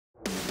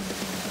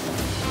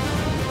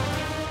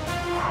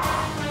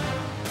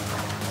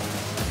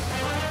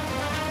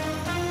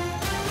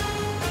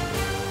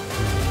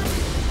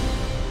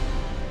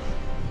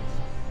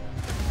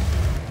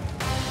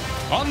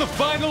the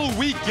final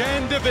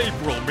weekend of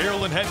April,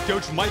 Maryland head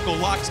coach Michael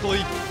Locksley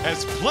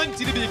has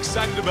plenty to be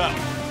excited about,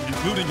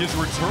 including his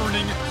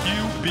returning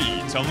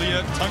QB,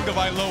 Talia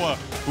Tungavailoa,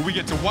 who we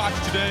get to watch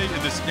today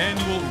in this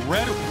annual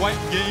red-white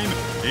game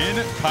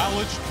in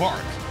College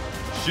Park.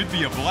 Should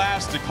be a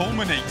blast to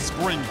culminate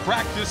spring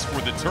practice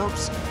for the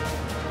Terps.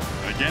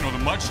 Again, with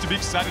much to be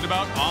excited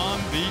about on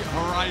the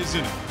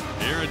horizon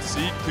here at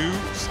Siku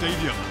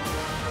Stadium.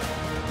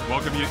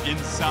 Welcome you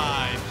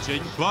inside.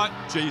 Jake Butt,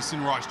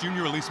 Jason Ross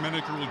Jr., Elise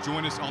Menaker will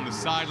join us on the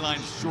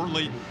sidelines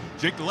shortly.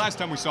 Jake, the last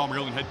time we saw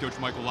Maryland head coach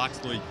Michael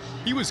Locksley,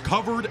 he was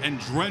covered and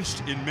drenched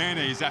in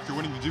mayonnaise after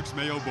winning the Duke's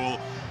Mayo Bowl.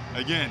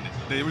 Again,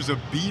 there was a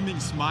beaming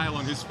smile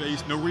on his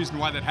face. No reason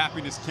why that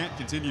happiness can't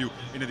continue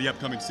into the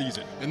upcoming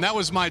season. And that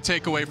was my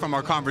takeaway from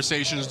our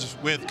conversations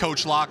with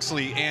Coach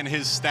Locksley and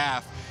his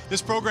staff.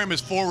 This program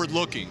is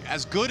forward-looking.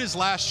 As good as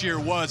last year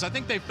was, I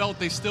think they felt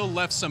they still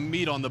left some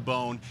meat on the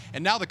bone.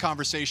 And now the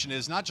conversation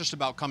is not just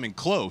about coming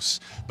close,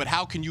 but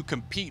how can you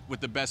compete with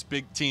the best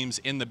big teams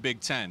in the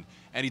Big Ten?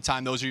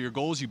 Anytime those are your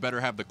goals, you better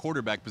have the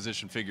quarterback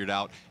position figured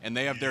out. And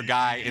they have their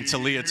guy in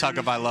Talia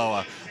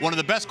Tungavailoa. One of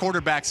the best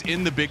quarterbacks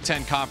in the Big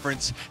Ten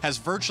Conference, has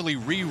virtually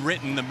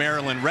rewritten the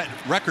Maryland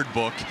record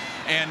book.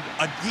 And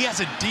he has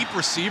a deep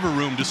receiver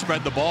room to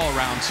spread the ball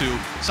around to.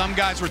 Some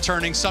guys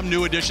returning, some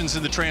new additions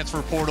in the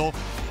transfer portal.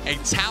 A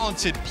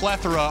talented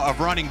plethora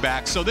of running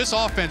backs. So this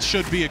offense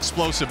should be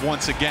explosive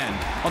once again.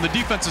 On the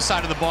defensive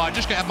side of the ball, I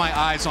just have my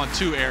eyes on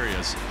two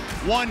areas.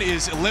 One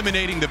is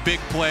eliminating the big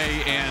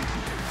play, and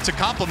to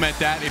complement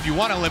that, if you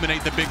want to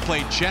eliminate the big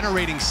play,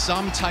 generating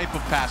some type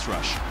of pass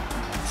rush.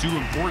 Two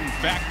important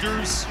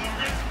factors.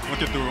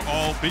 Look at the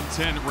all Big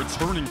Ten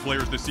returning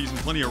players this season,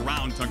 plenty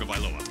around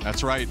Tungavailoa.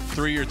 That's right.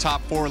 3 of your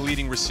top 4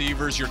 leading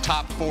receivers, your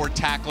top 4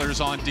 tacklers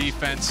on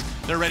defense.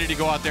 They're ready to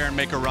go out there and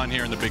make a run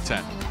here in the Big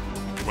Ten.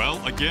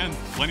 Well, again,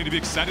 plenty to be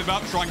excited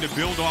about, trying to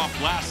build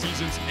off last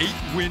season's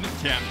 8-win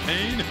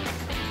campaign.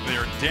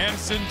 They're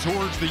dancing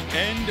towards the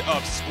end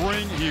of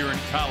spring here in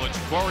College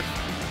Park.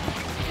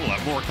 We'll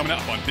have more coming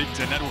up on Big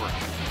Ten Network.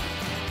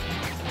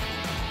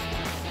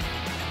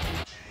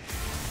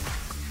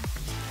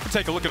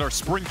 Take a look at our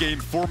spring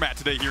game format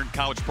today here in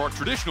College Park.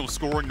 Traditional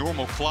scoring,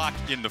 normal clock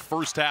in the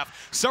first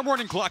half, some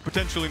running clock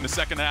potentially in the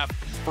second half.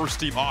 First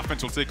team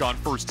offense will take on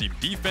first team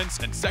defense,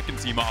 and second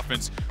team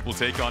offense will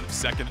take on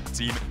second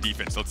team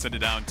defense. Let's send it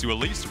down to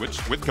Elise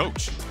with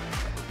Coach.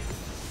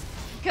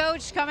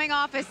 Coach, coming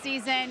off a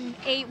season,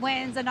 8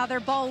 wins,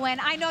 another bowl win.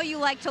 I know you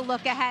like to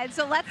look ahead,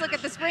 so let's look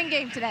at the spring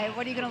game today.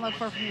 What are you going to look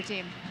for from your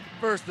team?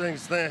 First thing,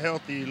 staying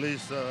healthy,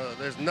 Elise.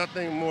 There's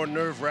nothing more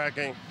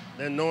nerve-wracking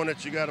than knowing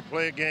that you got to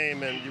play a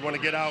game and you want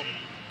to get out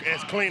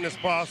as clean as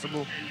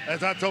possible.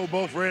 As I told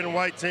both red and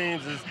white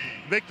teams, the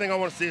big thing I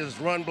want to see is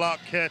run, block,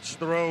 catch,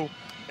 throw,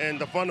 and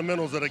the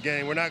fundamentals of the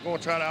game. We're not going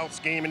to try to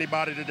out-scheme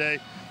anybody today.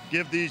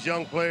 Give these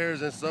young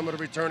players and some of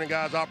the returning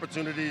guys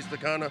opportunities to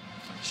kind of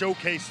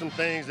showcase some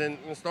things and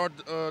start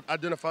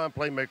identifying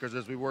playmakers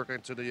as we work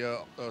into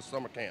the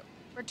summer camp.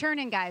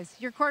 Returning guys,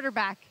 your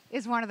quarterback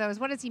is one of those.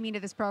 What does he mean to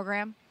this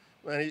program?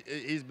 Man,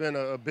 he's been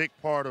a big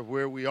part of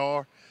where we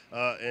are,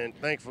 and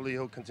thankfully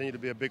he'll continue to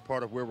be a big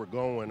part of where we're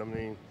going. I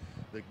mean,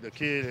 the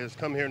kid has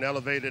come here and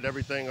elevated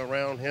everything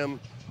around him,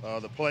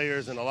 the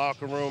players in the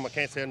locker room. I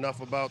can't say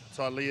enough about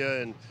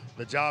Talia and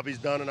the job he's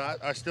done, and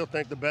I still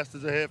think the best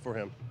is ahead for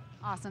him.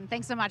 Awesome.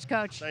 Thanks so much,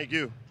 Coach. Thank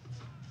you.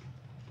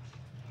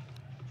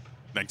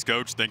 Thanks,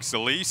 Coach. Thanks,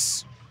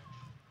 Elise.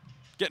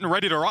 Getting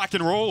ready to rock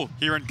and roll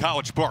here in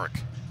College Park.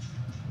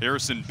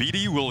 Harrison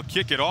Beatty will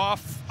kick it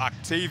off.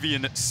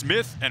 Octavian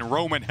Smith and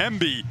Roman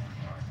Hemby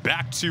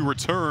back to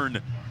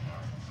return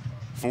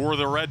for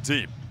the red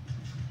team.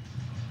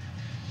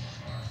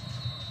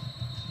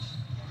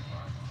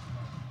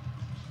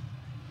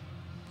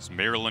 This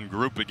Maryland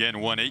group again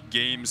won 8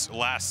 games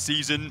last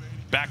season.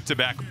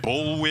 Back-to-back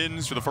bowl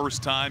wins for the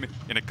first time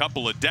in a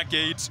couple of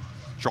decades.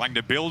 Trying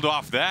to build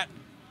off that.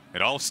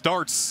 It all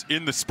starts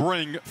in the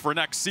spring for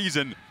next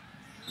season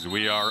as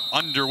we are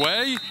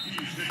underway.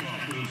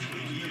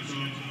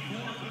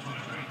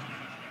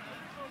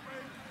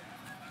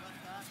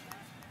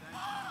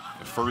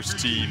 The first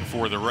team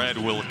for the Red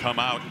will come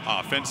out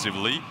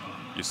offensively.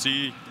 You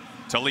see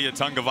Talia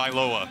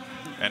Tungavailoa,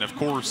 and of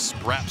course,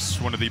 perhaps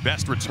one of the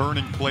best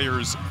returning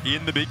players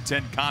in the Big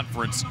Ten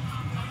Conference.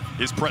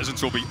 His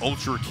presence will be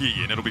ultra key,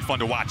 and it'll be fun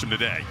to watch him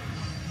today.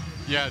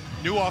 Yeah,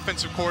 new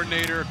offensive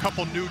coordinator, a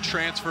couple new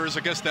transfers.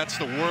 I guess that's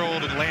the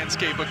world and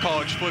landscape of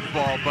college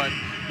football, but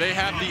they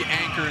have the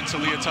anchor in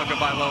Talia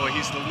Tungavailoa.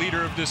 He's the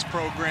leader of this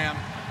program.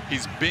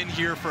 He's been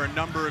here for a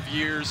number of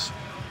years.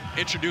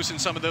 Introducing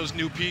some of those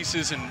new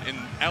pieces and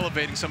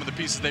elevating some of the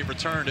pieces they've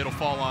returned, it'll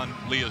fall on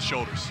Leah's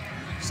shoulders.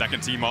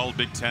 Second team All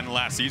Big Ten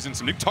last season.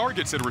 Some new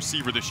targets at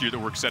receiver this year that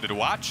we're excited to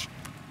watch.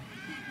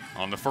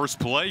 On the first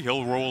play,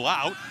 he'll roll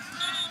out.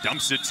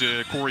 Dumps it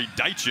to Corey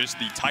Dyches,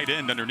 the tight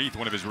end underneath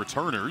one of his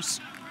returners.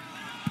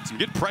 Some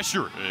good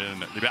pressure in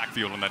the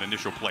backfield on that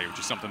initial play, which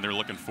is something they're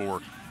looking for.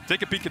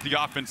 Take a peek at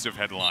the offensive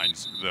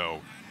headlines,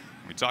 though.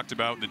 We talked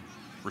about the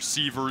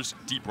receivers,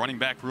 deep running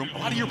back room. A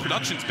lot of your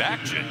production's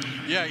back, Jay.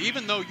 Yeah,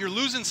 even though you're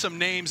losing some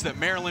names that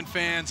Maryland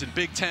fans and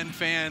Big Ten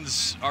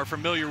fans are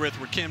familiar with,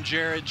 Rakim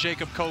Jarrett,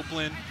 Jacob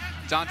Copeland,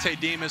 Dante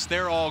Demas,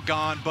 they're all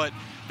gone, but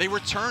they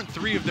returned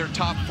 3 of their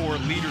top 4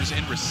 leaders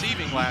in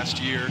receiving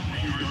last year.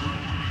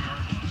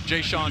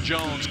 Jay-Sean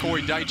Jones,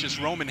 Corey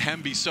Dyches, Roman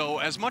Hemby. So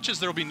as much as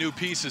there'll be new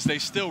pieces, they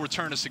still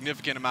return a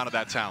significant amount of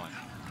that talent.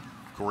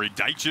 Corey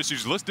Dyches,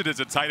 who's listed as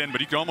a tight end,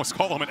 but you can almost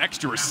call him an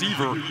extra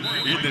receiver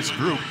in this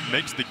group,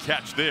 makes the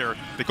catch there.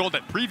 They called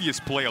that previous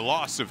play a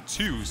loss of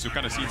 2, so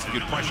kind of seen some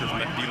good pressure from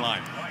that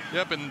D-line.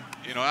 Yep, and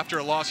you know, after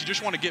a loss, you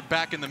just want to get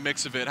back in the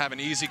mix of it, have an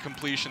easy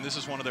completion. This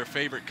is one of their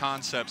favorite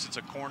concepts. It's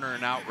a corner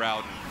and out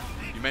route.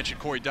 You mentioned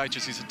Corey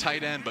Dyches, he's a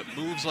tight end, but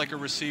moves like a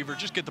receiver.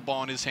 Just get the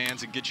ball in his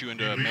hands and get you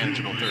into a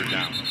manageable 3rd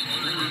down.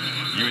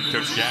 You and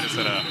Coach Gaddis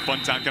had a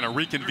fun time kind of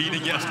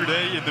reconvening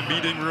yesterday in the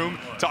meeting room,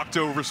 talked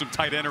over some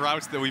tight end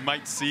routes that we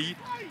might see.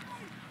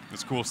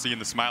 It's cool seeing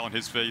the smile on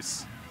his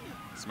face,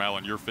 smile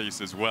on your face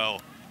as well.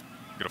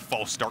 Got a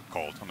false start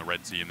called on the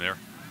red team there.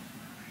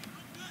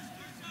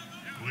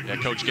 Yeah,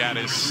 Coach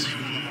Gaddis,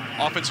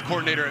 offensive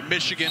coordinator at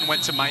Michigan,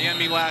 went to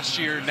Miami last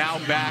year, now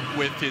back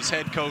with his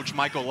head coach,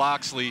 Michael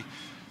Locksley.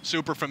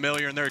 Super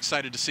familiar, and they're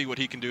excited to see what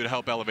he can do to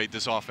help elevate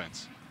this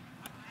offense.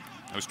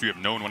 Those 2 have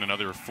known one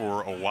another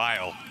for a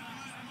while.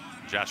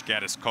 Josh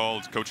Gaddis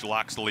called Coach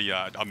Locksley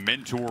a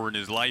mentor in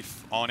his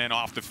life on and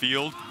off the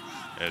field,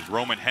 as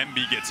Roman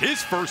Hemby gets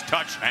his first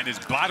touch and is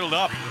bottled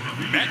up,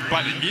 met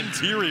by the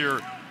interior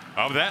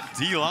of that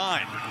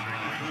D-line,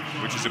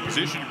 which is a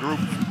position group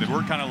that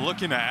we're kind of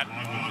looking at.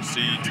 You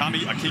see Tommy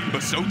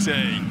Akingbasote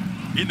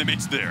in the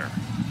midst there.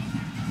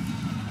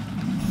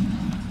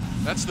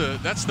 That's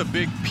the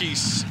big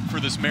piece for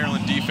this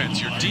Maryland defense.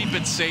 You're deep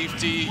at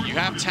safety. You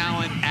have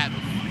talent at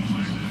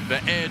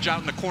the edge,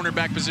 out in the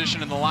cornerback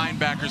position and the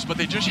linebackers, but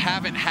they just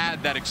haven't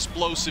had that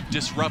explosive,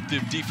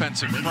 disruptive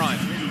defensive front.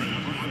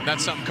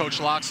 That's something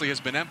Coach Locksley has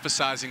been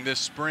emphasizing this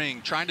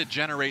spring, trying to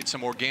generate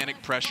some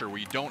organic pressure where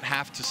you don't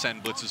have to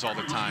send blitzes all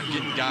the time,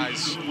 getting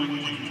guys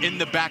in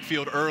the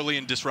backfield early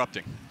and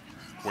disrupting.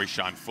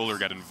 Quayshawn Fuller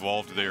got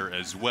involved there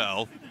as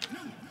well.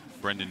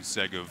 Brendan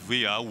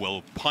Segovia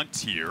will punt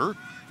here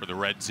for the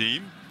red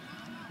team.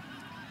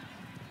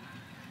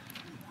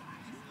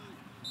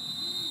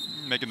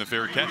 Making the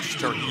fair catch,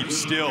 Tarheeb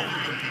Still,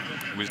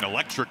 who is an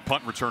electric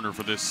punt returner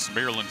for this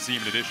Maryland team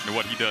in addition to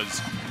what he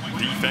does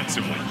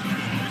defensively.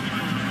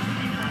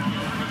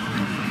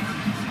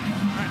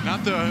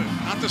 Not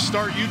the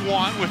start you'd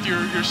want with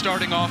your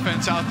starting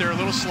offense out there. A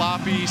little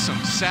sloppy, some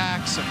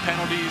sacks, some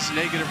penalties,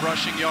 negative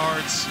rushing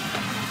yards.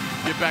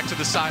 Get back to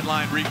the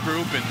sideline,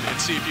 regroup, and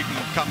see if you can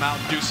come out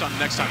and do something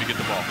next time you get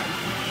the ball.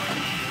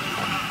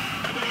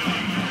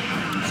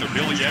 So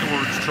Billy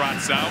Edwards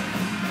trots out.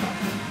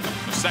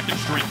 The 2nd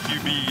string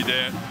QB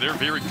that they're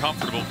very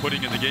comfortable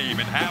putting in the game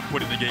and have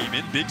put in the game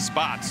in big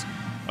spots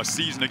a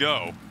season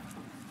ago.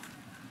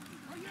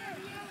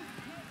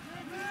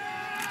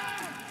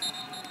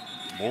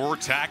 More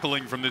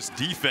tackling from this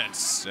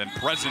defense and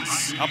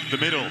presence up the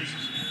middle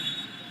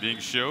being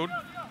showed.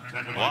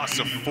 Loss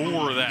of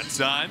 4 that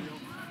time.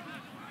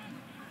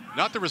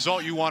 Not the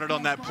result you wanted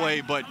on that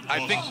play, but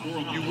I think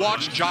you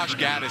watch Josh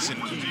Gaddis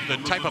and the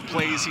type of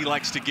plays he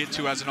likes to get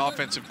to as an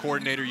offensive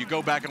coordinator. You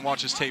go back and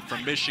watch his tape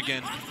from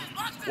Michigan,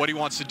 what he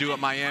wants to do at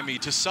Miami.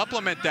 To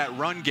supplement that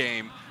run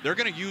game, they're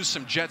going to use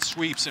some jet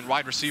sweeps and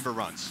wide receiver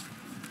runs.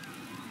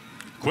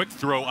 Quick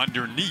throw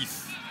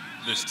underneath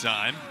this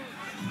time.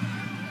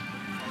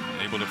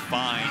 Able to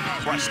find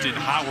Preston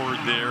Howard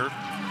there,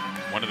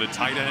 one of the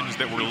tight ends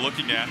that we're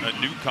looking at, a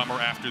newcomer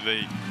after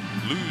they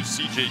lose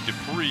C.J.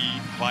 Dupree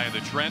via the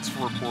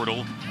transfer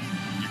portal.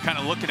 You're kind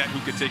of looking at who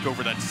could take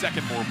over that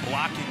second, more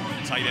blocking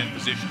tight end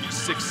position. He's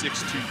 6'6",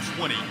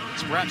 220.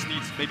 So perhaps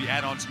needs maybe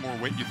add on some more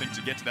weight, you think,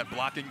 to get to that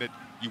blocking that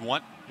you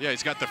want? Yeah,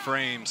 he's got the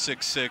frame,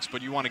 6'6",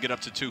 but you want to get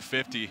up to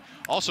 250.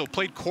 Also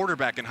played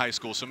quarterback in high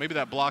school, so maybe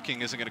that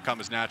blocking isn't going to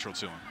come as natural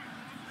to him.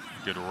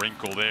 Good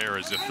wrinkle there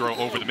as the throw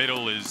over the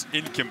middle is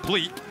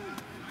incomplete.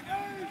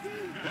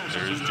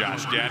 There's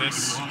Josh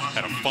Gaddis.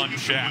 Had a fun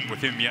chat with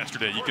him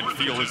yesterday. You can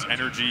feel his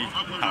energy,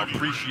 how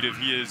appreciative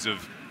he is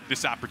of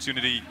this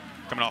opportunity,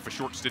 coming off a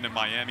short stint in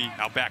Miami,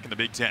 now back in the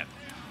Big Ten.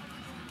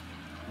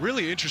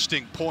 Really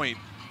interesting point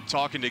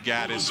talking to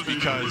Gaddis,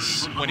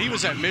 because when he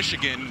was at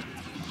Michigan,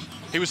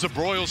 he was the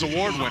Broyles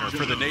Award winner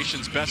for the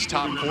nation's best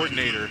top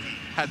coordinator.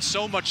 Had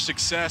so much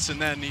success, and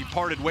then he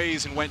parted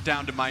ways and went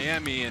down to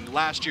Miami, and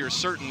last year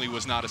certainly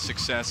was not a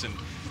success. And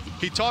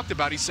he talked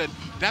about, he said,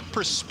 that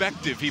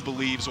perspective he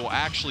believes will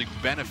actually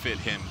benefit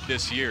him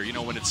this year. You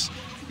know, when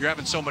you're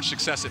having so much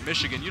success at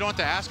Michigan, you don't have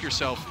to ask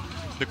yourself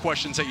the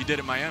questions that you did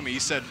at Miami. He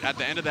said at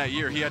the end of that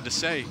year, he had to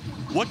say,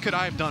 what could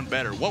I have done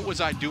better? What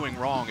was I doing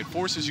wrong? It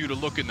forces you to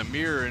look in the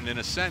mirror, and in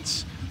a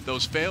sense,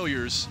 those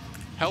failures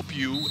help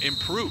you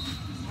improve.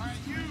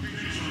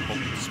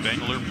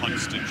 Spangler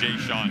punts to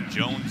Jay-Sean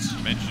Jones,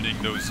 mentioning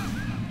those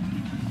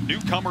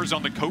newcomers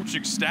on the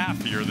coaching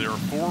staff here. There are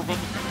 4 of them,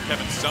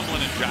 Kevin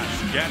Sumlin and Josh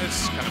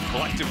Gaddis, kind of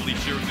collectively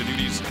sharing the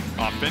duties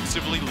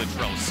offensively.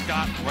 Latrell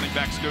Scott, running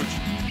backs coach,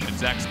 and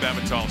Zach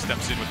Spavital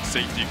steps in with the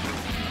safety group.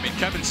 I mean,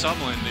 Kevin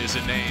Sumlin is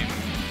a name,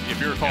 if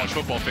you're a college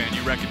football fan,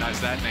 you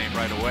recognize that name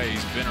right away.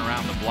 He's been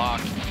around the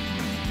block,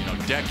 you know,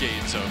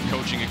 decades of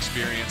coaching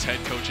experience,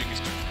 head coaching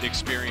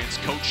experience,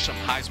 coached some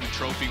Heisman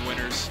Trophy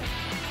winners.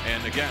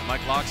 And again,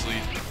 Mike Locksley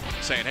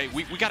saying, hey,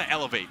 we got to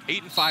elevate.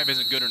 8-5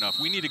 isn't good enough.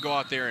 We need to go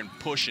out there and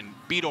push and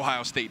beat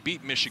Ohio State,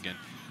 beat Michigan.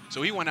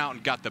 So he went out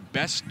and got the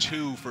best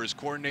 2 for his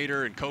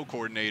coordinator and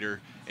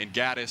co-coordinator in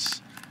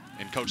Gaddis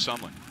and Coach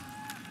Sumlin.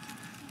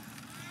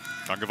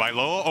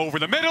 Tagovailoa over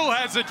the middle,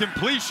 has a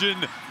completion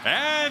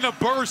and a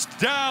burst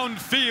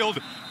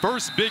downfield.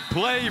 First big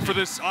play for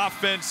this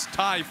offense.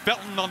 Ty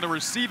Felton on the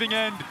receiving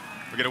end.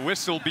 We get a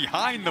whistle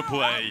behind the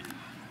play.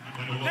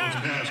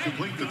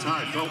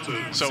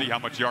 So see how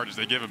much yardage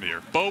they give him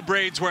here. Bo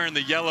Braid's wearing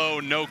the yellow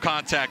no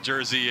contact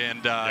jersey,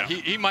 and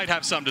he might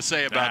have something to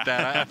say about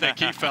that. I think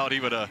he felt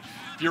he would have.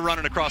 If you're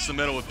running across the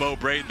middle with Bo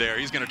Braid there,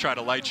 he's going to try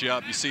to light you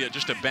up. You see it,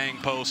 just a bang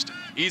post,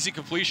 easy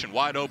completion,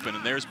 wide open,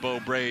 and there's Bo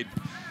Braid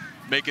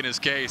making his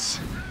case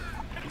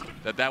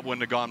that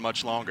wouldn't have gone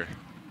much longer.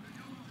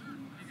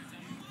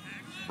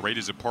 Braid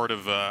is a part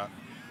of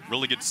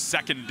really good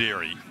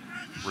secondary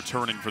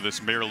returning for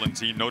this Maryland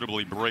team,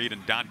 notably Braid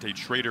and Dante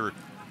Schrader,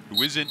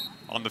 who isn't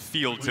on the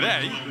field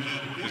today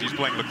because he's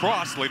playing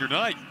lacrosse later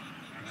tonight.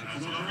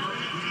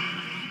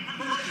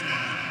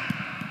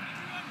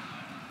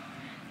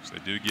 So they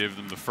do give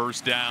them the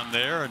first down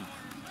there, and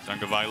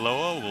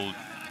Tagovailoa will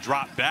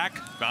drop back,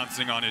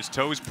 bouncing on his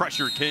toes.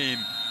 Pressure came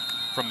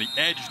from the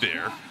edge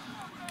there.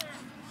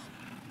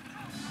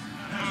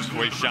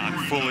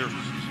 Quayshawn Fuller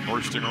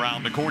bursting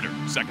around the corner.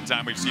 Second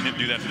time we've seen him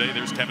do that today.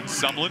 There's Kevin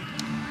Sumlin.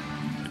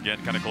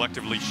 Again, kind of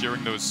collectively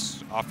sharing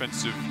those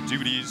offensive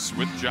duties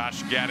with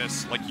Josh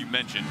Gaddis. Like you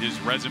mentioned, his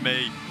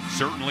resume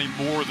certainly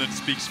more than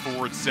speaks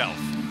for itself.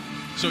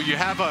 So you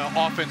have an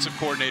offensive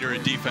coordinator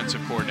and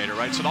defensive coordinator,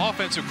 right? So the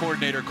offensive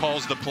coordinator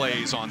calls the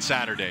plays on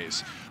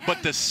Saturdays,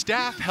 but the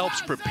staff helps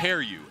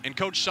prepare you. And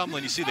Coach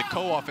Sumlin, you see the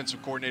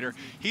co-offensive coordinator,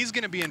 he's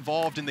going to be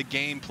involved in the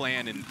game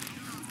plan and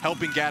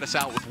helping Gaddis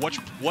out with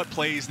what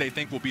plays they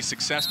think will be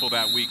successful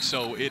that week.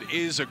 So it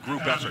is a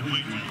group effort.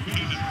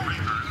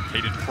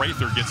 Hayden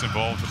Prather gets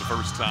involved for the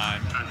first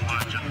time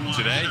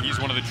today. He's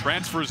one of the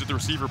transfers at the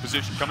receiver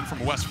position, coming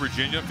from West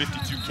Virginia.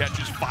 52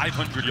 catches,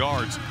 500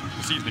 yards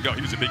the season ago.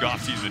 He was a big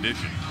offseason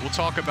addition. We'll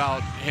talk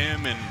about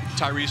him and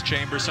Tyrese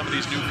Chambers, some of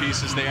these new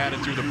pieces they added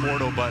through the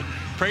portal, but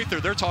Prather,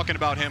 they're talking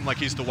about him like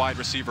he's the wide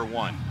receiver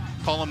 1.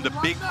 Call him the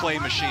big play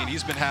machine.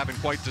 He's been having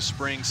quite the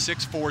spring,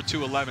 6'4",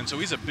 211, so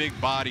he's a big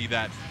body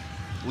that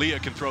Leah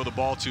can throw the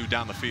ball to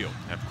down the field.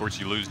 And of course,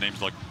 you lose names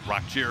like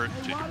Rock Jarrett,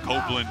 Jacob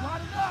Copeland,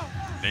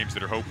 names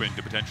that are hoping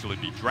to potentially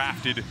be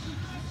drafted.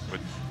 But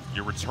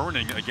you're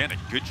returning, again,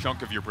 a good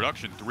chunk of your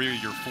production. 3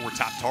 of your 4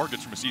 top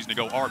targets from a season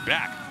ago are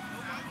back.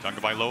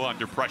 Tagovailoa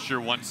under pressure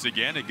once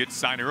again. A good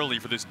sign early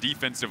for this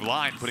defensive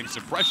line, putting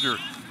some pressure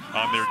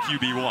on their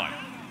QB1.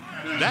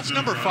 That's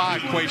number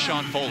 5,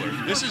 Quayshawn Fuller.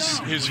 This is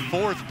his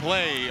 4th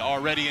play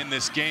already in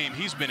this game.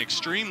 He's been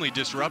extremely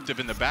disruptive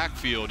in the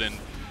backfield, and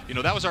you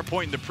know, that was our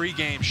point in the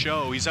pregame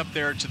show. He's up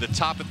there to the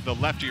top of the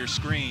left of your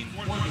screen,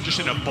 just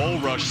in a bull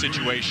rush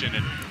situation,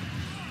 and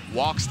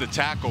walks the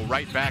tackle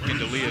right back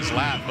into Leah's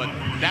lap. But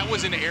that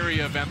was an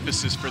area of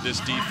emphasis for this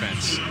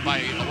defense. By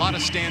a lot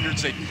of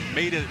standards, they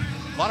made a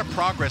lot of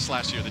progress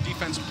last year. The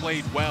defense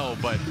played well,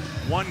 but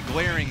one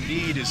glaring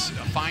need is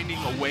finding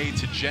a way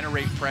to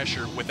generate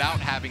pressure without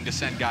having to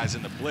send guys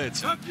in the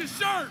blitz.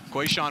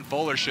 Quayshawn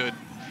Fuller should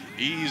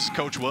ease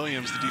Coach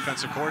Williams, the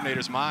defensive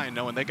coordinator's mind,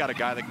 knowing they got a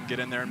guy that can get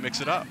in there and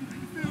mix it up.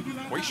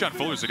 Quayshawn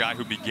Fuller is a guy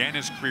who began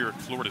his career at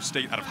Florida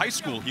State. Out of high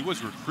school, he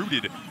was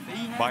recruited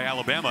by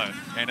Alabama,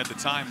 and at the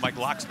time, Mike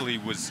Locksley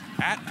was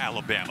at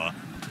Alabama.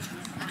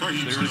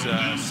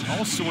 There's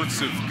all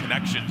sorts of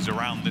connections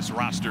around this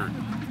roster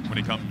when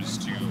it comes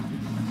to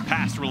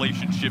past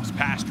relationships,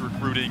 past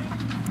recruiting.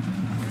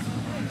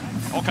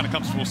 All kind of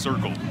comes full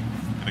circle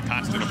in the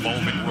constant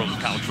evolving world of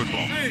college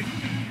football.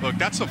 Look,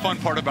 that's the fun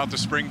part about the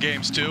spring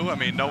games too. I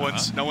mean, no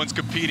one's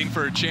competing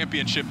for a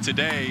championship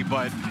today,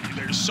 but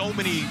there's so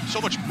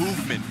much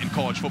movement in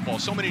college football,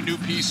 so many new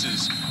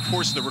pieces. Of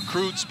course, the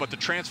recruits, but the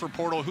transfer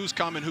portal, who's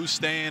coming, who's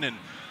staying, and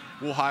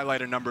we'll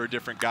highlight a number of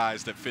different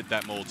guys that fit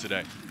that mold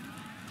today.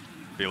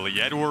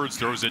 Billy Edwards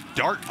throws a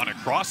dart on a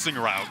crossing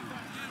route.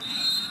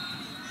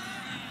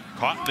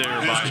 Caught there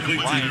by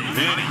Ryan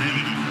Vinny.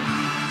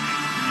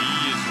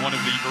 He is one of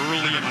the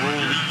early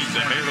enrollees,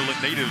 a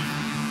Maryland native,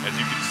 as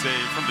you can say,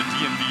 from the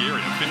DMV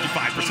area.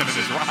 55% of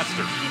this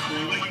roster.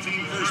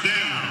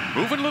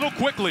 Moving a little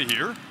quickly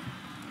here.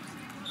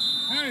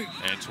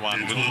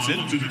 Antoine Littleton.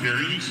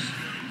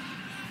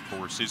 Of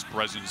course, his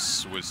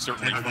presence was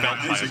certainly felt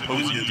by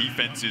opposing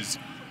defenses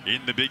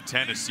in the Big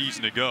Ten a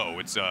season ago.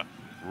 It's a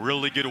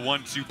really good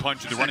 1-2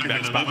 punch at the running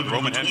back spot with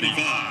Roman Hemby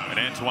and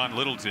Antoine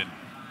Littleton.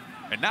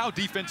 And now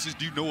defenses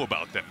do know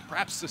about them.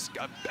 Perhaps this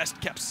best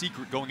kept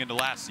secret going into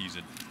last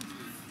season.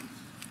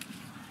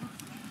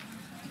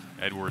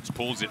 Edwards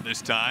pulls it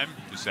this time.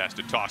 Just has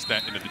to toss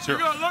that into the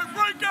turf.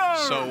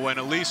 So when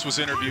Elise was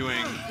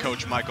interviewing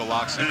Coach Michael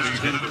Locksley in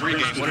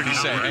pregame, what did he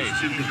say?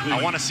 Hey,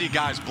 I want to see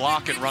guys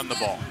block and run the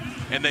ball.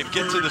 And they've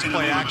get to this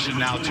play action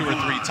now 2 or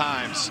 3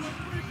 times.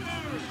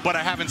 But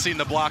I haven't seen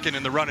the blocking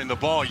and the running the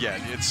ball yet.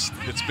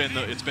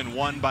 It's been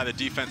won by the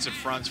defensive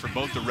fronts for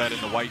both the red and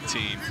the white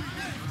team.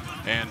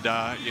 And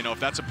you know, if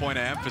that's a point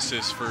of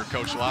emphasis for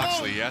Coach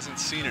Locksley, he hasn't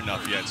seen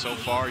enough yet. So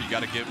far, you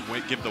got to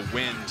give the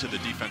win to the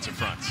defensive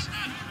fronts.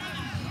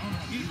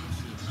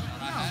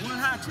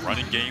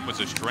 Running game was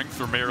a strength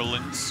for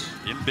Maryland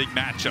in big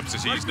matchups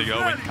as season to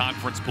go in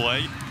conference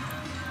play.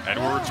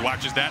 Edwards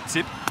watches that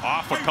tip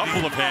off a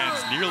couple of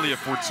hands, nearly a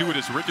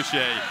fortuitous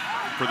ricochet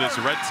for this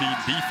red team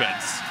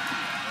defense.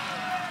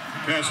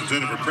 Pass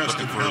intended for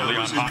Preston. For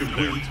Leon Houghton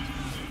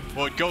there.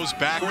 Well, it goes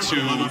back to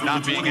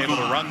not being able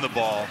to run the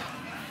ball.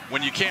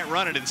 When you can't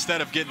run it,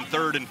 instead of getting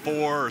 3rd and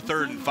 4 or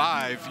 3rd and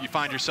 5, you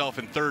find yourself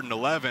in 3rd and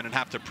 11 and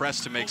have to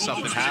press to make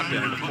something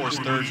happen. And of course,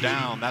 3rd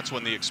down, that's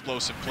when the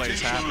explosive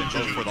plays happen,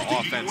 both for the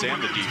offense and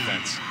the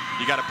defense.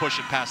 You got to push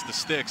it past the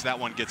sticks. That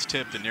one gets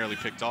tipped and nearly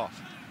picked off.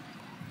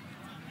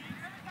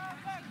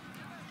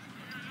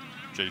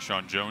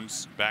 Jay-Sean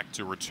Jones back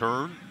to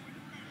return.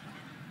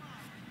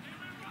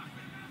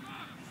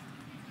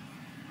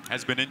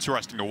 Has been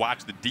interesting to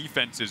watch the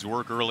defenses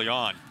work early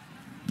on.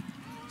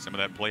 Some of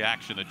that play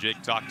action that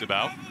Jake talked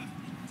about.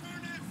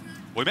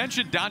 We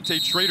mentioned Dante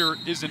Trader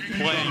isn't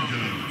playing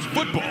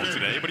football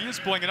today, but he is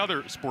playing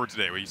another sport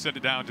today where he sent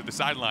it down to the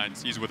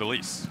sidelines. He's with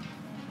Elise.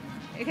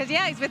 Because,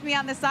 yeah, he's with me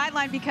on the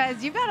sideline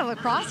because you've got a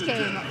lacrosse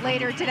game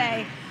later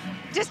today.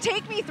 Just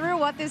take me through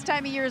what this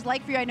time of year is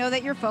like for you. I know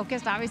that you're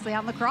focused, obviously,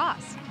 on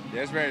lacrosse.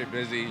 Yeah, it's very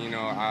busy. You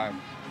know, I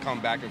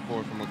come back and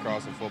forth from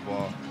lacrosse and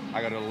football.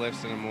 I go to the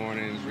lifts in the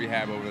mornings,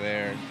 rehab over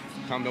there,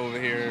 come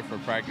over here for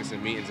practice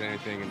and meetings and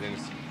everything,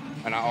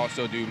 and I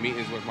also do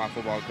meetings with my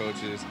football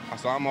coaches.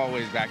 So I'm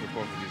always back and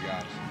forth with these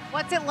guys.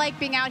 What's it like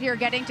being out here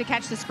getting to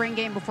catch the spring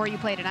game before you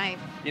play tonight?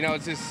 You know,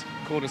 it's just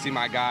cool to see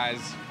my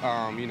guys,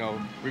 you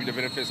know, reap the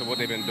benefits of what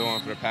they've been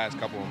doing for the past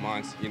couple of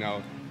months. You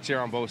know, cheer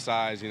on both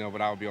sides, you know,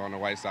 but I would be on the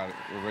white side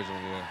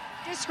originally, yeah.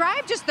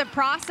 Describe just the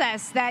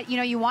process that, you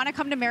know, you want to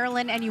come to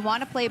Maryland and you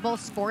want to play both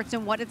sports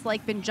and what it's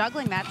like been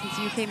juggling that since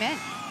you came in.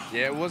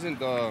 Yeah, it wasn't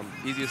the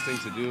easiest thing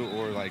to do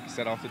or like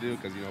set off to do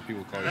because, you know,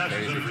 people call it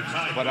crazy.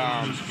 But,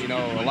 you know,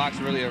 Alox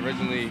really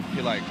originally,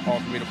 he like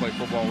offered me to play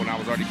football when I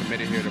was already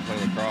committed here to play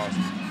lacrosse.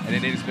 And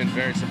then they just been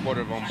very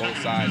supportive on both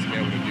sides to be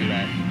able to do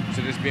that.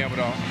 So just be able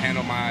to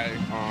handle my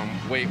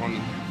weight on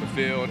the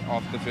field,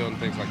 off the field, and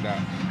things like that.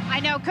 I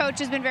know Coach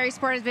has been very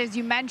supportive, as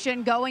you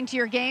mentioned, going to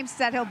your games,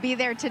 said he'll be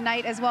there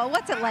tonight as well.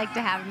 What's it like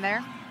to have him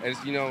there?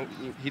 It's, you know,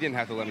 he didn't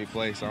have to let me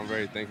play, so I'm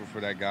very thankful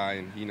for that guy.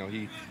 And, you know,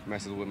 he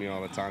messes with me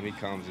all the time. He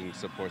comes and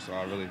supports, so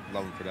I really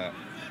love him for that.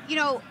 You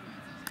know,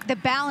 the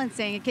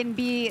balancing, it can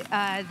be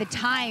the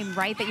time,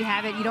 right, that you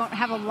have it. You don't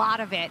have a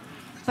lot of it.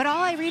 But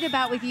all I read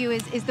about with you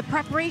is the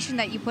preparation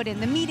that you put in,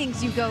 the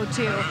meetings you go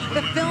to,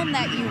 the film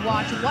that you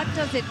watch. What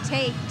does it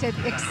take to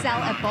excel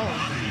at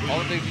both? All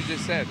the things you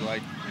just said.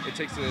 Like, it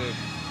takes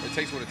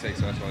what it takes,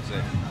 so that's what I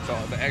say. So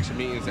the extra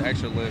meetings, the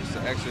extra lifts,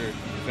 the extra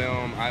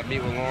film. I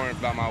meet with Lauren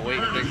about my weight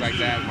and things like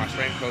that, my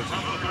strength coaches.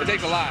 It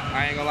takes a lot,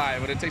 I ain't gonna lie,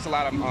 but it takes a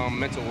lot of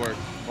mental work.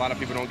 A lot of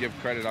people don't give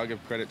credit. I'll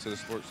give credit to the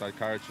sports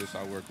psychiatrist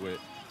I work with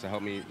to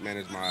help me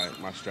manage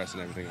my stress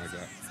and everything like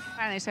that.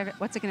 Finally, so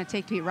what's it going to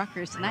take to beat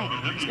Rutgers tonight?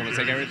 It's going to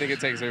take everything it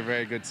takes. They're a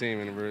very good team,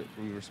 and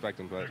we respect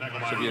them, but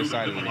it should be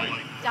exciting tonight.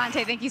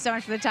 Dante, thank you so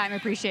much for the time. I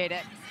appreciate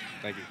it.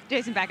 Thank you.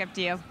 Jason, back up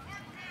to you.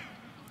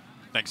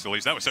 Thanks,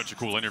 Elise. That was such a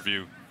cool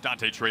interview.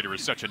 Dante Trader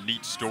is such a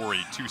neat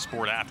story,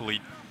 two-sport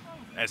athlete.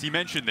 As he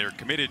mentioned, they're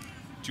committed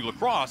to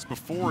lacrosse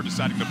before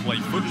deciding to play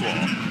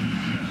football.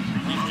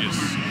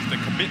 The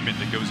commitment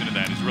that goes into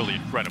that is really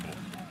incredible.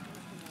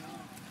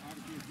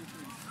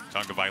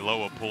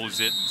 Tagovailoa pulls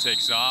it and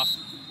takes off.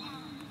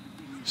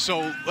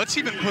 So let's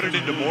even put it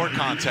into more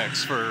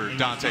context for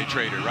Dante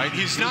Trader, right?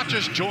 He's not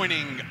just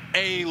joining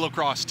a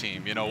lacrosse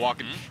team, you know,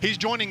 walking. He's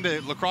joining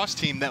the lacrosse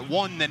team that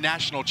won the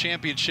national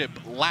championship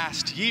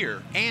last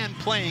year and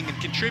playing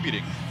and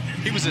contributing.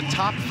 He was a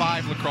top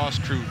 5 lacrosse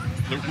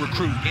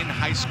recruit in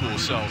high school.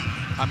 So,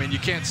 I mean, you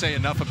can't say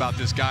enough about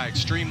this guy.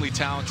 Extremely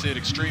talented,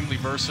 extremely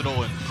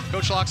versatile. And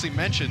Coach Locksley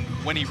mentioned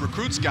when he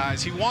recruits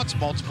guys, he wants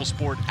multiple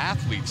sport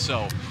athletes.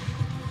 So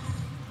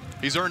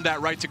he's earned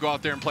that right to go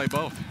out there and play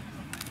both.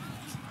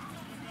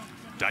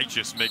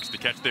 Just makes the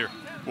catch there.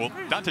 Well,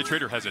 Dante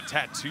Trader has a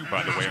tattoo,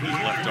 by the way, on his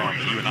left arm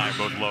that you and I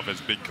both love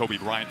as big Kobe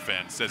Bryant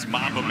fans. Says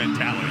Mamba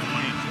mentality.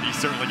 He's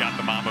certainly got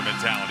the Mamba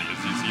mentality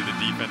as you see the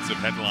defensive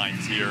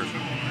headlines here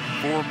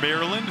for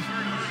Maryland.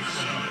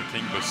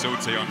 King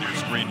Basote on your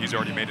screen. He's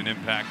already made an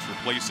impact,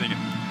 replacing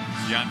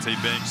Deontay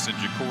Banks and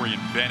Jacorian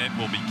Bennett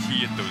will be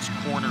key at those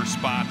corner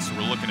spots.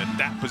 We're looking at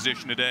that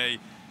position today.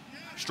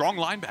 Strong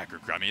linebacker.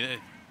 I mean,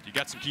 you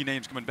got some key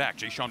names coming back.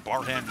 Jay-Sean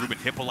Barham, Ruben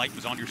Hippolyte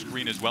was on your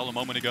screen as well a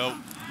moment ago.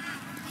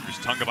 There's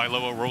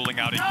Tagovailoa rolling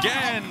out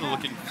again,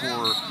 looking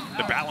for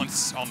the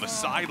balance on the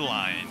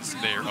sidelines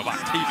there of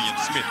Octavian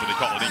Smith, but they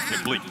call it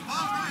incomplete.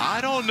 I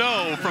don't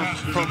know.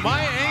 From my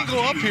angle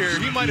up here,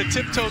 he might have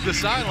tiptoed the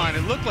sideline.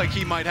 It looked like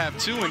he might have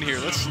 2 in here.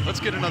 Let's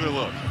get another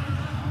look.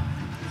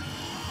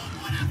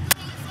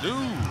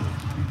 Ooh.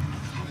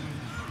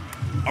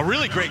 A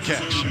really great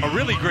catch. A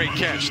really great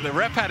catch. The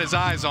ref had his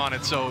eyes on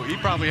it, so he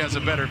probably has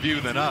a better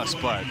view than us,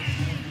 but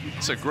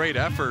it's a great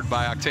effort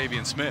by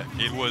Octavian Smith.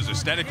 It was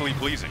aesthetically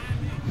pleasing,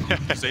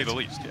 to say the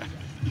least. Yeah.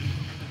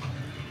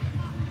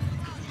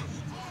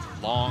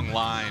 Long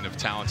line of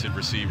talented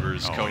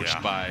receivers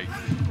coached by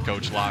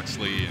Coach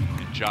Loxley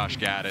and Josh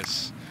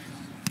Gaddis.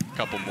 A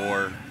couple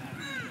more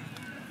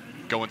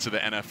going to the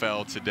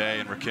NFL today,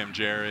 and Rakim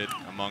Jarrett,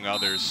 among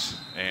others.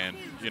 And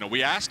you know,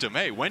 we asked him,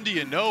 hey, when do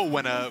you know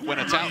when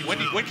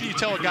can you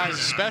tell a guy's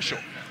special?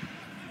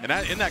 And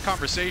in that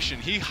conversation,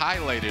 he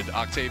highlighted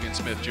Octavian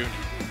Smith Jr.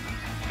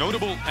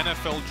 Notable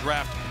NFL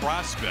draft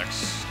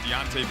prospects: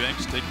 Deontay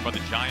Banks, taken by the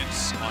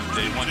Giants on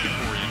day 1.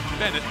 Dorian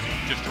Bennett,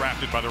 just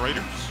drafted by the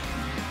Raiders.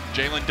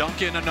 Jalen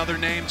Duncan, another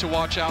name to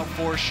watch out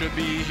for. Should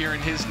be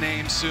hearing his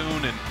name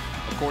soon. And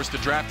of course, the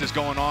draft is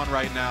going on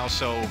right now.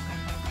 So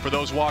for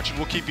those watching,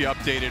 we'll keep you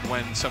updated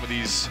when some of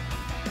these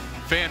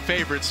fan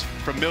favorites,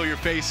 familiar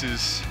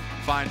faces,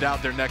 find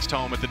out their next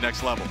home at the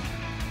next level.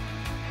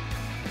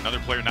 Another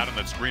player not on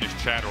that screen is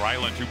Chad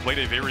Ryland, who played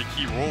a very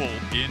key role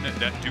in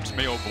that Duke's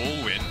Mayo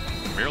Bowl win.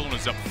 Maryland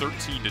was up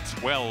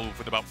 13-12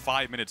 with about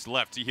 5 minutes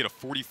left. He hit a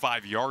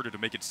 45-yarder to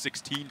make it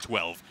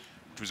 16-12,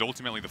 which was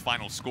ultimately the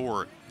final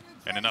score,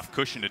 and enough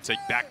cushion to take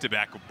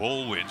back-to-back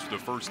bowl wins for the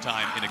first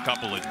time in a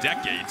couple of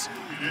decades.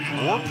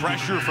 More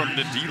pressure from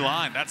the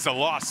D-line. That's a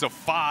loss of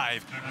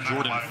 5.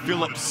 Jordan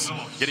Phillips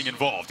getting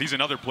involved. He's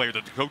another player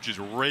that the coaches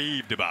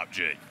raved about,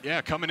 Jay.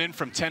 Yeah, coming in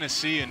from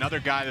Tennessee, another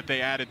guy that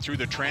they added through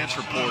the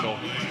transfer portal.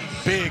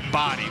 Big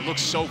body,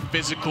 looks so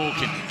physical,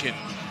 can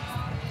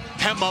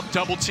hem up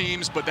double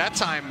teams, but that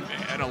time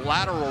at a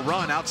lateral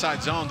run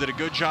outside zone did a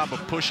good job of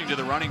pushing to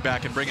the running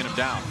back and bringing him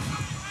down.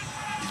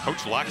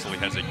 Coach Loxley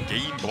has a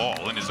game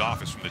ball in his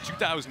office from the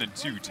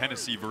 2002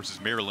 Tennessee versus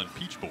Maryland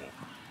Peach Bowl.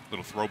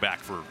 Little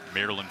throwback for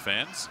Maryland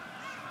fans.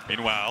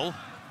 Meanwhile,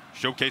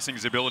 showcasing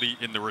his ability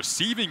in the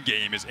receiving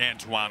game is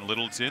Antoine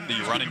Littleton, the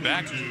running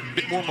back. A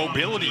bit more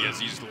mobility as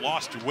he's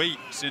lost weight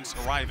since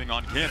arriving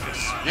on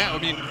campus. Yeah, I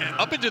mean,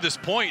 up until this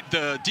point,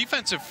 the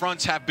defensive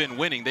fronts have been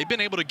winning. They've been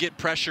able to get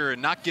pressure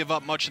and not give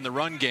up much in the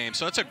run game.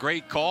 So that's a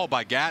great call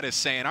by Gaddis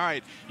saying, all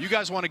right, you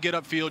guys want to get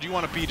upfield, you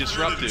want to be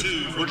disruptive.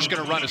 We're just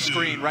going to run a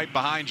screen right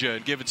behind you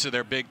and give it to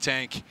their big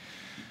tank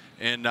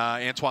and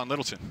Antoine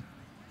Littleton.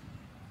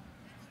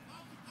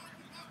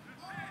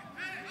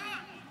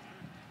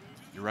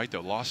 You're right,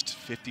 though. Lost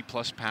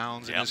 50-plus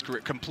pounds in his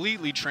career.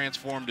 Completely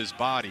transformed his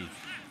body.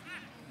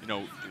 You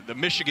know, the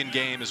Michigan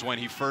game is when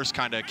he first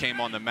kind of came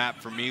on the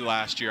map for me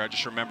last year. I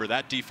just remember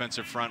that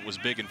defensive front was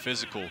big and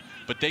physical,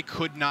 but they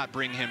could not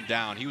bring him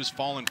down. He was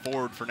falling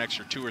forward for an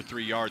extra 2 or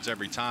 3 yards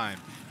every time.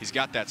 He's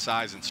got that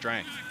size and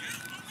strength.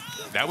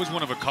 That was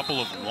one of a couple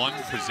of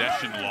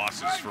one-possession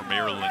losses for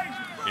Maryland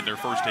in their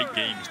first 8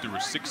 games through a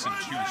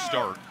 6-2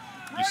 start.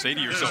 You say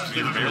to yourself, if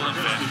you're a Maryland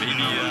fan, maybe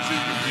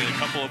a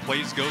couple of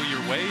plays go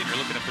your way and you're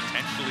looking at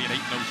potentially an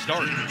 8-0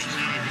 start.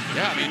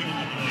 Yeah, I mean,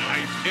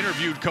 I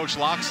interviewed Coach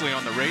Loxley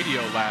on the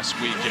radio last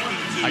week,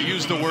 and I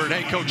used the word,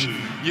 hey, Coach,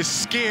 you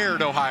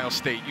scared Ohio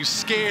State. You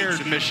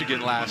scared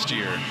Michigan last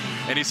year.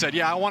 And he said,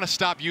 yeah, I want to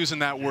stop using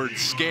that word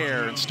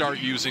scare and start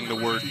using the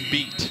word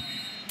beat.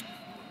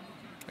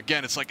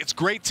 Again, it's like, it's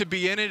great to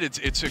be in it.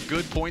 It's a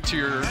good point to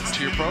your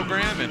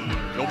program,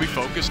 and you'll be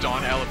focused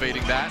on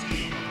elevating that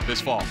this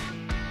fall.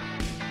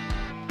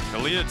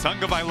 Taulia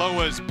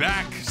Tagovailoa is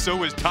back,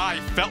 so is Ty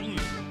Felton,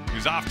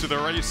 who's off to the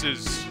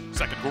races.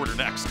 Second quarter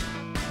next.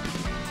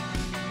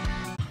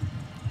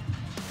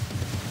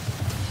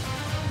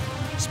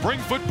 Spring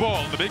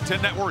football, the Big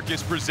Ten Network,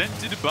 is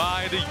presented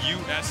by the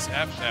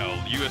USFL.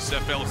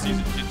 USFL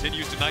season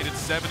continues tonight at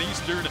 7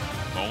 Eastern,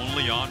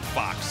 only on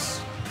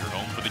Fox. You're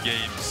home for the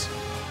games.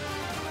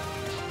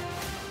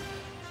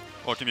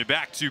 Welcome you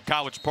back to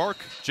College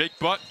Park. Jake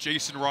Butt,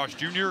 Jason Ross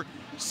Jr.,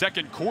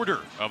 second quarter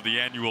of the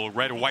annual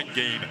red-white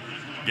game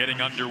getting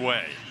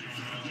underway.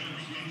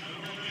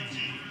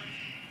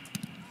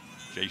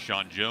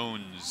 Jayshon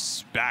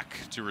Jones back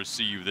to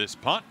receive this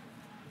punt.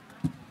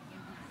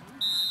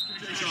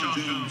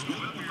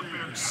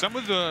 Some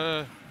of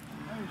the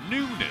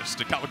newness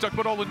to college. We talked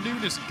about all the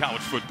newness in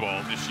college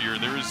football this year.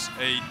 There is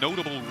a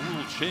notable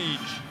rule change.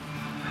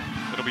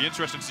 It'll be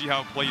interesting to see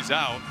how it plays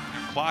out.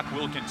 The clock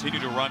will continue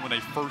to run when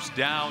a first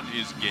down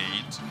is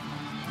gained.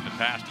 In the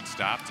past, it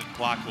stopped, and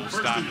clock will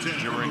stop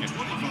during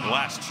the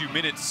last 2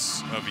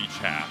 minutes of each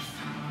half.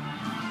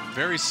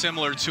 Very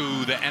similar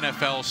to the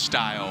NFL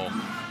style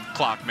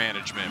clock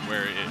management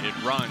where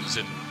it runs.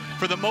 And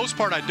for the most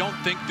part, I don't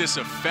think this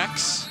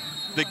affects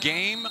the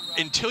game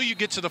until you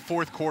get to the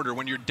fourth quarter.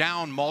 When you're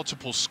down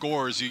multiple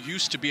scores, you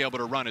used to be able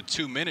to run a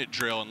 2-minute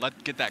drill and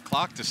get that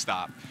clock to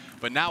stop.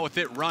 But now with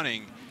it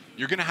running,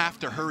 you're going to have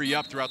to hurry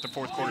up throughout the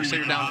fourth quarter. Say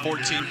you're down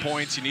 14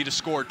 points, you need to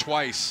score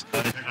twice.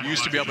 You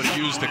used to be able to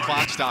use the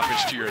clock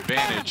stoppage to your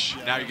advantage.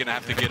 Now you're going to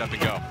have to get up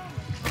and go.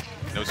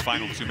 Those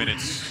final 2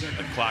 minutes,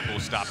 the clock will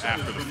stop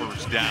after the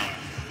first down.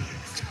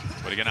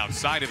 But again,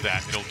 outside of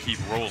that, it'll keep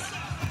rolling.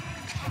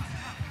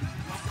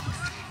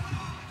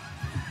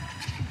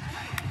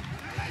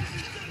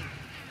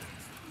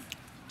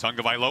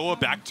 Tagovailoa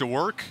back to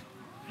work.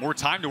 More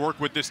time to work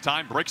with this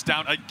time. Breaks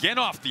down again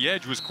off the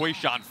edge was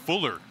Quayshawn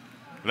Fuller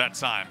that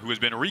time, who has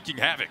been wreaking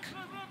havoc.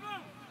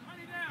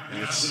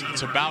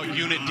 It's about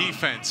unit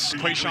defense.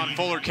 Quayshawn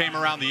Fuller came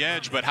around the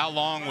edge, but how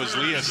long was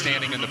Leah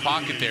standing in the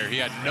pocket there? He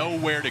had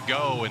nowhere to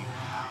go. And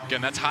again,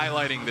 that's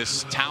highlighting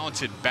this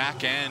talented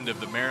back end of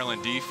the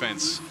Maryland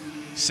defense.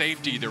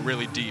 Safety, they're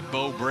really deep.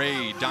 Bo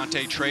Bray,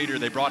 Dante Trader.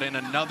 They brought in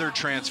another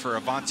transfer,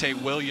 Avante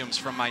Williams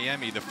from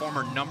Miami, the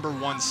former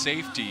 #1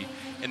 safety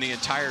in the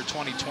entire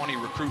 2020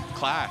 recruit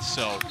class.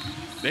 So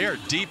they are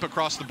deep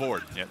across the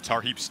board. Yeah,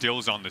 Tarheeb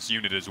Stills on this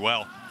unit as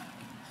well.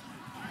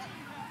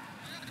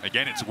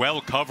 Again, it's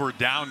well covered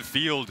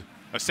downfield,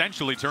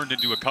 essentially turned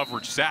into a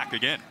coverage sack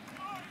again.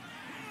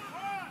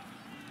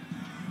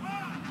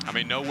 I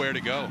mean, nowhere to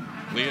go.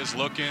 Leah's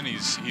looking,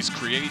 he's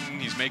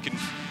creating, he's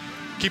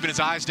keeping his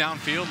eyes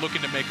downfield,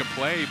 looking to make a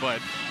play, but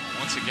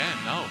once again,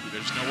 no,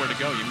 there's nowhere to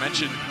go. You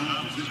mentioned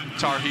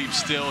Tarheeb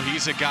Still.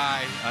 He's a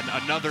guy,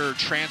 another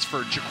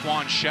transfer,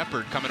 Jaquan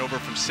Shepard, coming over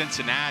from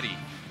Cincinnati.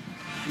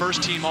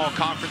 First team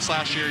all-conference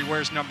last year. He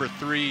wears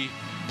 #3.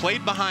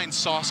 Played behind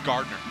Sauce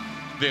Gardner,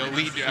 the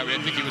elite. I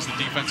think he was the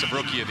defensive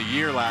rookie of the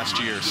year last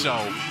year.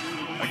 So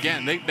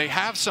again, they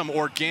have some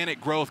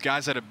organic growth,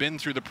 guys that have been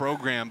through the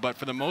program, but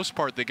for the most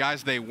part, the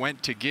guys they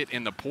went to get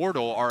in the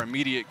portal are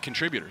immediate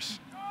contributors.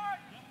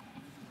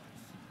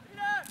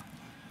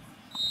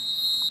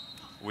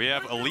 We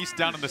have Elise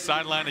down on the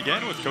sideline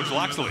again with Coach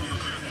Loxley.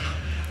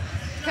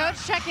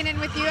 Coach, checking in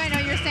with you. I know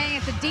you're saying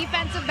it's a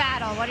defensive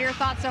battle. What are your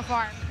thoughts so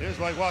far? It's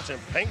like watching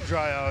paint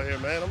dry out here,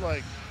 man. I'm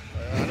like,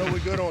 I know we're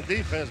good on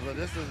defense, but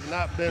this has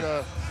not been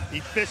a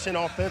efficient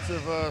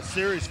offensive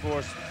series for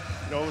us.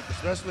 You know,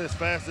 especially as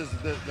fast as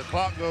the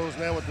clock goes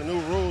now with the new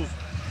rules.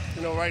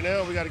 You know, right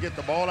now we got to get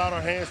the ball out of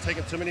our hands,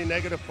 taking too many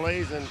negative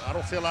plays, and I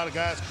don't see a lot of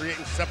guys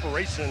creating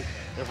separation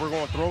if we're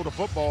going to throw the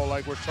football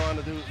like we're trying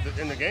to do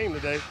in the game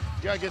today.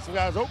 You got to get some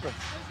guys open.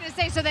 I was going to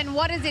say, so then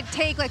what does it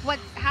take? Like,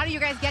 how do you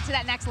guys get to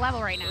that next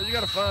level right now? Well, you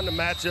got to find the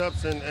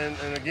matchups,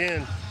 and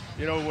again,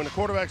 you know, when the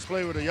quarterbacks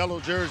play with a yellow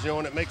jersey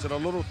on, it makes it a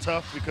little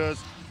tough because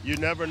you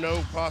never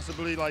know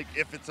possibly like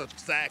if it's a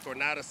sack or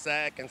not a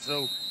sack, and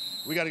so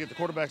we got to get the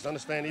quarterbacks to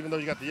understand, even though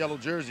you got the yellow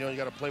jersey on, you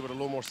got to play with a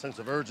little more sense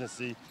of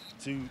urgency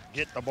to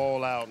get the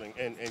ball out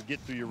and get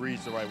through your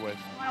reads the right way.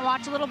 Want to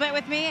watch a little bit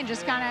with me and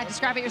just kind of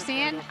describe what you're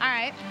seeing? All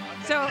right.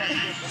 So,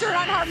 turn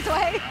on harm's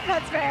way.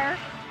 That's fair.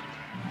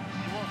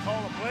 You want to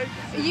call a play?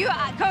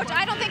 Coach,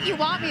 I don't think you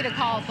want me to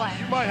call a play.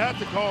 You might have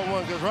to call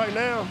one because right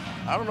now,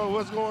 I don't know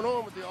what's going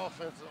on with the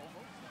offense.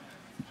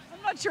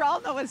 I'm not sure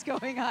I'll know what's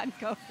going on,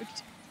 Coach.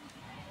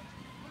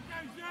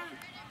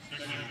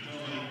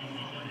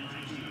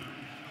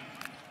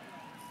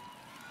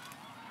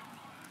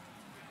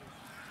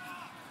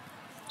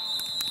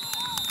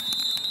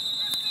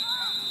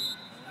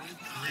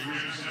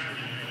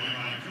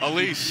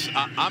 Elise,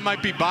 I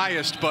might be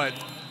biased, but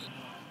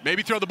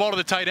maybe throw the ball to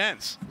the tight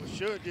ends. It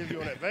should give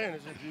you an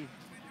advantage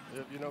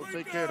if you know,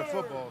 take care of the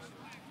footballs.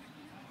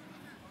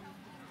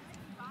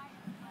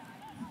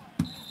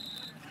 Hey,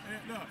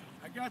 look,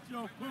 I got you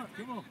on front.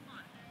 Come on.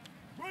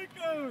 Breaker!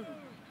 Trying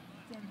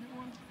to get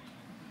one?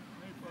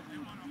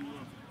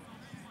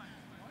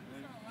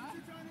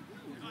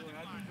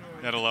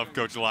 Gotta love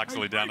Coach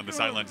Loxley down on the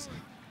sidelines.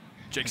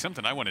 Jake,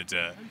 something I wanted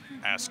to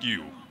ask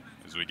you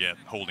as we get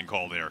holding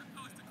call there.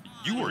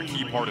 You were a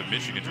key part of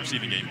Michigan's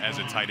receiving game as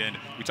a tight end.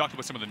 We talked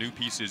about some of the new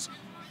pieces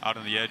out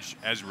on the edge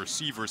as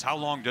receivers. How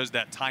long does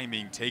that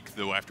timing take,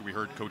 though, after we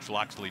heard Coach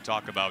Loxley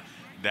talk about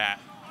that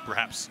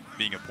perhaps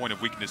being a point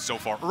of weakness so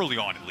far, early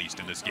on at least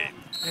in this game?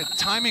 Yeah,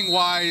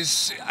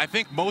 timing-wise, I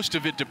think most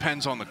of it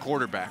depends on the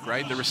quarterback,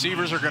 right? The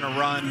receivers are going to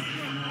run,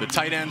 the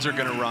tight ends are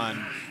going to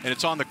run, and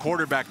it's on the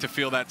quarterback to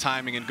feel that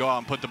timing and go out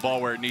and put the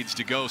ball where it needs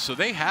to go. So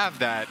they have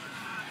that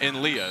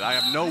in Leah. I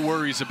have no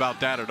worries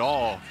about that at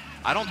all.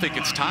 I don't think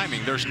it's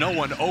timing. There's no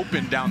one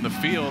open down the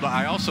field.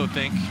 I also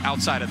think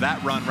outside of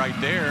that run right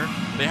there,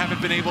 they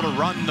haven't been able to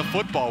run the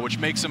football, which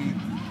makes them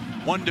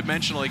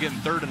one-dimensional, again,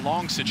 3rd and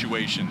long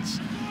situations.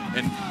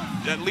 And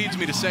that leads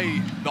me to say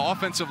the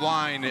offensive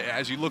line,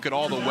 as you look at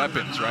all the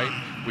weapons, right?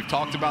 We've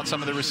talked about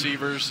some of the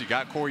receivers. You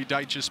got Corey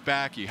Dyches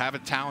back. You have a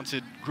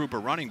talented group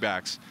of running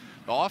backs.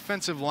 The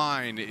offensive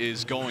line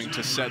is going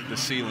to set the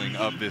ceiling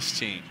of this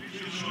team.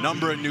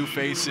 Number of new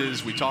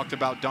faces. We talked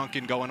about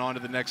Duncan going on to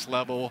the next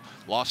level.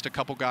 Lost a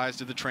couple guys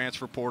to the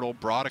transfer portal.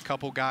 Brought a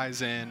couple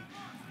guys in.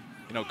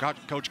 You know,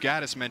 Coach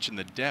Gaddis mentioned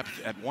the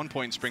depth. At one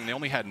point in spring, they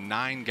only had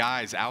 9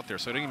 guys out there,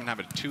 so they didn't even have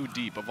a 2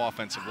 deep of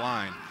offensive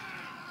line.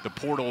 The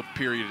portal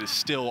period is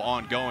still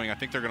ongoing. I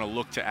think they're going to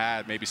look to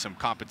add maybe some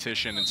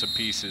competition and some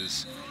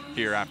pieces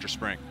here after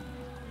spring.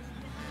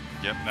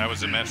 Yep, that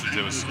was a message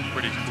that was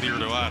pretty clear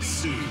to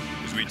us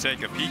as we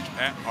take a peek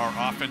at our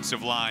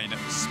offensive line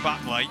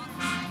spotlight.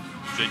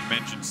 Jake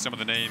mentioned some of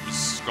the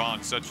names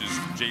gone, such as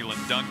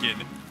Jalen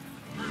Duncan,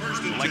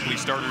 The likely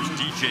starters,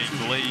 DJ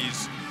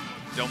Glaze,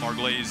 Delmar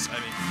Glaze. I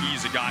mean,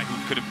 he's a guy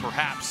who could have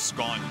perhaps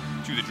gone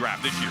to the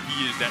draft this year.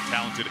 He is that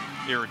talented.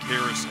 Eric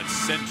Harris at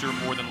center,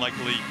 more than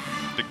likely.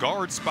 The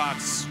guard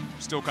spots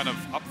still kind of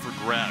up for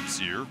grabs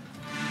here.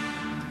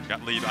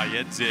 Gottlieb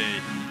Ayedze,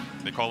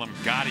 they call him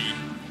Gotti.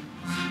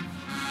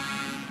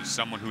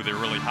 Someone who they're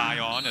really high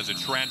on as a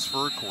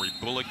transfer. Corey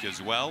Bullock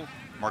as well.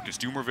 Marcus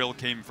Dumerville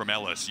came from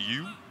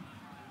LSU.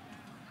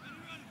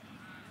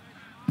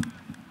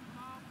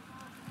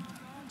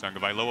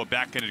 Tagovailoa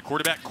back-handed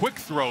quarterback. Quick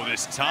throw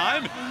this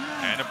time.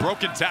 And a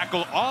broken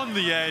tackle on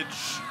the edge.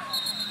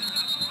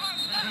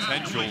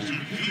 Potential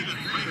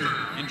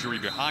injury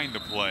behind the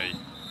play.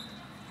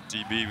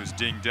 DB was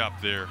dinged up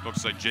there.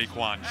 Looks like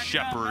Jaquan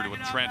Shepard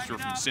with transfer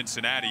from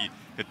Cincinnati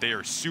that they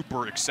are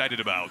super excited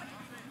about.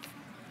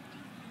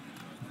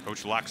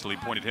 Coach Loxley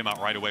pointed him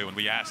out right away when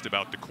we asked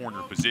about the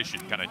corner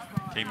position. Kind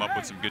of came up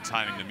with some good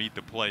timing to meet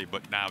the play,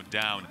 but now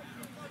down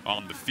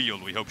on the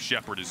field. We hope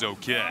Shepard is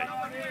okay.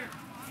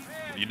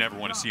 You never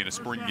want to see in a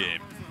spring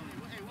game.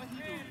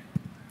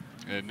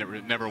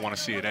 Never want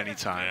to see it any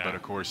time, but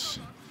of course.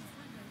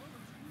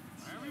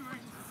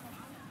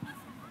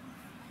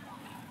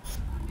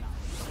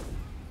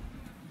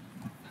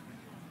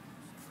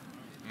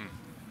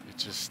 It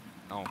just,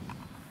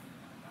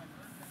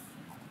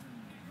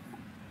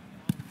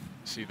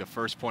 see the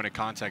first point of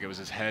contact, it was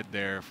his head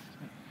there.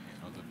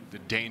 You know, the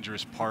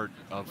dangerous part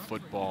of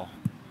football.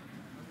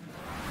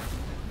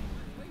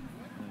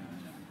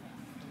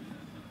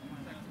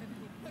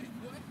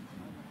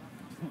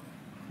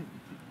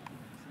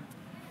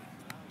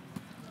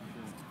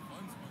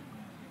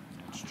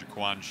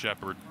 Jaquan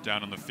Shepard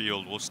down on the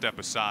field. We'll step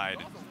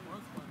aside.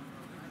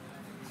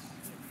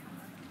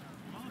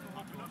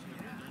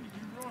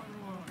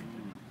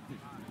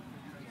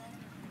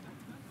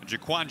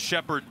 Jaquan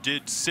Shepard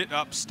did sit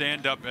up,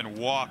 stand up, and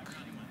walk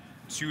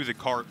to the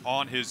cart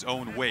on his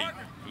own weight.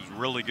 It was a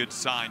really good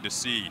sign to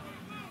see.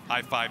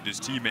 High-fived his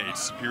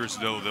teammates. Appears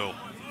as though they'll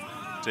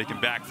take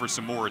him back for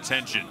some more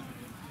attention.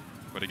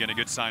 But again, a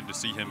good sign to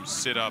see him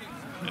sit up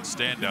and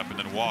stand up and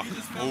then walk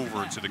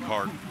over to the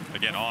cart,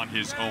 again, on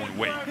his own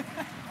weight.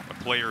 A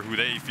player who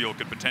they feel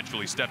could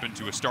potentially step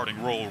into a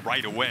starting role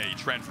right away,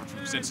 transferred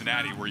from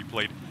Cincinnati, where he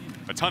played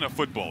a ton of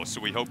football. So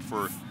we hope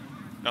for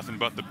nothing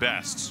but the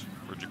best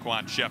for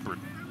Jaquan Shepard.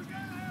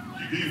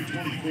 You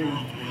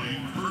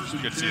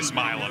can see a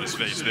smile on his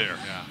face there.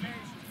 Yeah.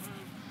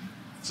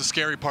 It's a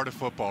scary part of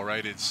football,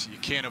 right? It's, you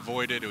can't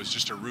avoid it. It was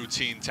just a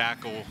routine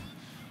tackle.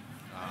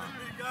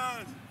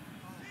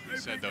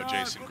 Said though,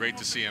 Jason, great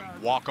to see him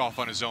walk off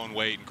on his own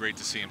weight and great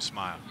to see him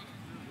smile.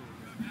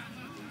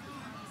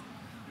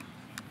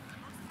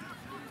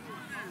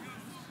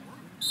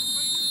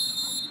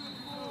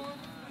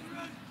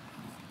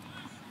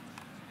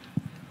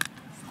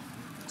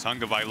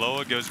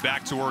 Tagovailoa goes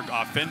back to work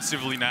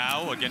offensively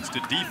now against a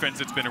defense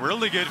that's been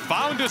really good.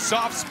 Found a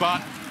soft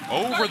spot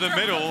over the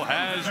middle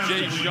has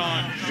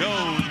Jay-Sean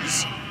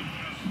Jones.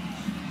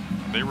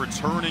 The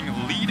returning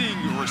leading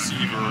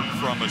receiver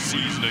from a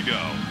season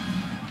ago.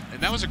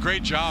 And that was a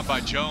great job by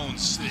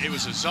Jones. It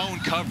was a zone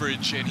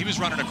coverage, and he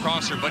was running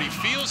across her, but he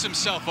feels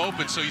himself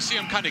open, so you see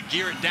him kind of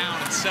gear it down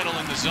and settle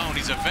in the zone.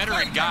 He's a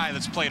veteran guy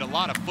that's played a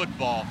lot of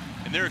football,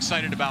 and they're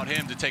excited about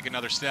him to take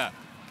another step.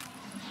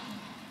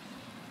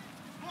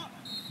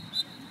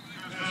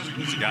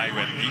 He's a guy who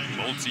had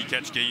 8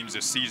 multi-catch games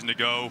a season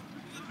ago.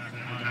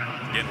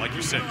 Again, like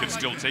you said, could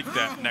still take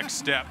that next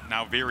step.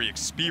 Now very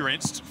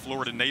experienced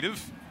Florida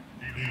native.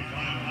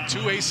 2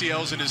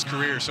 ACLs in his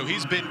career, so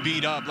he's been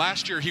beat up.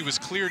 Last year he was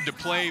cleared to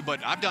play, but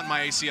I've done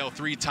my ACL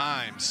 3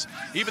 times.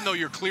 Even though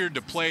you're cleared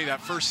to play,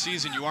 that first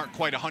season you aren't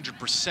quite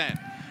 100%.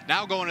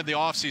 Now going into the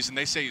offseason,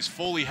 they say he's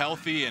fully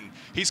healthy, and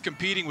he's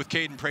competing with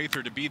Caden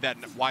Prather to be that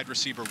wide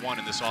receiver 1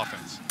 in this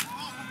offense.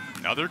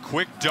 Another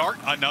quick dart,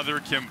 another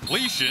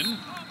completion.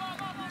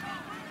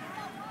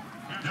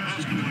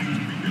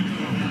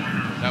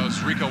 That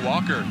was Rico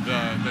Walker,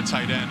 the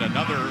tight end,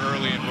 another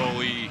early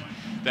enrollee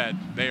that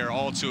they are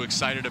all too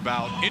excited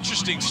about.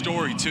 Interesting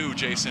story too,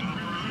 Jason.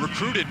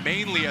 Recruited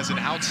mainly as an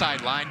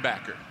outside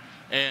linebacker.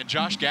 And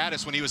Josh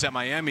Gaddis, when he was at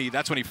Miami,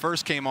 that's when he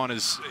first came on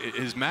his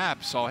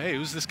map, saw, hey,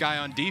 who's this guy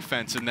on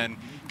defense? And then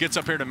gets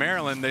up here to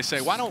Maryland, they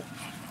say, why don't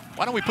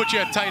we put you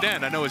at tight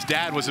end? I know his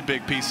dad was a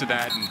big piece of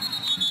that. And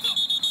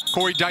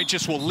Corey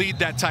Dyches will lead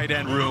that tight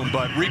end room,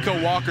 but Rico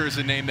Walker is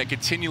a name that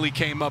continually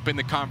came up in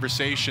the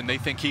conversation. They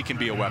think he can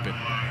be a weapon.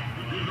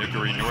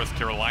 Hickory, North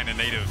Carolina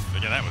native.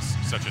 Again, that was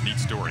such a neat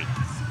story.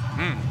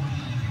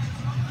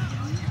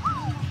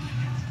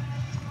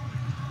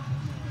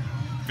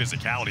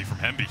 Physicality from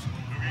Hemby.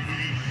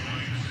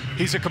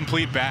 He's a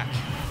complete back.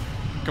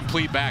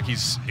 Complete back.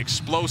 He's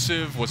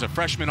explosive, was a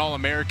freshman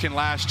All-American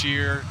last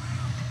year.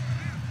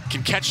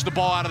 Can catch the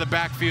ball out of the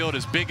backfield.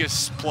 His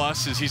biggest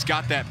plus is he's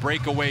got that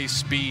breakaway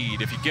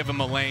speed. If you give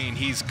him a lane,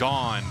 he's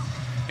gone.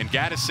 And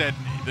Gaddis said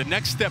the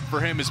next step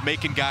for him is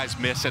making guys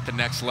miss at the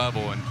next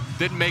level. And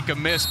didn't make a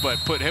miss, but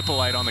put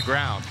Hippolyte on the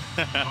ground.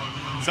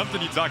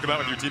 Something you talk about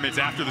with your teammates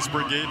after the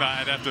spring game,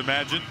 I'd have to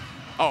imagine.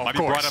 Oh, of might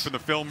course. be brought up in the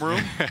film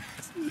room.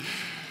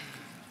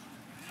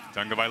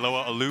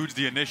 Tagovailoa eludes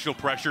the initial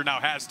pressure, now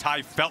has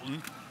Ty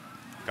Felton.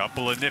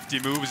 Couple of nifty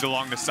moves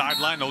along the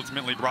sideline,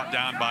 ultimately brought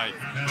down by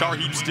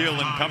Tarheeb Steele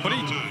and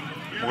company.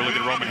 We're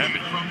looking at Roman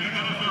Hemby.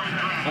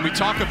 When we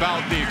talk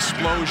about the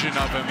explosion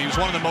of him, he was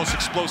one of the most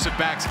explosive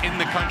backs in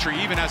the country,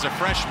 even as a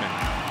freshman.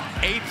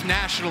 8th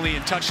nationally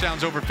in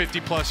touchdowns over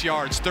 50-plus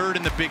yards, 3rd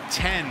in the Big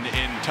Ten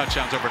in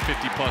touchdowns over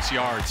 50-plus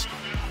yards.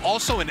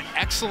 Also an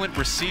excellent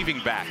receiving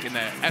back. In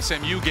the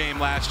SMU game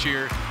last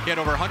year, he had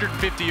over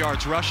 150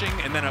 yards rushing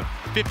and then a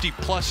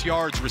 50-plus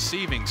yards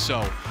receiving.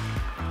 So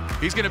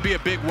he's going to be a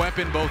big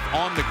weapon both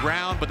on the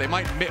ground, but they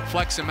might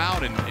flex him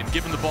out and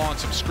give him the ball in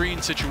some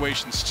screen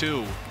situations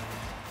too.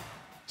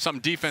 Some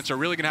defense are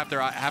really going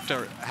to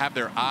have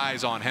their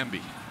eyes on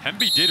Hemby.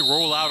 Hemby did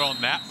roll out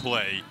on that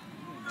play.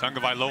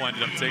 Tagovailoa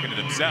ended up taking it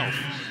himself.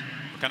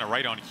 Kind of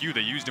right on cue.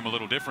 They used him a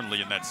little differently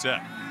in that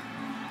set.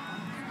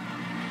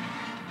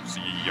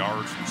 See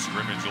yards from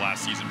scrimmage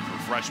last season for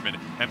freshmen.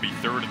 Hemby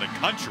 3rd in the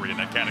country in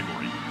that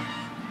category.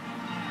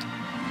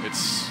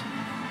 It's,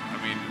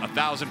 I mean,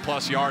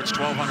 1,000-plus yards,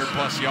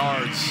 1,200-plus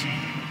yards,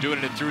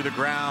 doing it through the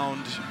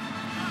ground,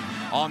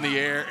 on the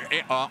air,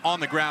 on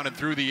the ground and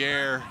through the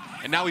air.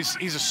 And now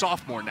he's a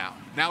sophomore now.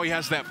 Now he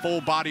has that full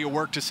body of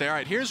work to say, all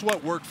right, here's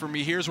what worked for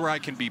me, here's where I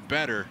can be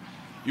better.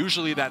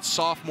 Usually that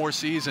sophomore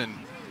season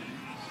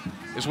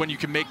is when you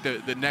can make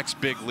the next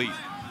big leap.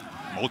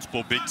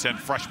 Multiple Big Ten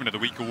Freshman of the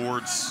Week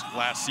awards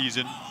last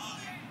season.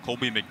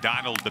 Colby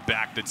McDonald, the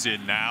back that's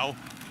in now.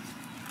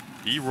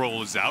 He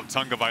rolls out.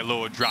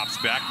 Tagovailoa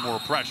drops back. More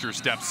pressure,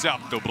 steps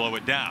up. They'll blow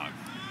it down.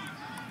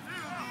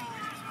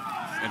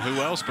 And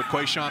who else but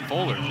Quayshawn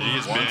Fuller? He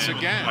has once been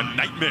again a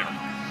nightmare.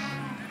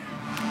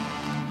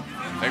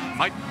 They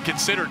might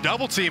consider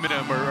double teaming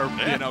him or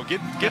you know,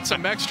 get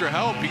some extra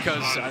help,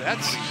 because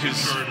that's his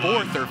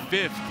 4th or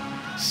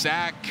 5th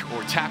sack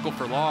or tackle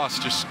for loss.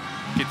 Just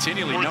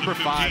continually, number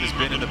 5 has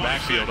been in the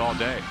backfield all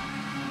day.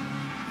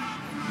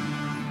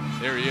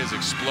 There he is,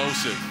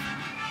 explosive.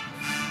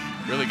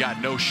 Really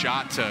got no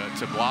shot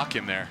to block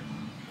him there.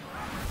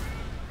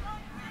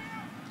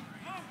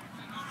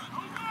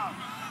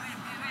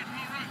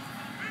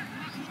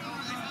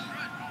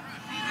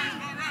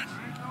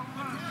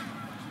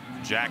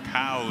 Jack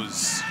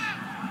Howes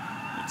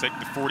will take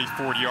the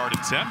 44-yard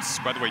attempts.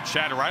 By the way,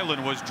 Chad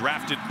Ryland was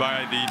drafted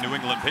by the New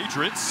England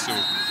Patriots, so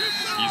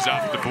he's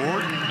off the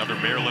board. Another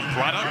Maryland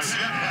product.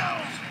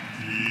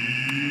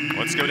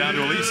 Let's go down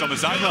to Elise on the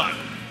sideline.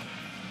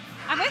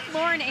 I'm with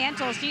Lauren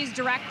Antle. She's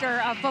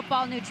director of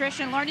football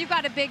nutrition. Lauren, you've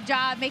got a big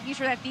job making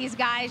sure that these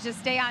guys just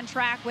stay on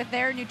track with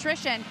their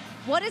nutrition.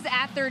 What is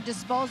at their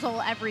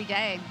disposal every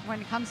day when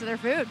it comes to their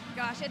food?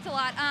 Gosh, it's a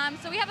lot.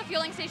 So we have a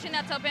fueling station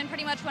that's open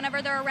pretty much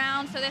whenever they're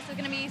around. So this is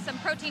going to be some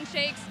protein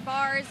shakes,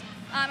 bars.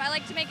 I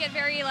like to make it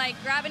very like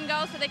grab and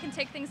go so they can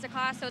take things to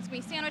class. So it's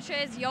going to be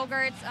sandwiches,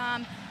 yogurts,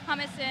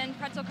 hummus and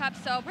pretzel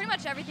cups. So pretty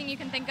much everything you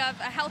can think of.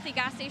 A healthy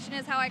gas station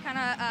is how I kind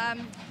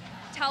of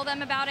tell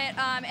them about it.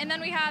 And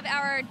then we have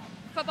our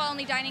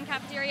football-only dining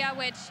cafeteria,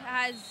 which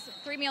has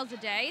 3 meals a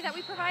day that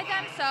we provide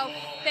them. So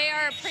they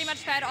are pretty much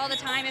fed all the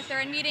time. If they're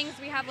in meetings,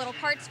 we have little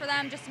carts for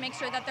them just to make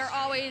sure that they're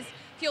always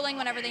fueling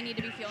whenever they need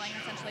to be fueling,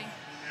 essentially.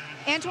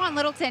 Antoine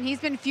Littleton, he's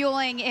been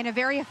fueling in a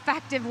very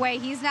effective way.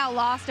 He's now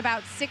lost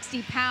about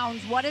 60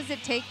 pounds. What does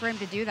it take for him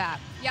to do that?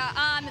 Yeah,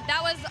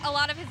 that was a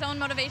lot of his own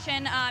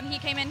motivation. He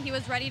came in, he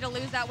was ready to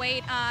lose that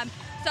weight.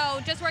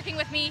 So just working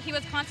with me, he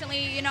was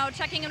constantly, you know,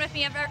 checking in with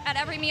me at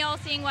every meal,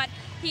 seeing what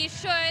he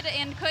should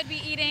and could be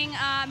eating.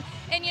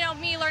 And, you know,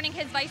 me learning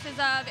his vices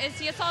of, is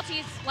he a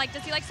salty, like,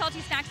 does he like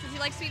salty snacks? Does he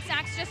like sweet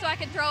snacks? Just so I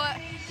could throw a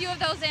few of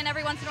those in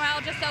every once in a while,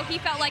 just so he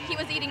felt like he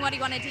was eating what he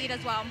wanted to eat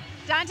as well.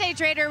 Dante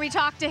Trader, we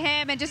talked to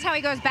him and just how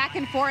he goes back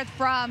and forth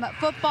from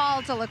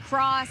football to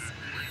lacrosse.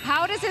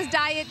 How does his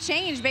diet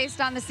change based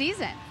on the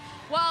season?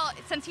 Well,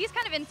 since he's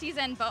kind of in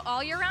season but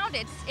all year round,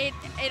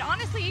 it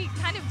honestly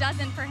kind of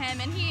doesn't for him,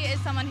 and he is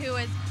someone who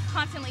is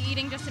constantly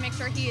eating just to make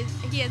sure he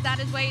is at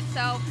his weight.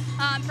 So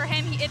for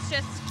him, it's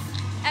just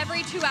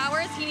every 2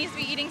 hours he needs to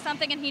be eating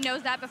something, and he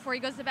knows that before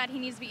he goes to bed he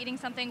needs to be eating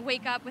something.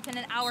 Wake up within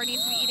an hour,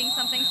 needs to be eating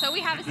something. So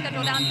we have his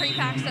schedule down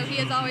pre-packed, so he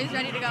is always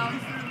ready to go.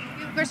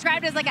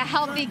 Described as like a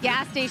healthy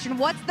gas station.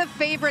 What's the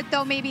favorite,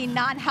 though, maybe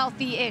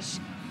non-healthy-ish,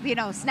 you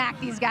know, snack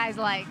these guys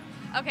like?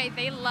 Okay,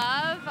 they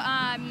love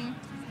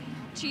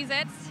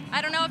Cheez-Its.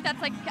 I don't know if that's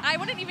like, I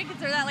wouldn't even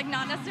consider that like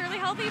not necessarily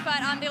healthy, but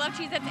they love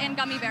Cheez-Its and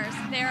gummy bears.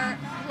 They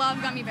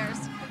love gummy bears.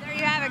 So there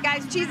you have it,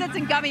 guys. Cheez-Its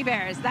and gummy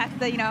bears. That's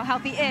the, you know,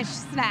 healthy-ish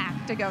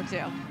snack to go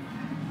to.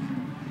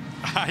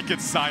 I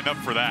could sign up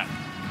for that.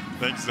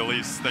 Thanks,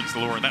 Elise. Thanks to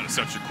Lauren. That was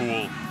such a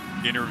cool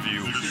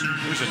interview.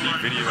 There's a neat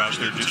video out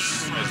there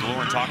just as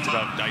Lauren talked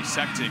about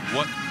dissecting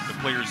what the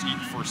players eat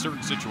for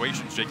certain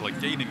situations, Jake,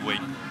 like gaining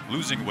weight,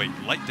 losing weight,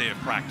 light day of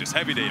practice,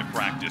 heavy day of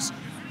practice.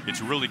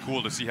 It's really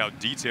cool to see how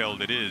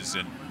detailed it is,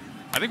 and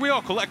I think we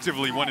all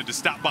collectively wanted to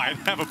stop by and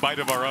have a bite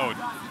of our own.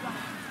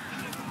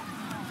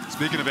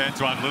 Speaking of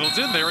Antoine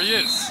Littleton, there he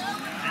is.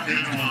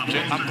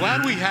 I'm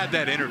glad we had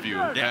that interview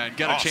and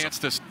got a chance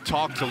to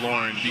talk to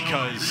Lauren,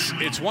 because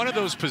it's one of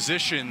those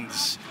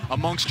positions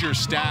amongst your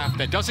staff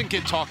that doesn't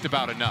get talked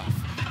about enough.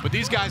 But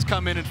these guys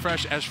come in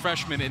as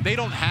freshmen, and they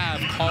don't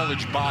have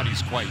college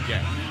bodies quite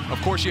yet.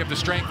 Of course, you have the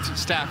strength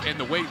staff in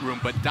the weight room,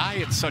 but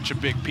diet's such a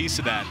big piece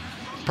of that.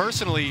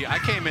 Personally, I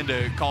came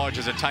into college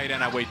as a tight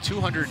end. I weighed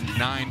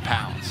 209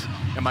 pounds.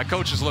 And my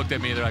coaches looked at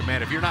me, they're like,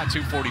 man, if you're not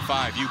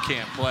 245, you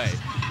can't play.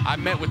 I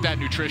met with that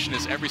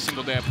nutritionist every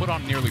single day. I put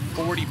on nearly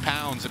 40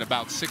 pounds in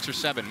about 6 or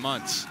 7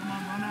 months.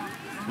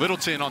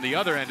 Littleton, on the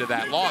other end of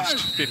that,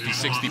 lost 50,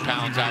 60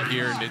 pounds out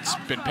here, and it's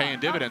been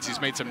paying dividends.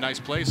 He's made some nice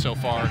plays so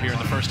far here in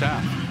the first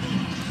half.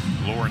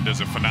 Lauren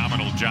does a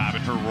phenomenal job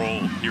in her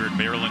role here at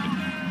Maryland.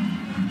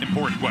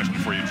 Important question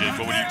for you, Jake.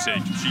 What would you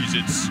take,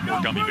 Cheez-Its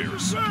or gummy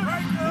bears?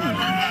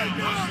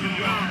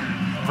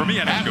 For me,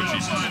 I'd have to go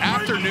Cheez-Its.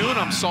 Afternoon,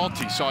 I'm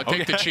salty, so I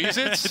take the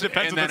Cheez-Its. It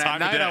depends and on then the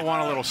time at of night, day. I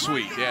want a little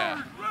sweet,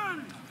 yeah.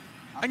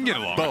 I can get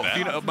along Both. with that.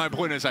 You know, my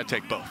point is I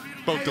take both.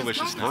 Both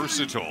delicious.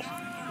 Versatile,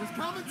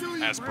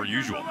 as per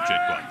usual,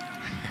 Jake Buck.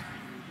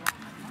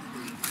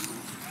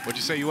 What'd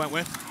you say you went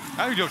with?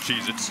 I would go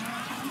Cheez-Its.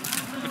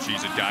 A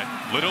Cheez-It guy.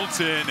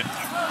 Littleton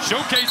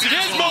showcasing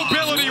his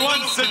mobility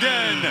once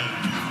again.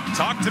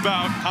 Talked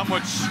about how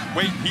much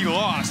weight he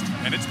lost,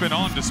 and it's been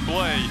on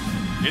display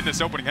in this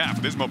opening half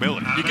with his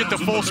mobility. You get the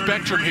full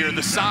spectrum here,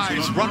 the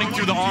size, running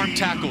through the arm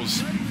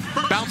tackles,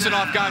 bouncing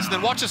off guys, and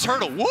then watch this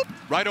hurdle, whoop,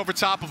 right over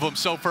top of him.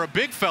 So for a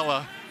big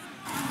fella,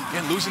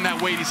 and losing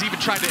that weight, he's even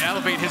tried to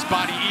elevate his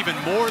body even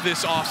more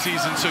this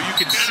offseason so you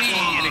can see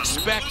and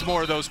expect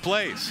more of those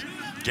plays.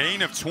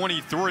 Gain of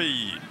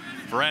 23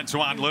 for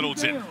Antoine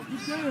Littleton.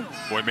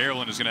 Boy,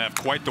 Maryland is going to have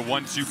quite the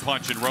 1-2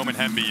 punch in Roman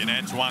Hemby and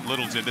Antoine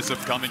Littleton this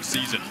upcoming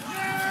season.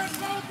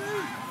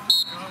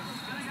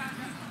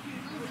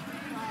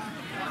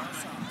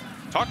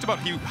 Talked about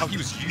how he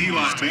was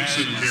used as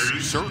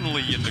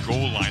certainly in the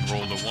goal line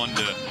role, the one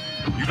to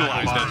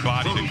utilize that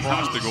body to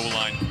cross the goal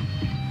line.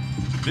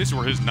 These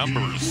were his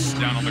numbers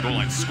down on the goal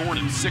line, scored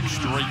in 6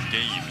 straight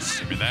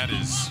games. I mean, that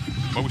is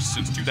most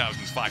since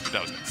 2005,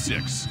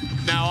 2006.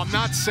 Now, I'm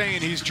not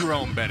saying he's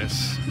Jerome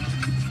Bettis,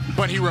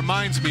 but he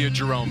reminds me of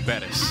Jerome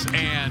Bettis.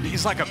 And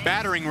he's like a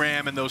battering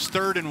ram in those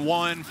 3rd and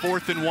 1,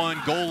 4th and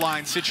 1 goal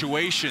line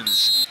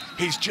situations.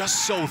 He's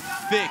just so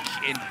thick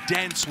and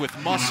dense with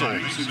muscle,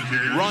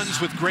 runs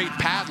with great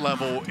pad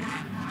level.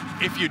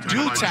 If you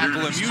do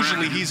tackle him,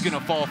 usually he's going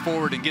to fall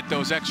forward and get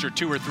those extra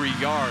 2 or 3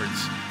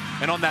 yards.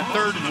 And on that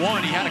 3rd and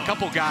 1, he had a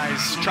couple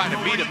guys trying to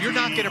beat him. You're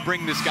not going to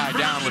bring this guy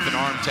down with an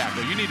arm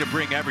tackle. You need to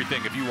bring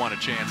everything if you want a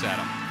chance at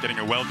him. Getting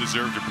a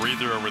well-deserved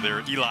breather over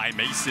there. Eli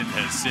Mason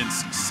has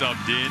since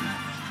subbed in.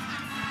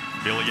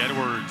 Billy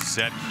Edwards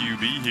at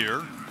QB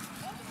here.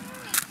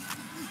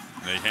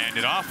 They hand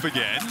it off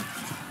again.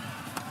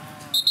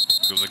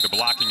 Feels like the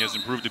blocking has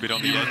improved a bit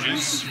on the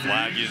edges.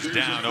 Flag is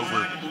down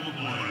over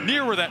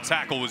near where that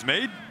tackle was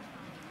made.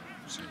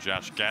 See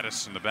Josh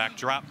Gaddis in the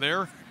backdrop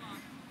there.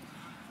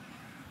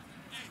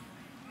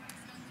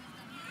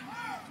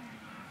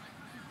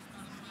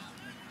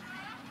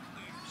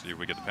 See if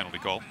we get the penalty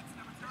call.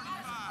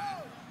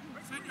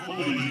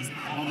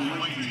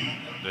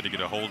 Did he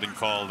get a holding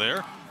call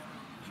there?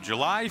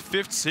 July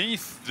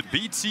 15th, the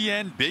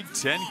BTN Big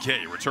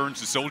 10K returns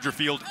to Soldier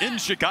Field in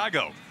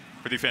Chicago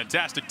for the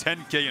fantastic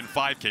 10K and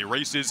 5K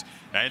races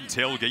and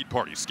tailgate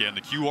parties. Scan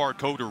the QR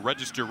code or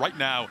register right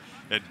now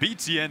at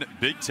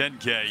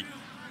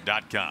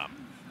btnbig10k.com.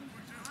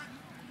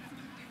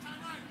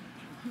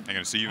 I'm going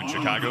to see you in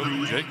Chicago,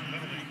 Jake.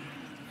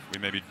 We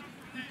maybe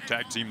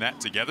tag team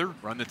that together.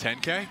 Run the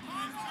 10K?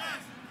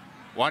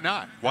 Why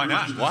not? Why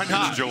not? Why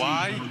not? It's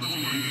July.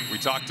 We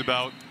talked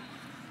about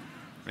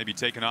maybe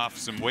taking off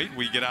some weight.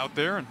 We get out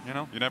there and, you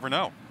know, you never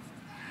know.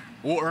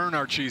 We'll earn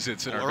our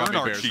Cheez-Its and our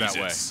gummy bears that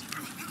way.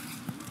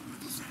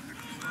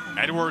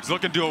 Edwards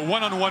looking to a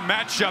one-on-one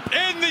matchup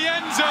in the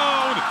end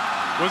zone.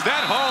 Was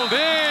that hauled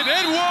in?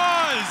 It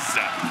was!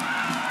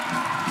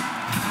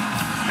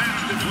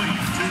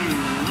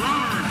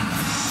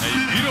 A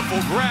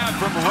beautiful grab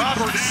from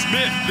Robert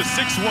Smith, the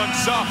 6'1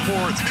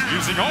 sophomore,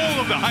 using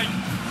all of the height.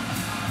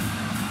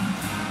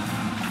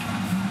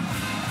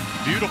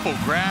 Beautiful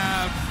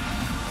grab,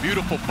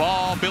 beautiful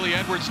ball. Billy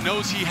Edwards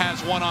knows he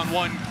has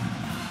one-on-one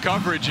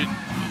coverage, and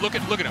look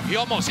at him. He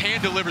almost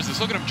hand delivers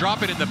this. Look at him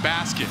drop it in the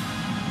basket.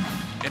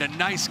 And a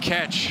nice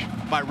catch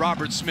by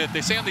Robert Smith.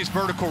 They say on these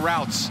vertical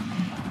routes,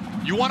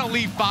 you want to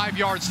leave 5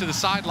 yards to the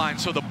sideline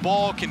so the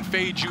ball can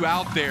fade you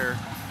out there.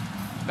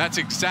 That's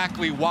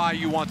exactly why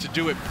you want to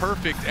do it.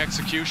 Perfect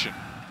execution.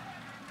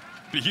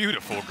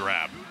 Beautiful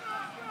grab.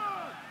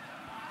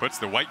 Puts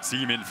the white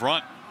team in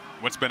front.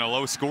 What's been a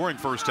low-scoring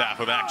first half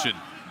of action.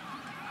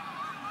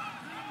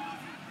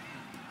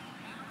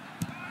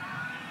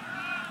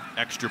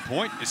 Extra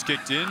point is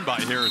kicked in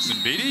by Harrison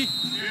Beatty.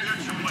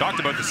 We talked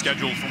about the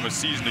schedule from a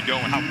season ago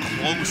and how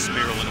close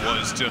Maryland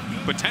was to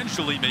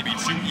potentially maybe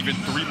 2, even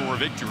 3 more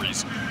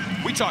victories.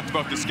 We talked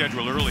about the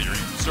schedule earlier.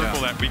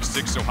 Circle that Week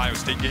 6 Ohio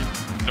State game.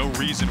 No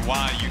reason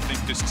why you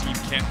think this team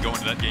can't go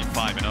into that game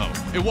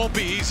 5-0. It won't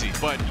be easy,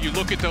 but you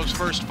look at those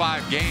first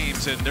 5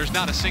 games, and there's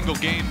not a single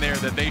game there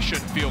that they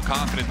shouldn't feel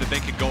confident that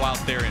they can go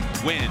out there and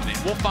win. And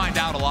we'll find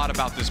out a lot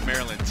about this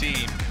Maryland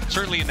team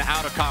certainly in the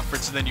out of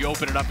conference, and then you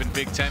open it up in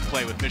Big Ten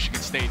play with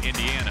Michigan State,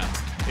 Indiana.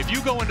 If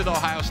you go into the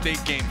Ohio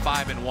State game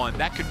 5-1,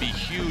 that could be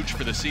huge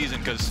for the season,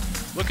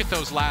 because look at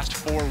those last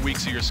 4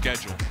 weeks of your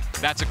schedule.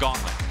 That's a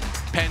gauntlet.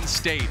 Penn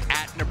State,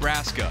 at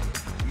Nebraska,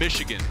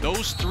 Michigan.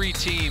 Those 3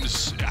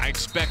 teams I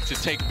expect to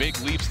take big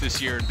leaps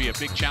this year and be a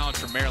big challenge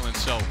for Maryland.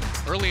 So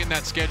early in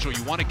that schedule,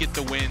 you want to get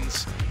the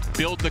wins,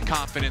 build the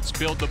confidence,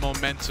 build the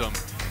momentum,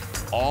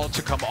 all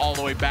to come all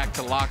the way back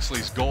to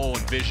Loxley's goal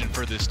and vision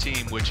for this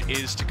team, which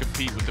is to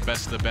compete with the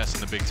best of the best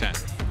in the Big Ten.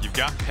 You've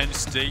got Penn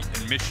State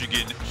and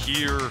Michigan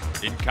here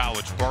in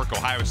College Park.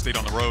 Ohio State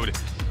on the road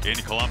in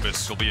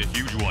Columbus will be a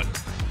huge one.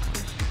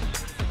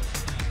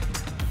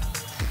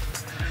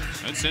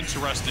 It's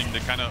interesting to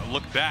kind of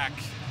look back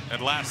at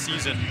last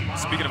season.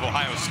 Speaking of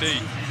Ohio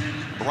State,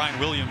 Brian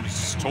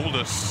Williams told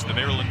us, the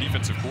Maryland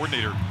defensive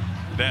coordinator,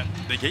 that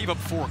they gave up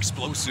 4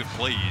 explosive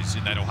plays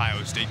in that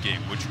Ohio State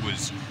game, which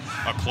was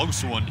a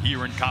close one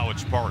here in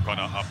College Park on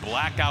a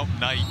blackout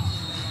night,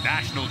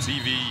 national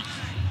TV,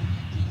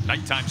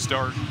 nighttime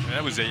start.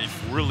 That was a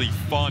really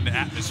fun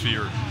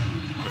atmosphere.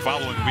 The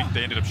following week,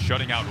 they ended up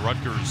shutting out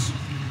Rutgers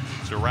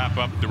to wrap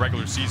up the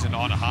regular season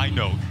on a high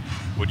note.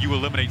 When you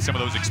eliminate some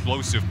of those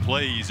explosive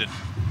plays, and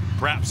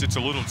perhaps it's a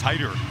little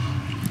tighter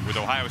with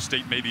Ohio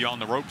State maybe on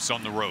the ropes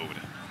on the road.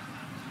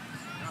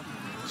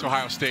 So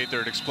Ohio State,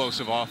 they're an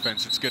explosive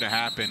offense. It's going to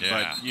happen.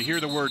 Yeah. But you hear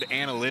the word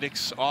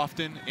analytics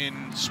often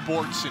in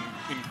sports and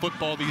in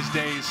football these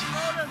days.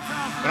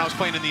 When I was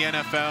playing in the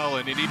NFL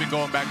and even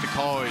going back to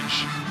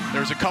college,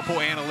 there's a couple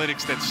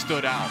analytics that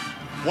stood out.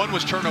 One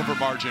was turnover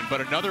margin, but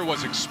another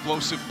was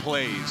explosive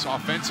plays.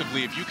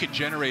 Offensively, if you can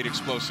generate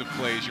explosive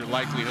plays, your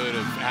likelihood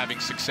of having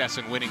success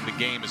and winning the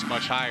game is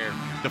much higher.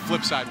 The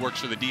flip side works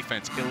for the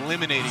defense,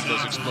 eliminating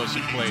those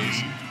explosive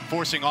plays,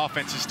 forcing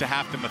offenses to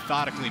have to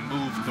methodically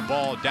move the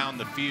ball down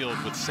the field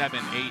with 7,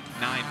 8,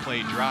 9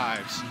 play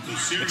drives.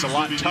 It's a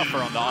lot tougher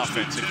on the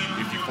offense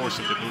if you force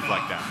them to move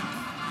like that.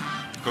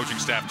 Coaching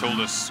staff told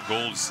us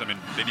goals, I mean,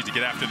 they need to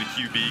get after the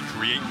QB,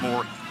 create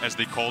more, as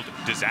they called,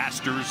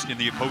 disasters in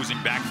the opposing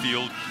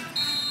backfield,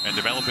 and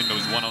developing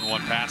those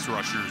one-on-one pass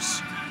rushers.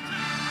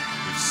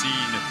 We've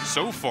seen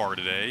so far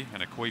today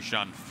an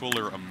Quayshawn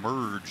Fuller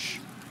emerge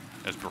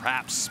as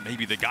perhaps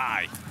maybe the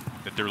guy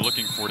that they're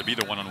looking for to be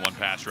the one-on-one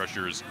pass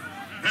rushers.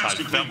 Ty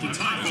Felton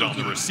is on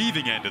the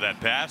receiving end of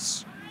that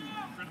pass.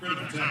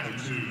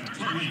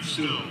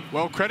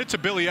 Well, credit to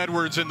Billy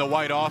Edwards and the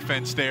white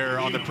offense there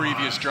on the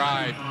previous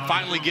drive.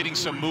 Finally getting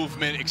some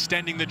movement,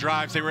 extending the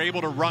drives. They were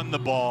able to run the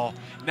ball.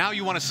 Now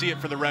you want to see it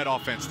for the red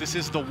offense. This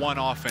is the one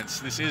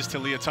offense. This is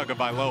Talia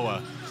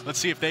Tagovailoa. Let's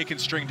see if they can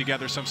string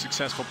together some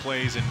successful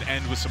plays and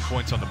end with some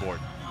points on the board.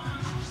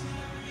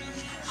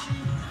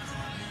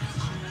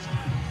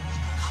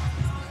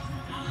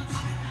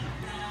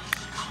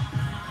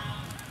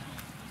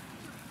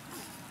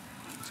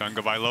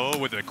 Tagovailoa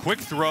with a quick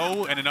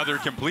throw and another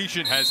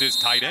completion has his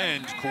tight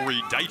end, Corey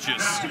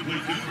Dyches.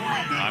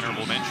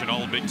 Honorable mention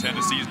all Big Ten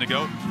a season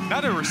ago.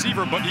 Not a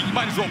receiver, but you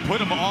might as well put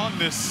him on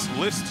this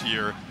list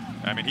here.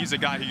 I mean, he's a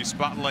guy who you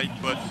spotlight,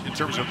 but in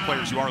terms of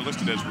players who are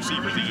listed as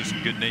receivers, these are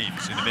some good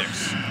names in the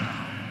mix.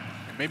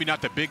 Maybe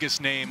not the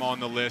biggest name on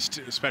the list,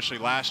 especially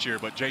last year,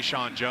 but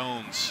Jayshon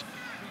Jones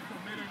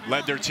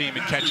led their team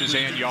in catches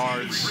and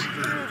yards.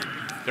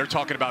 They're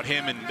talking about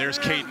him, and there's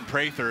Caden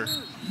Prather.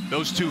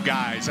 Those 2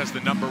 guys as the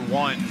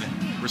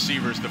 #1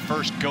 receivers, the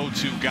first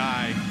go-to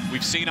guy.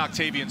 We've seen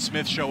Octavian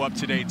Smith show up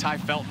today. Ty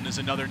Felton is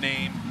another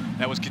name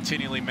that was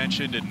continually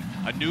mentioned, and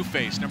a new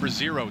face,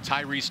 #0,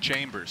 Tyrese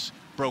Chambers.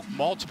 Broke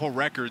multiple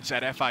records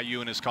at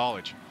FIU in his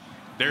college.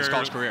 They're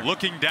career.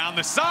 looking down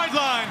the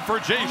sideline for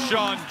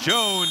Jayshon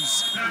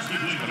Jones.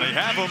 And they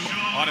have him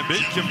on a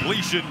big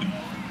completion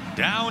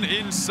down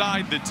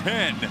inside the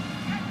 10.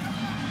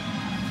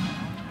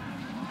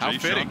 How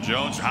fitting.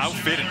 Jones, how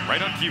fitting,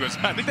 right on cue.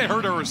 I think they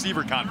heard our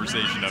receiver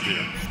conversation up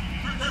here.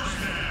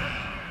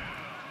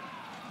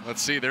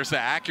 Let's see, there's the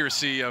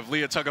accuracy of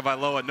Lia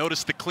Tagovailoa.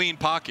 Notice the clean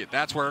pocket.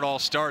 That's where it all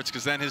starts,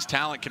 because then his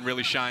talent can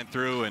really shine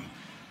through. And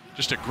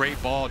just a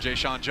great ball,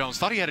 Jayshon Jones.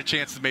 Thought he had a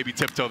chance to maybe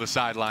tiptoe the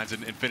sidelines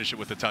and finish it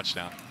with a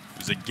touchdown. It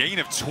was a gain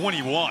of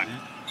 21.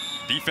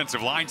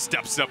 Defensive line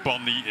steps up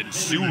on the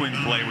ensuing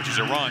play, which is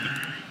a run,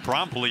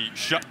 promptly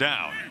shut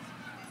down.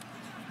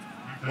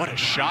 What a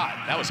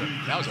shot. That was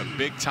a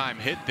big time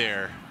hit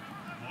there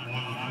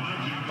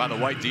by the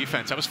white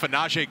defense. That was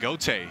Fanaje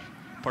Gote,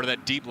 part of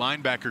that deep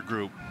linebacker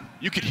group.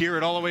 You could hear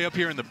it all the way up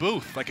here in the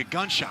booth, like a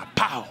gunshot.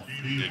 Pow!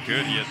 You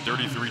could. He had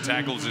 33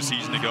 tackles a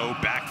season ago,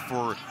 back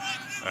for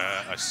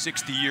a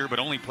 60-year, but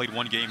only played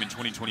 1 game in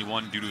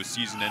 2021 due to a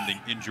season-ending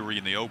injury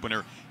in the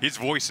opener. His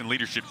voice and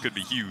leadership could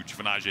be huge,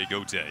 Fanaje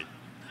Gote.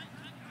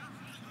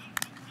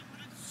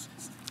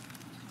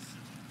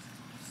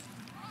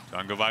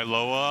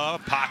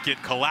 Tagovailoa,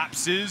 pocket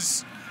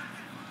collapses,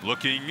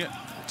 looking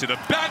to the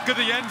back of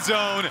the end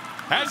zone,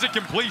 has a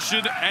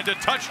completion and a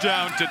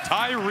touchdown to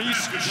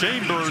Tyrese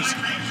Chambers,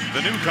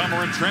 the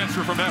newcomer and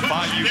transfer from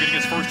FIU, getting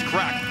his first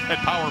crack at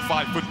Power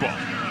 5 football.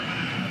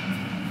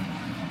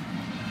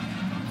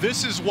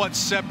 This is what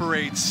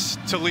separates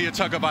Talia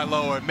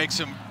Tagovailoa and makes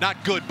him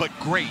not good, but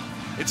great.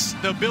 It's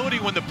the ability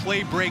when the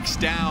play breaks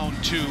down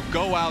to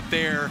go out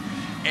there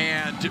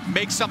and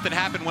make something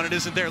happen when it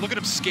isn't there. Look at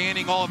him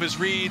scanning all of his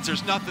reads.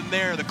 There's nothing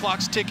there. The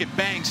clock's ticking.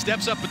 Bang.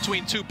 Steps up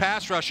between two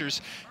pass rushers,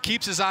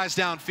 keeps his eyes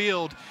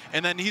downfield,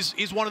 and then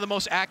he's one of the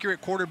most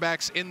accurate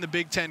quarterbacks in the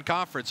Big Ten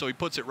Conference, so he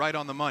puts it right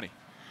on the money.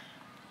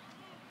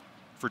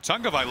 For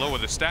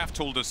Tagovailoa, the staff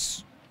told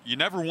us you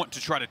never want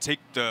to try to take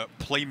the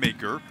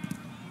playmaker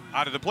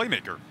out of the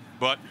playmaker,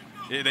 but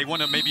they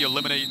want to maybe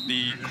eliminate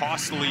the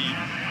costly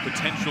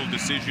potential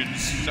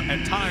decisions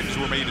at times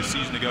were made a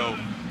season ago.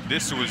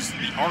 This was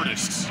the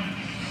artists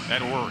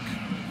at work.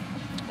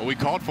 Well, we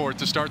called for it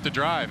to start the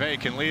drive. Hey,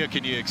 can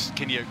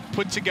you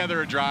put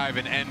together a drive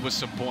and end with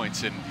some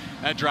points? And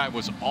that drive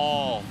was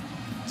all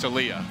to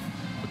Leah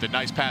with a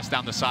nice pass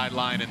down the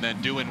sideline and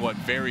then doing what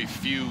very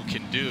few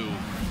can do,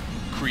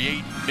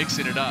 create,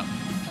 mixing it up,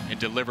 and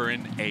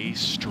delivering a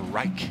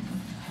strike.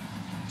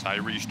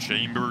 Tyrese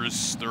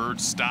Chambers, third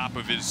stop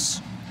of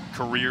his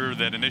career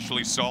that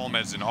initially saw him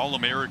as an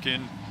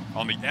All-American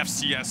on the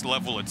FCS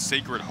level at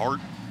Sacred Heart.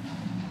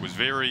 Was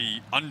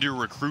very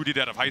under-recruited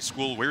out of high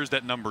school. Where's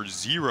that number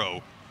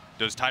 0?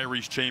 Does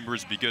Tyrese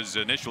Chambers, because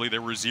initially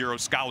there were 0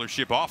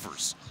 scholarship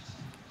offers.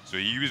 So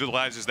he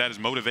utilizes that as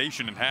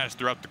motivation and has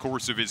throughout the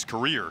course of his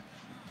career.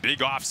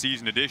 Big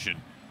off-season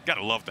addition.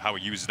 Gotta love how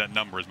he uses that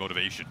number as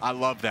motivation. I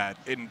love that.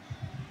 And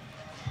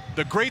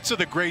the greats of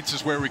the greats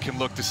is where we can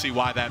look to see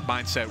why that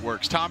mindset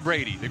works. Tom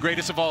Brady, the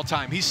greatest of all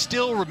time, he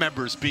still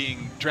remembers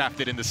being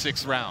drafted in the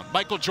 6th round.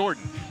 Michael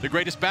Jordan, the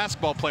greatest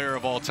basketball player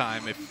of all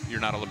time, if you're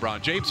not a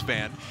LeBron James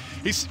fan,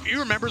 he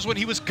remembers when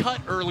he was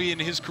cut early in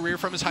his career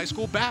from his high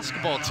school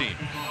basketball team.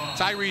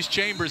 Tyrese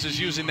Chambers is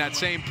using that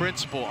same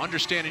principle,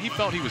 understanding he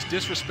felt he was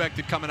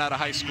disrespected coming out of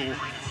high school.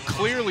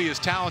 Clearly is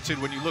talented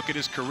when you look at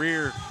his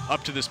career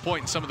up to this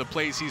point and some of the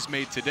plays he's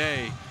made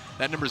today.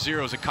 That number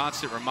 0 is a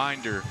constant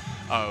reminder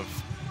of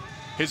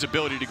his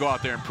ability to go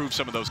out there and prove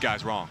some of those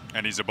guys wrong.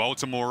 And he's a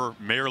Baltimore,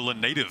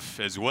 Maryland native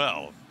as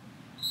well.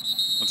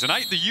 Well,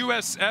 tonight, the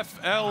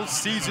USFL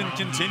season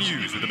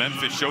continues with the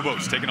Memphis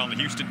Showboats taking on the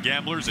Houston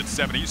Gamblers at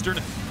 7 Eastern.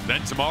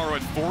 Then tomorrow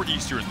at 4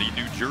 Eastern, the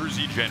New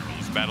Jersey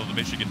Generals battle the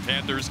Michigan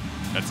Panthers.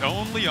 That's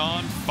only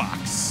on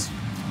Fox.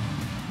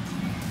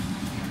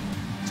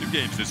 2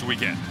 games this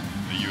weekend.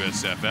 The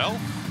USFL.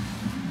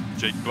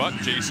 Jake Butt,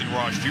 Jason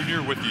Ross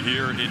Jr. with you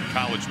here in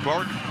College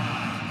Park.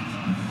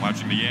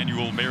 Watching the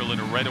annual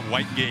Maryland Red and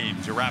White game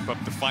to wrap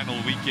up the final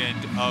weekend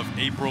of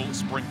April.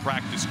 Spring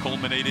practice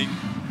culminating.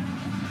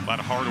 A lot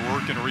of hard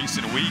work in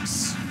recent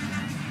weeks.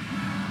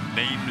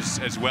 Names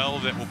as well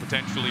that will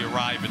potentially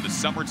arrive in the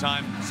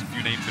summertime. There's a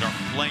few names that aren't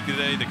playing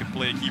today that could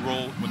play a key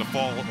role when the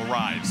fall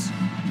arrives.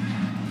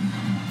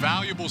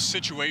 Valuable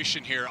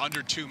situation here,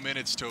 under 2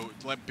 minutes to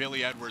let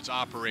Billy Edwards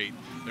operate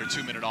their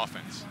 2-minute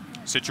offense.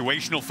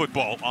 Situational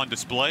football on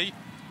display.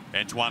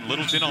 Antoine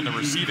Littleton on the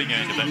receiving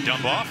end of that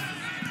dump off.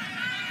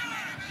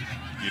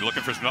 You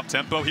looking for some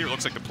up-tempo here? It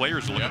looks like the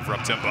players are looking for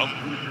up-tempo.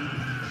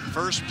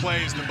 First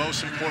play is the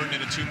most important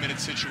in a 2-minute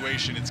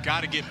situation. It's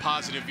got to get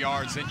positive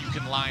yards, then you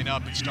can line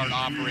up and start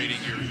operating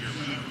your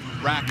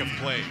rack of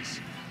plays.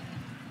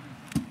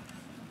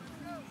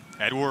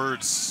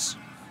 Edwards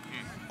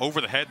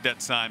over the head that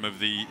time of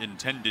the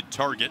intended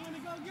target.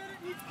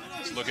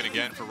 He's looking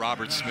again for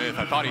Robert Smith.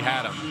 I thought he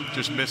had him,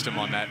 just missed him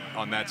on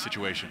that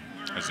situation.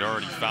 Has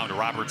already found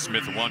Robert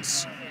Smith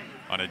once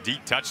on a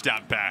deep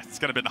touchdown pass. It's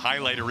kind of been the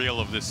highlight reel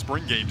of this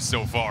spring game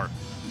so far.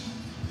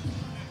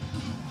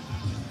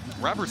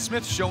 Robert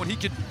Smith showing he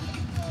could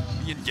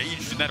be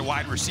engaged in that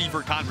wide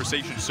receiver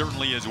conversation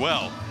certainly as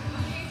well.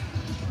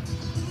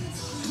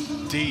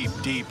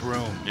 Deep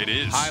room. It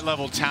is.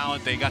 High-level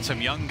talent. They got some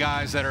young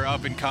guys that are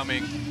up and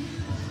coming.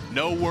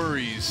 No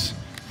worries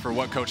for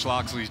what Coach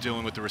Loxley's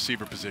doing with the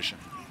receiver position.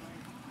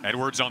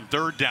 Edwards on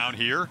 3rd down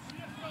here.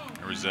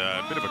 There was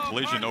a bit of a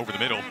collision over the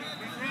middle.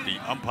 The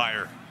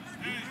umpire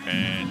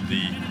and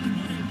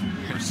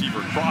the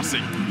receiver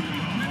crossing.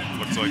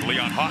 Looks like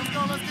Leon Hawk.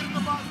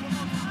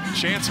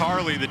 Chance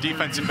Harley, the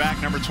defensive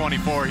back, number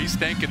 24, he's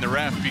thanking the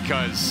ref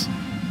because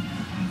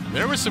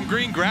there was some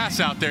green grass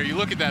out there. You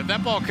look at that. If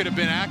that ball could have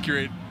been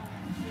accurate,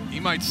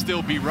 he might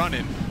still be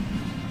running.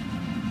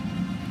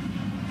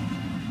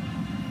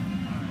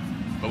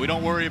 But we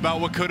don't worry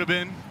about what could have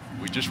been.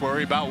 We just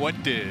worry about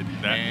what did.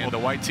 And the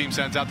white team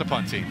sends out the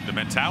punt team. The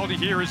mentality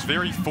here is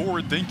very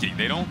forward-thinking.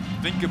 They don't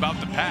think about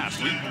the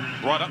past. We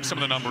brought up some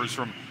of the numbers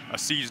from a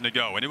season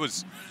ago, and it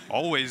was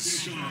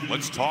always,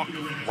 let's talk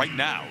right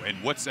now and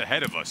what's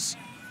ahead of us.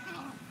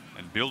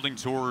 And building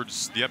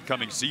towards the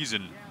upcoming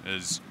season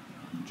as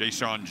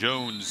Jaysean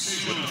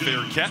Jones with the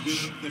fair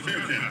catch.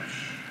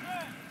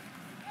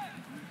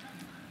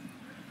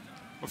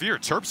 Well, if you're a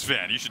Terps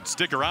fan, you should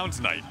stick around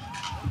tonight.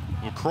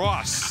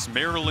 Lacrosse,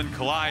 Maryland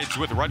collides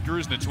with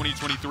Rutgers in the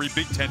 2023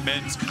 Big Ten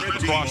Men's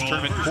Lacrosse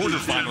Tournament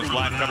quarterfinals.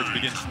 Live coverage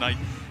begins tonight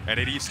at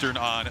 8 Eastern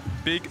on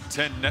Big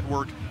Ten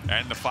Network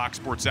and the Fox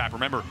Sports app.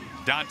 Remember,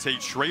 Dante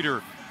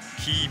Schrader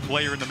key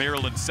player in the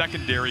Maryland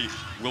secondary,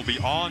 will be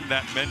on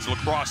that men's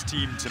lacrosse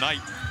team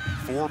tonight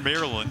for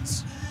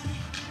Maryland.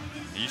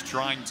 He's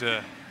trying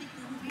to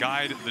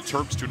guide the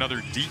Terps to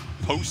another deep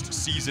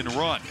postseason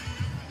run.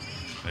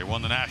 They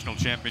won the national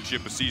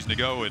championship a season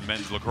ago in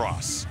men's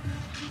lacrosse.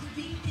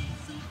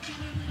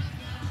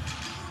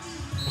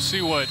 We'll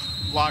see what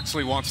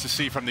Locksley wants to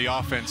see from the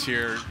offense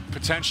here.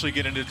 Potentially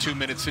get into a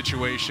 2-minute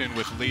situation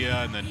with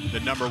Leah and then the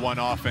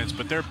 #1 offense,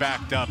 but they're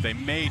backed up. They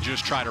may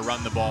just try to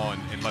run the ball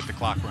and let the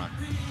clock run.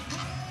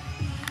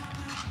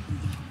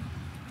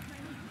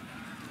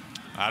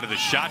 Out of the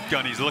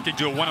shotgun, he's looking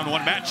to a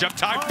one-on-one matchup.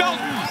 Ty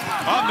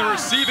Felton on the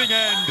receiving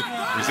end.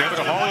 He's able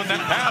to haul in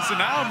that pass, and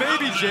now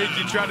maybe, Jake,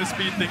 you try to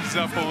speed things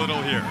up a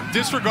little here.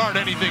 Disregard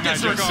anything I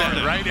just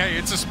said, right? Hey,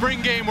 it's a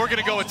spring game. We're going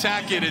to go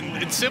attack it.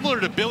 And similar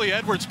to Billy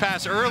Edwards'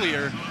 pass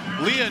earlier,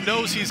 Leah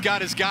knows he's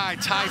got his guy,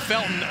 Ty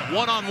Felton,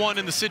 one-on-one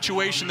in the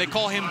situation. They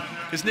call him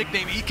his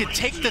nickname. He can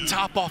take the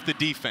top off the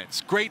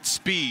defense. Great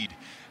speed.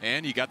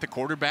 And you got the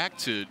quarterback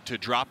to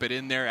drop it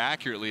in there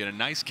accurately, and a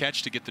nice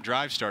catch to get the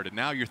drive started.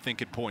 Now you're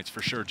thinking points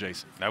for sure,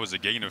 Jason. That was a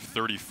gain of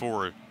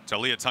 34.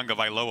 Talia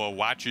Tungavailoa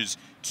watches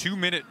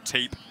 2-minute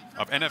tape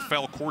of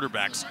NFL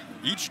quarterbacks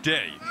each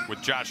day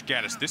with Josh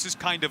Gaddis. This is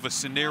kind of a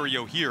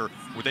scenario here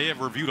where they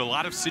have reviewed a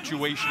lot of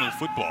situational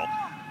football,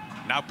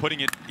 now putting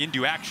it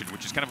into action,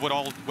 which is kind of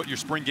what your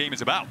spring game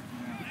is about.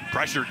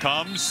 Pressure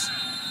comes,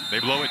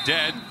 they blow it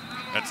dead.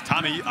 That's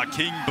Tommy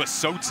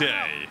Aking-Basote.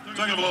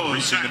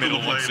 Reaching the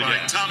middle once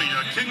again.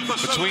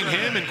 Between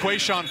him and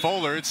Quayshawn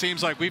Fuller, it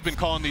seems like we've been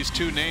calling these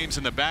two names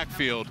in the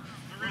backfield.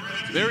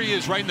 There he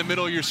is right in the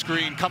middle of your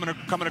screen, coming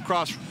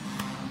across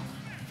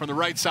from the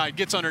right side,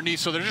 gets underneath,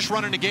 so they're just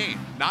running a game.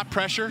 Not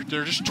pressure,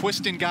 they're just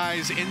twisting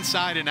guys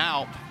inside and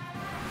out.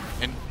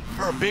 And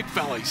for a big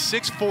fella, he's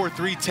 6'4",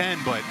 310,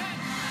 but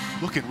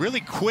looking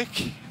really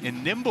quick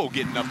and nimble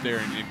getting up there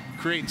and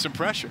creating some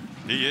pressure.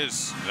 He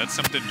is. That's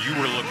something you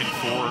were looking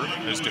for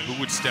as to who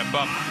would step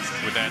up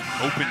with that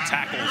open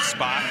tackle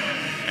spot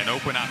and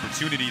open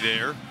opportunity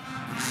there.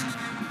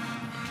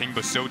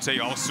 Aking-Basote,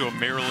 also a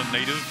Maryland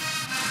native.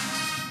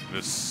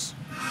 This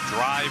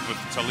drive with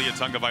Talia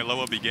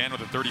Tungavailoa began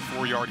with a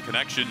 34-yard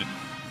connection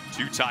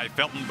to Ty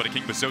Felton, but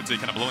Aking-Basote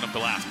kind of blowing up the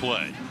last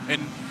play.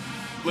 And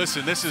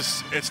listen,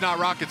 it's not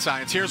rocket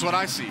science. Here's what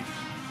I see.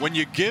 When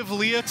you give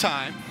Leah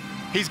time,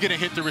 he's going to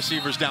hit the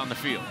receivers down the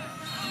field.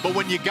 But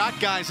when you got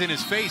guys in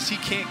his face, he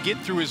can't get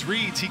through his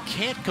reads. He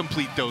can't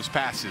complete those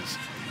passes.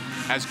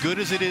 As good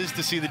as it is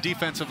to see the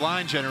defensive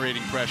line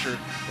generating pressure,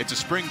 it's a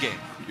spring game.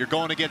 You're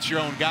going against your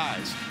own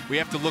guys. We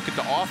have to look at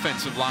the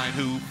offensive line,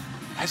 who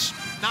has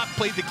not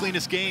played the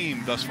cleanest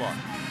game thus far.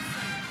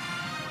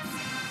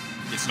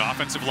 It's an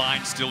offensive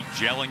line still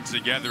gelling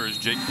together, as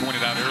Jake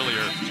pointed out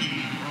earlier.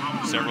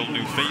 Several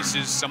new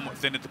faces, somewhat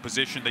thin at the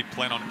position. They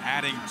plan on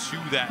adding to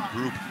that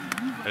group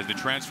as the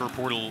transfer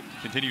portal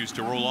continues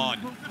to roll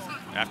on.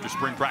 After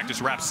spring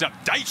practice wraps up,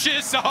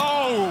 Deiches,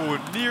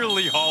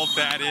 nearly hauled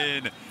that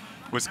in.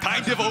 Was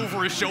kind of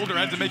over his shoulder,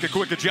 had to make a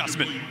quick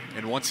adjustment.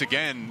 And once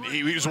again,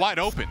 he was wide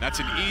open. That's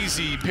an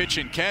easy pitch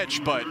and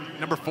catch, but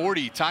number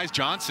 40, Tyus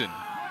Johnson,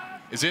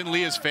 is in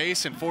Leah's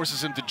face and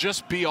forces him to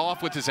just be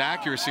off with his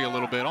accuracy a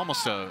little bit.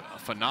 Almost a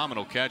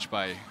phenomenal catch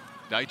by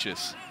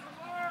Deiches.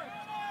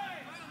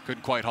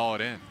 Couldn't quite haul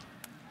it in.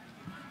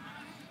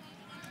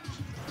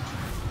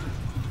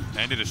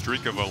 Ended a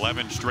streak of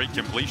 11 straight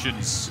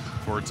completions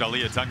for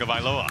Talia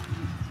Tungavailoa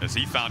as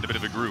he found a bit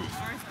of a groove.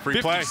 Free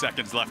 50 play.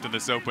 seconds left in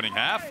this opening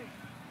half.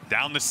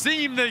 Down the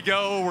seam they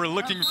go. We're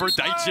looking for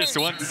Deiches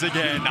once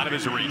again, out of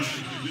his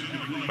reach,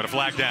 but a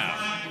flag down.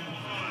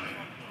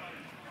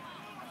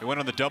 They went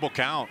on the double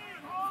count,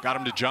 got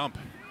him to jump.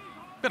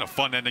 Been a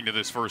fun ending to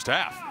this first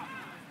half.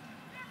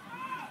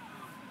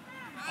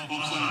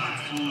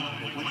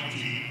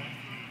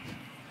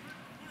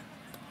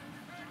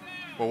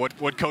 Well,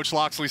 what Coach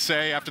Locksley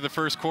say after the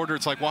first quarter?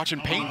 It's like watching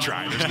paint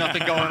dry. There's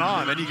nothing going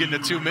on. Then you get in a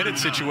 2-minute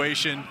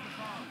situation,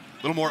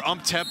 a little more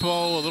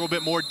tempo, a little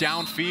bit more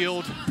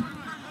downfield.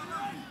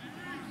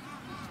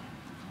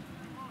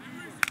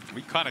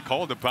 We kind of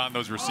called upon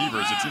those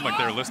receivers. It seemed like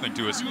they were listening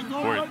to us.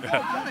 Boy,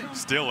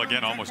 still,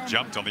 again, almost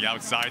jumped on the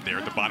outside there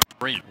at the bottom of the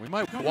screen. We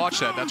might watch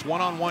that. That's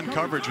one-on-one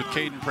coverage with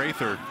Caden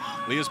Prather.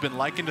 Leah's been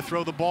liking to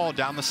throw the ball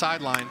down the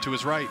sideline to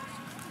his right.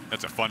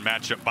 That's a fun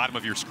matchup. Bottom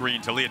of your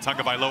screen. Talia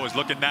Tungavailoa is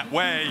looking that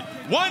way.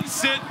 One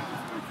sit.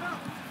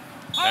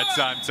 That's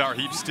on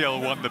Tarheeb.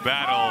 Still won the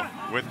battle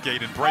with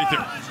Caden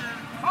Prather.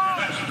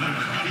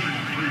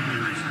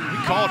 We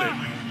called it.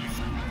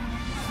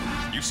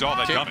 You saw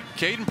that coming.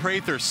 Caden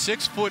Prather,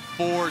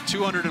 6'4",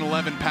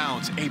 211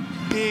 pounds. A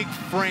big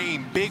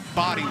frame, big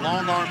body,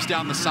 long arms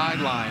down the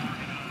sideline.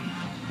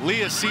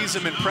 Leah sees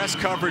him in press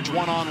coverage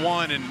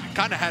one-on-one and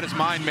kind of had his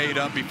mind made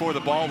up before the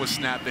ball was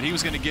snapped that he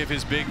was going to give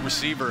his big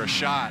receiver a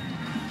shot.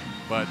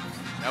 But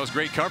that was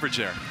great coverage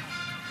there.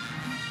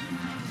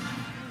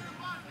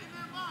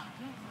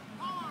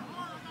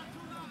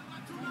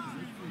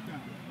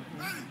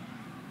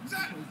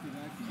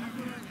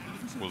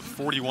 With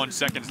 41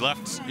 seconds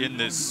left in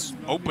this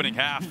opening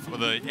half of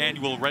the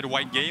annual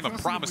red-white game, a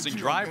promising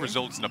drive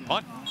results in a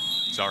punt.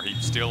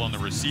 Tarheap still on the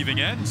receiving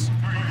end.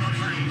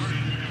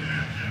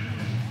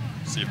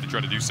 See if they try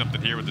to do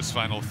something here with this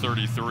final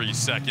 33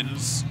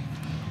 seconds.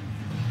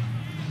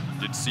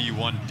 Did see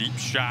one deep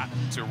shot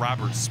to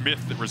Robert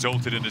Smith that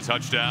resulted in a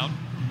touchdown.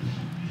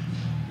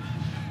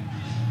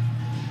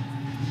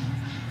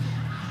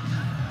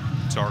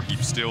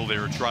 Tarheap still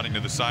there trotting to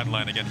the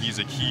sideline. Again, he's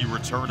a key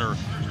returner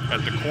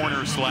at the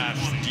corner slash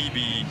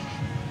DB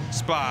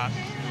spot.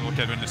 Look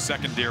at him in the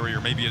secondary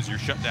or maybe as your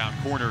shutdown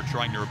corner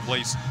trying to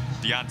replace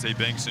Deonte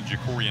Banks and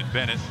Jacorian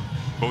Bennett,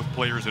 both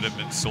players that have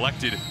been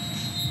selected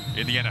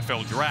in the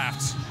NFL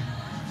draft.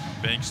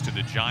 Banks to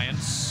the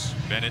Giants,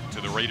 Bennett to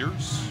the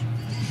Raiders.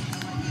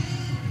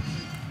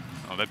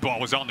 Oh, that ball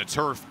was on the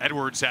turf.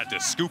 Edwards had to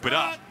scoop it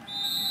up.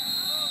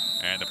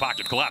 And the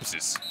pocket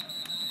collapses.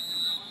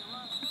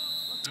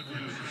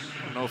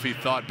 I don't know if he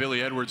thought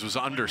Billy Edwards was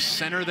under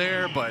center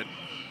there, but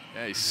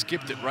yeah, he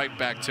skipped it right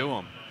back to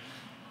him.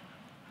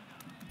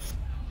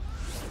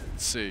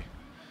 Let's see.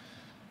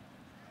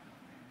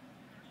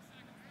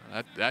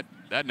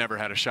 That never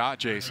had a shot,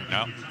 Jason.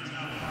 No.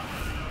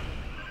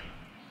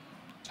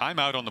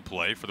 Timeout on the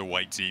play for the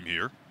white team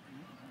here.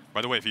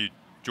 By the way, if you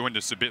joined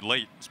us a bit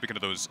late, speaking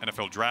of those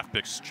NFL draft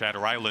picks, Chad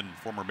Ryland,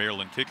 former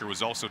Maryland kicker,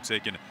 was also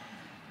taken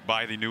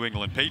by the New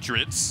England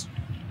Patriots.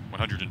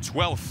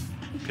 112th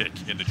pick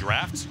in the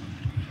draft.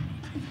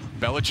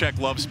 Belichick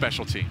loves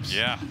special teams.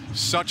 Yeah.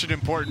 Such an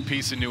important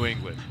piece in New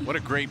England. What a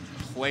great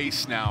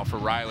place now for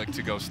Rylick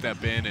to go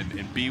step in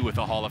and be with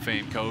a Hall of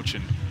Fame coach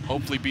and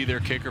hopefully be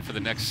their kicker for the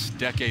next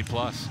decade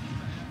plus.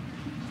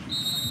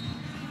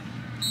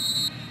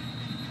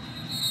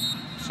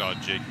 Saw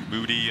Jake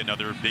Moody,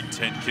 another Big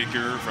Ten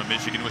kicker from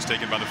Michigan, was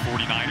taken by the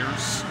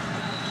 49ers.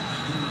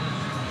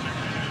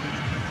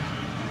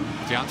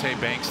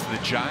 Deonte Banks to the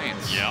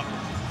Giants. Yep.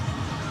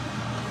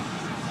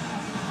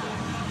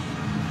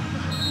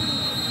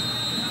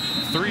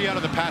 Three out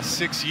of the past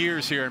 6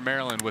 years here in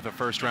Maryland with a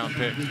first-round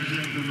pick.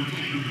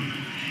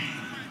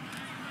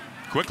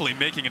 Quickly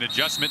making an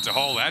adjustment to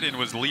haul that in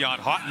was Leon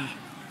Houghton.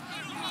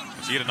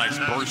 He had a nice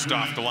burst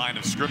off the line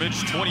of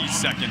scrimmage. 20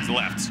 seconds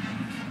left.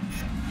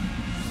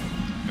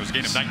 It was a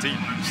gain of 19.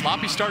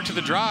 Sloppy start to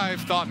the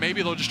drive. Thought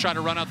maybe they'll just try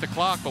to run out the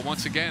clock, but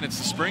once again, it's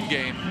the spring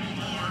game.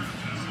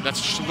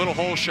 That's just a little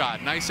hole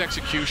shot. Nice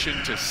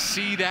execution to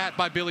see that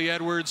by Billy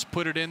Edwards,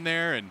 put it in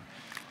there, and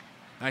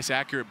nice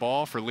accurate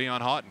ball for Leon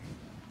Houghton.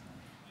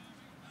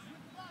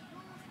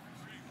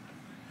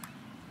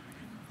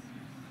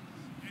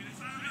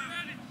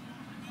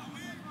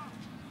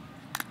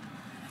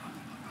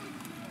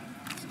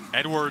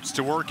 Edwards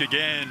to work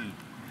again.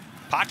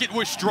 Pocket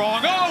was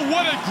strong. Oh,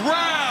 what a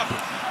grab!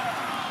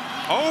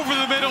 Over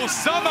the middle,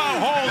 somehow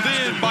hauled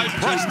in by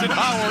Preston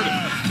Howard,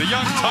 the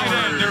young tight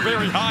end they're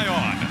very high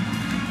on.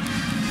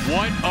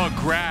 What a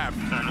grab.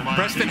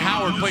 Preston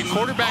Howard played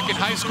quarterback in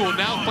high school,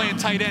 now playing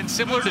tight end,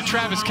 similar to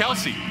Travis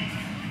Kelce.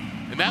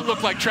 And that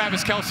looked like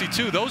Travis Kelce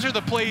too. Those are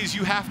the plays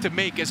you have to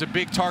make as a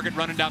big target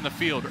running down the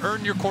field.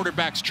 Earn your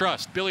quarterback's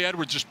trust. Billy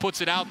Edwards just puts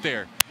it out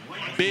there.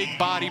 Big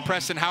body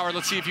Preston Howard.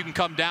 Let's see if you can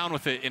come down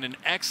with it in an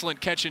excellent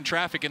catch in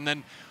traffic. And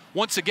then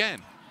once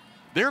again,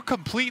 they're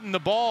completing the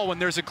ball when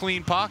there's a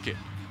clean pocket.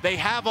 They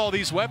have all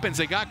these weapons.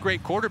 They got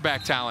great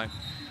quarterback talent.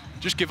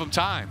 Just give them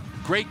time.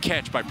 Great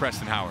catch by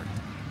Preston Howard.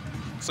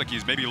 Looks like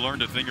he's maybe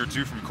learned a thing or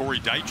two from Corey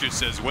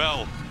Dyches as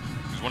well.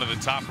 He's one of the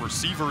top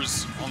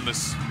receivers on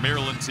this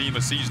Maryland team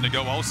a season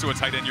ago. Also a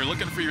tight end. You're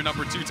looking for your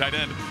number 2 tight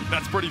end.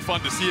 That's pretty fun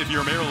to see if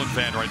you're a Maryland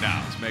fan right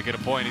now. Let's make it a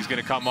point. He's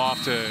going to come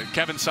off to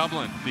Kevin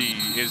Sumlin.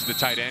 He is the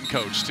tight end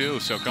coach too.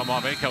 So come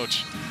off. Hey,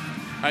 coach.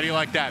 How do you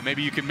like that?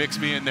 Maybe you can mix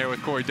me in there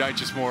with Corey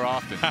Dyches more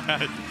often.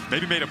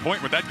 Maybe made a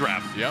point with that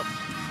grab. Yep.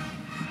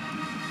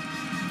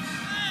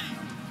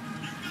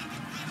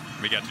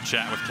 We got to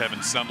chat with Kevin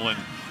Sumlin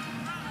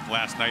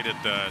last night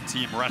at the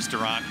team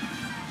restaurant.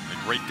 A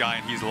great guy,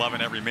 and he's loving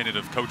every minute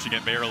of coaching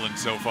at Maryland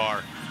so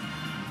far.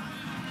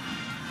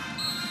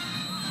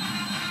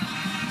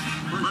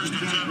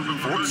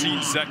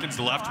 14 seconds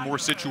left, more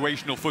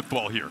situational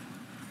football here.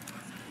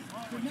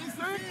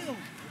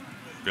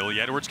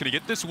 Billy Edwards going to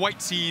get this white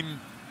team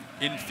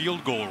in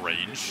field goal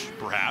range,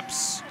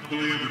 perhaps.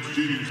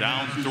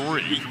 Down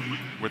 3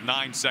 with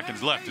 9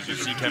 seconds left, as you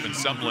see Kevin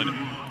Sumlin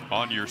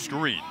on your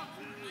screen.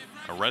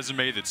 A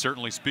resume that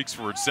certainly speaks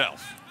for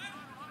itself.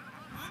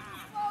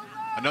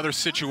 Another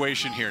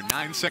situation here,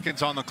 9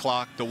 seconds on the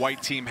clock. The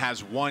white team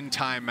has 1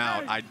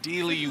 timeout.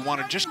 Ideally, you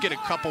want to just get a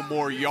couple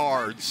more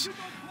yards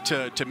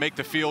to make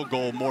the field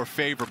goal more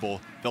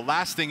favorable. The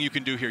last thing you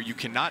can do here, you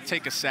cannot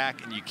take a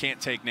sack and you can't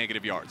take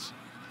negative yards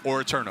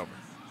or a turnover.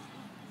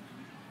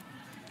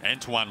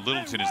 Antoine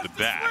Littleton is the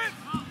back.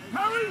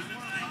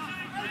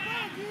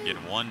 Get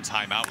 1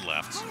 timeout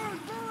left.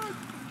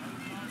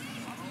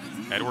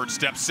 Edwards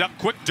steps up,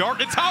 quick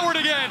dart, it's Howard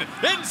again,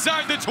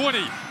 inside the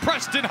 20.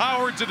 Preston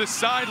Howard to the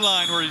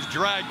sideline where he's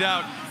dragged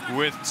out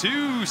with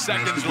 2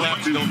 seconds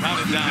left. They'll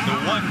count it down to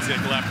 1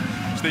 tick left.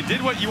 So they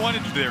did what you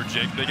wanted to do there,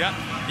 Jake. They got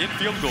in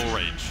field goal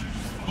range.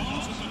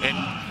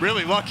 And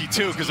really lucky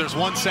too, because there's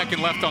 1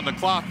 second left on the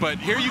clock, but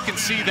here you can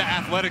see the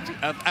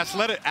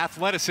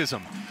athleticism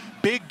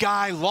big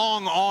guy,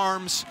 long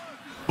arms,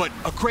 but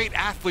a great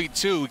athlete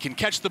too. He can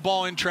catch the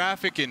ball in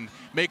traffic and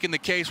making the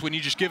case when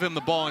you just give him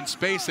the ball in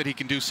space that he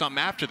can do something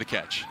after the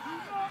catch.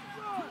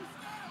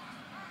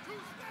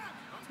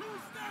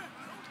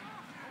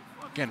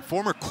 Again,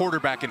 former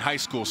quarterback in high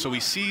school, so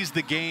he sees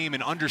the game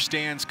and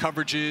understands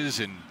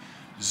coverages and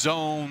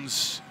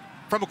zones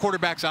from a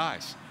quarterback's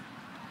eyes.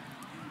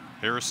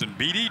 Harrison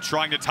Beatty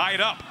trying to tie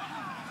it up.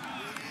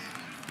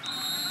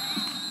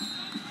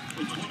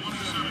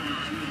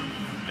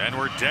 And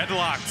we're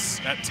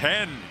deadlocked at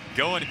 10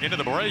 going into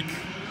the break.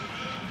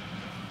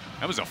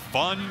 That was a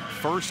fun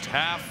first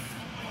half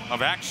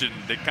of action.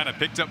 They kind of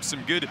picked up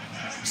some good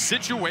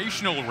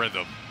situational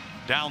rhythm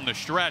down the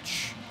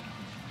stretch.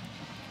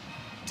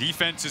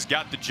 Defense has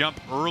got the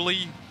jump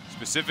early,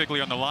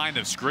 specifically on the line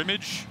of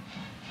scrimmage.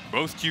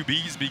 Both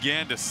QBs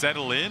began to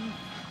settle in.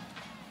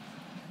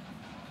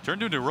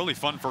 Turned into a really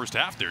fun first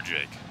half there,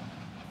 Jake.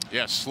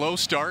 Yeah, slow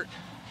start.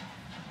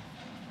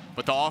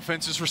 But the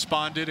offenses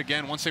responded.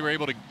 Again, once they were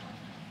able to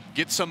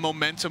get some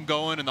momentum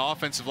going and the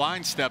offensive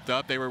line stepped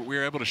up, we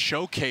were able to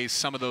showcase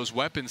some of those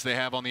weapons they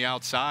have on the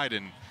outside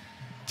and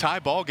tie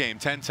ball game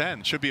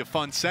 10-10. Should be a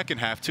fun second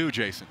half too,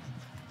 Jason.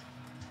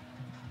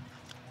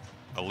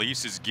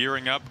 Elise is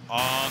gearing up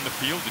on the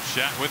field to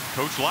chat with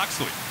Coach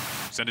Loxley.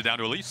 Send it down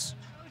to Elise.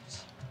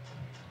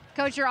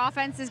 Coach, your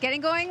offense is getting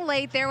going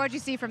late there. What'd you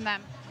see from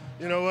them?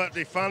 You know what?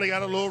 They finally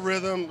got a little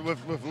rhythm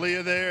with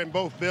Leah there and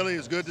both Billy.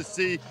 It's good to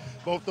see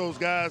both those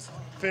guys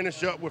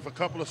finish up with a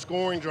couple of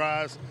scoring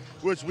drives,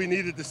 which we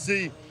needed to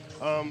see.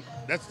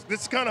 This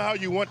is kind of how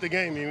you want the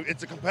game.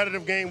 It's a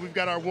competitive game. We've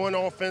got our one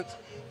offense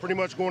pretty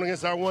much going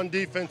against our one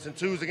defense and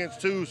twos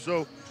against twos.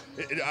 So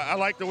I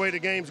like the way the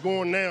game's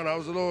going now. And I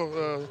was a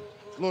little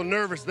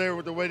nervous there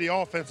with the way the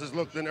offenses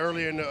looked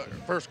earlier in the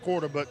first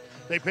quarter, but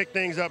they picked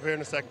things up here in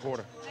the second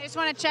quarter. I just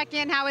want to check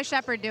in. How is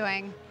Shepard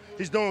doing?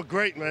 He's doing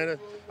great, man.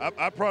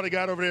 I probably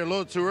got over there a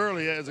little too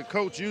early. As a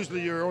coach,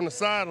 usually you're on the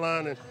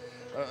sideline, and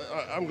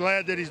I'm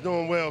glad that he's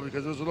doing well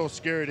because it was a little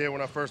scary there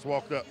when I first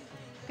walked up.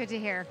 Good to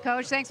hear.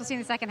 Coach, thanks. We'll see you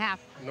in the second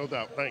half. No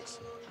doubt. Thanks.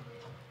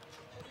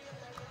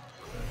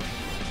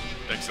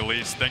 Thanks,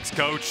 Elise. Thanks,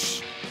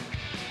 Coach.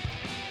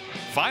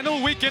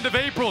 Final weekend of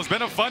April has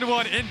been a fun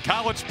one in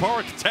College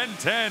Park.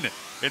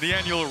 10-10 in the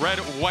annual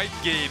red-white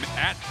game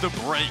at the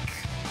break.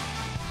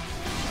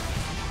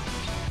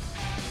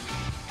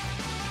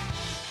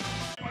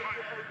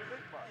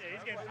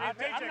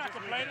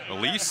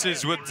 Elise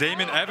is with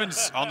Damon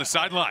Evans on the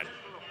sideline.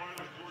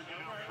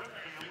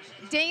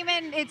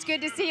 Damon, it's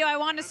good to see you. I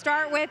want to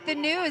start with the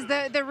news,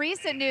 the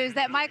recent news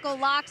that Michael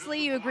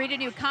Loxley, you agreed to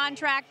new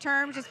contract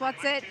terms. Just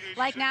what's it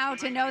like now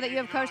to know that you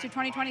have coached through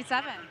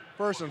 2027?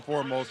 First and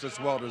foremost, it's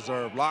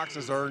well-deserved. Lox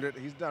has earned it.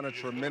 He's done a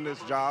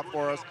tremendous job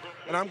for us,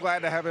 and I'm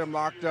glad to have him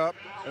locked up,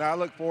 and I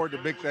look forward to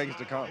big things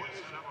to come.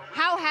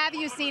 How have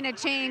you seen a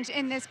change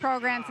in this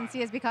program since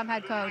he has become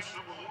head coach?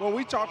 Well,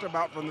 we talked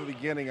about from the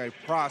beginning a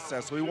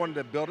process. We wanted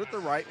to build it the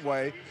right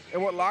way,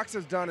 and what Lox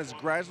has done is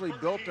gradually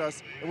built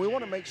us, and we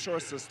want to make sure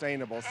it's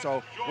sustainable.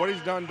 So what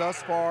he's done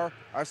thus far,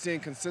 I've seen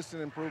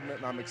consistent improvement,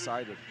 and I'm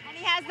excited. And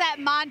he has that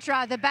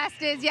mantra, the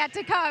best is yet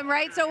to come,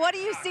 right? So what do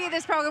you see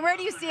this program? Where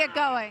do you see it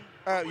going?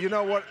 You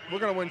know what? We're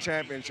going to win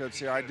championships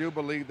here. I do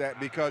believe that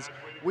because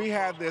we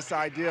have this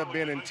idea of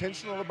being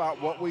intentional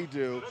about what we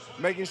do,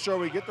 making sure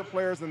we get the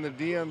players in the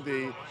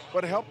DMV,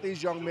 but help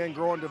these young men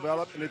grow and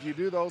develop. And if you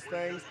do those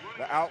things,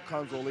 the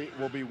outcomes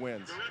will be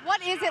wins.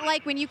 What is it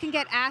like when you can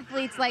get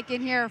athletes like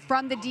in here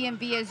from the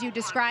DMV as you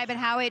describe and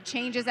how it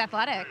changes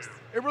athletics?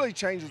 It really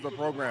changes the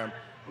program.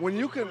 When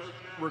you can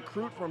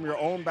recruit from your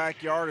own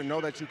backyard and know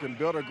that you can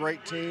build a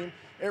great team,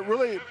 it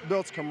really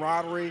builds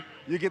camaraderie.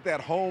 You get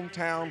that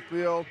hometown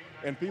feel,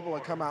 and people will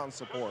come out and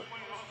support.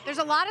 There's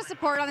a lot of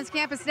support on this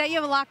campus today. You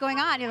have a lot going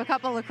on. You have a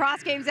couple of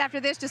lacrosse games after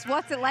this. Just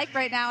what's it like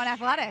right now in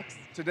athletics?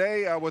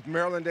 Today, with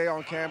Maryland Day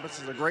on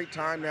campus, is a great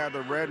time to have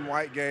the red and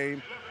white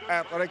game.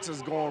 Athletics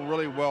is going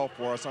really well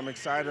for us. I'm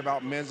excited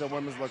about men's and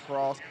women's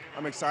lacrosse.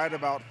 I'm excited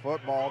about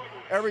football,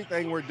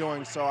 everything we're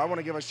doing. So I want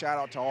to give a shout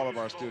out to all of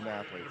our student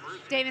athletes.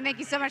 David, thank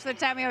you so much for the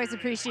time. We always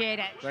appreciate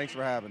it. Thanks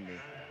for having me.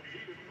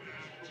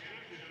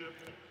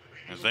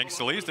 And thanks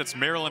to Elise. That's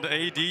Maryland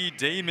AD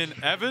Damon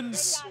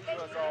Evans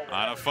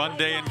on a fun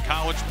day in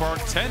College Park.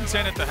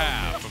 10-10 at the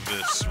half of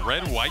this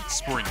red-white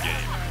spring game.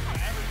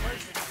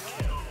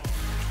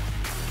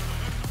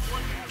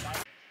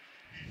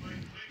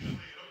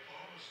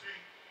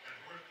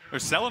 They're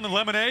selling the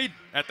lemonade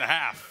at the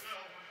half.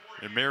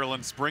 In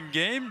Maryland spring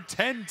game,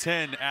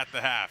 10-10 at the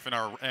half in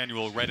our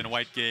annual red and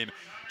white game.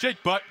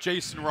 Jake Butt,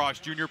 Jason Ross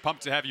Jr.,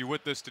 pumped to have you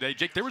with us today.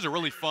 Jake, there was a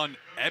really fun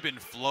ebb and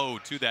flow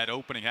to that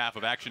opening half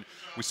of action.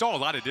 We saw a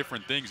lot of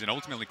different things and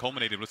ultimately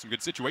culminated with some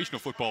good situational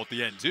football at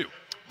the end, too.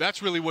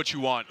 That's really what you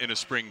want in a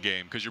spring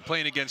game because you're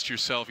playing against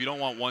yourself. You don't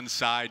want one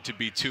side to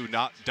be too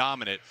not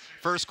dominant.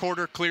 First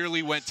quarter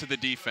clearly went to the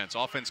defense.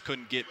 Offense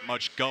couldn't get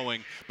much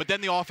going, but then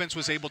the offense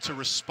was able to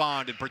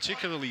respond, and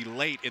particularly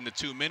late in the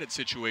 2-minute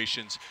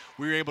situations,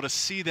 we were able to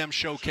see them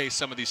showcase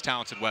some of these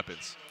talented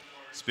weapons.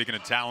 Speaking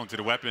of talented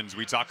weapons,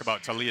 we talk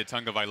about Talia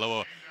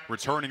Tungavailoa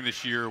returning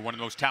this year, one of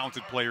the most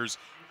talented players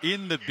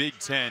in the Big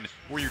Ten.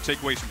 What are your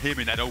takeaways from him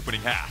in that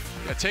opening half?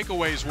 Yeah,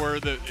 takeaways were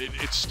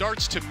it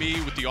starts to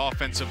me with the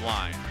offensive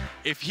line.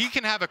 If he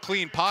can have a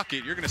clean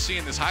pocket, you're going to see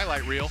in this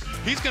highlight reel,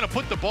 he's going to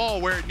put the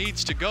ball where it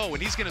needs to go,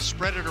 and he's going to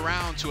spread it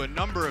around to a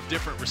number of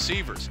different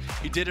receivers.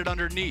 He did it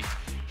underneath.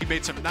 He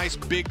made some nice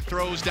big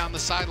throws down the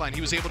sideline.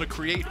 He was able to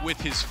create with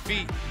his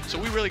feet. So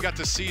we really got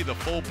to see the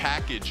full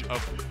package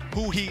of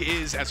who he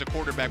is as a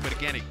quarterback. But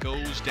again, it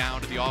goes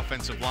down to the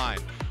offensive line.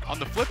 On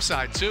the flip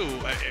side, too,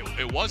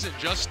 it wasn't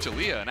just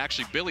Talia, and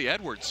actually Billy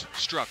Edwards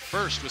struck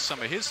first with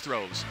some of his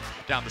throws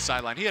down the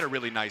sideline. He had a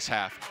really nice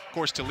half. Of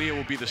course, Talia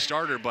will be the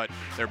starter, but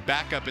their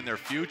backup in their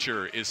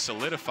future is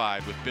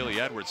solidified with Billy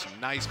Edwards. Some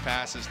nice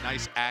passes,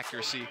 nice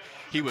accuracy.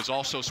 He was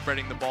also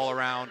spreading the ball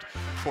around.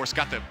 Of course,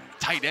 got the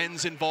tight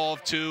ends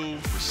involved, too,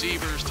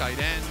 receivers, tight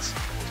ends.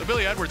 So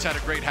Billy Edwards had a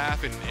great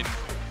half, and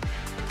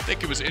I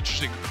think it was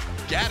interesting.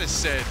 Gaddis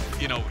said,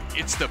 you know,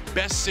 it's the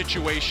best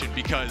situation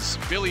because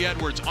Billy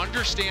Edwards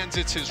understands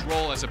it's his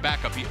role as a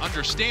backup. He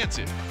understands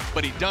it,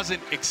 but he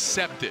doesn't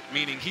accept it,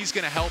 meaning he's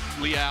going to help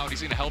Lee out,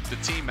 he's going to help the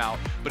team out,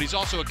 but he's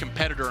also a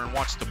competitor and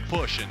wants to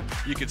push, and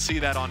you can see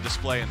that on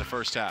display in the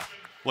first half.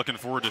 Looking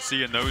forward to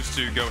seeing those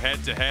two go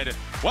head-to-head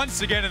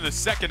once again in the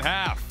second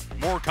half.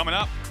 More coming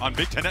up on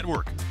Big Ten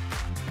Network.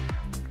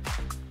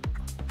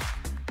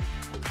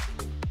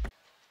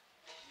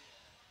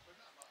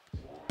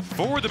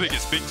 For the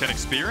biggest Big Ten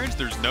experience,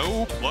 there's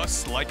no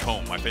plus like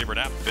home. My favorite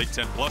app, Big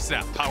Ten Plus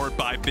app, powered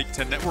by Big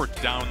Ten Network.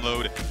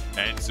 Download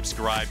and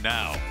subscribe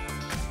now.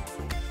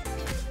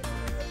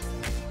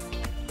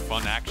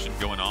 Fun action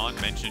going on.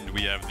 Mentioned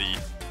we have the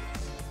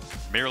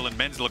Maryland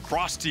men's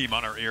lacrosse team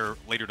on our air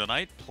later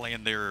tonight,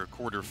 playing their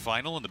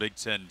quarterfinal in the Big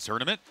Ten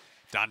tournament.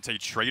 Dante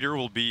Trader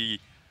will be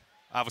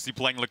obviously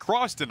playing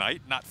lacrosse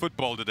tonight, not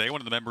football today. One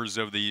of the members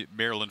of the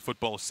Maryland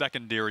football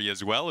secondary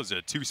as well, as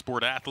a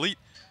two-sport athlete.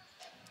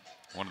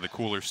 One of the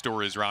cooler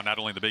stories around not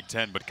only the Big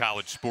Ten, but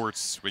college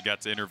sports. We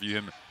got to interview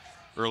him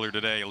earlier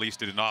today. Elise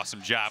did an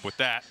awesome job with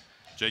that.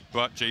 Jake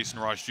Butt, Jason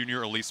Ross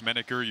Jr., Elise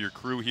Menaker, your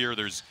crew here.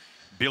 There's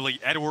Billy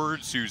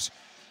Edwards, who's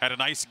had a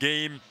nice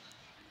game.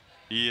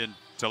 He and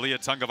Talia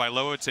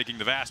Tungavailoa taking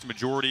the vast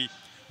majority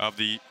of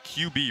the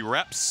QB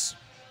reps.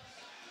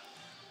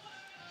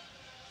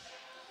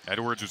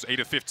 Edwards was 8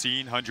 of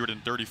 15,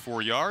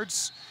 134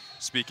 yards.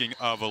 Speaking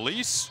of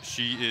Elise,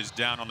 she is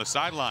down on the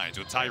sidelines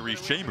with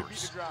Tyrese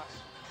Chambers.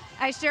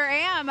 I sure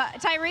am.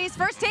 Tyrese,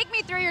 first take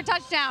me through your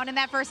touchdown in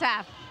that first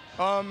half.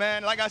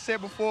 Man, like I said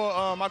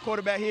before, my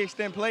quarterback, he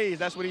extend plays.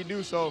 That's what he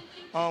do. So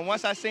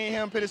once I seen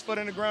him put his foot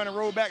in the ground and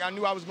roll back, I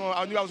knew I was going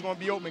to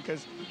be open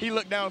because he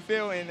looked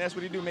downfield, and that's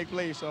what he do, make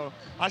plays. So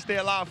I stay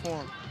alive for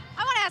him.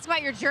 I want to ask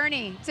about your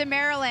journey to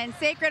Maryland,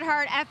 Sacred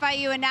Heart,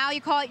 FIU, and now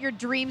you call it your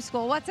dream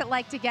school. What's it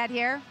like to get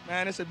here?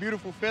 Man, it's a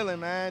beautiful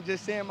feeling, man.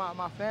 Just seeing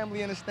my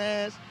family in the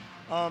stands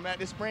at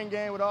the spring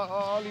game with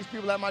all these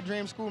people at my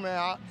dream school,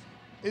 man.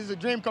 It's a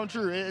dream come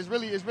true. It's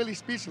really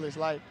speechless.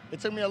 Like, it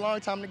took me a long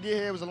time to get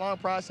here. It was a long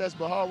process,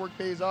 but hard work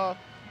pays off.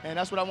 And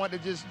that's what I want to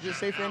just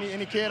say for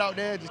any kid out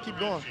there, just keep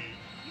going.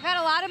 You've had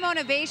a lot of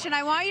motivation.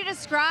 I want you to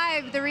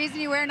describe the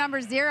reason you wear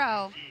number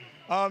 0.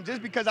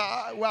 Just because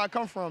where I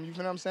come from, you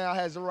know what I'm saying? I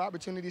had 0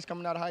 opportunities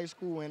coming out of high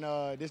school,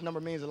 and this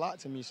number means a lot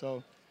to me.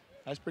 So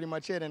that's pretty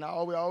much it. And I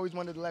always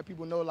wanted to let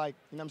people know, like,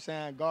 you know what I'm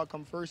saying, God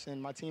come first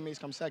and my teammates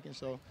come second.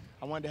 So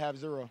I wanted to have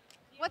 0.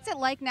 What's it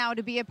like now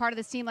to be a part of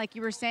this team, like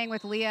you were saying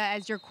with Leah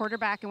as your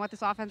quarterback, and what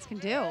this offense can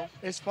do?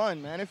 It's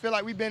fun, man. I feel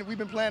like we've been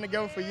playing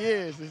together for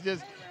years.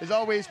 It's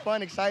always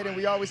fun, exciting.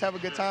 We always have a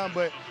good time,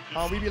 but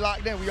we be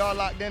locked in. We all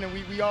locked in, and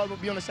we all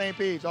be on the same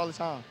page all the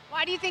time.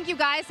 Why do you think you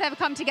guys have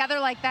come together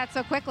like that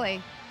so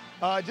quickly?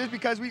 Just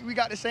because we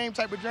got the same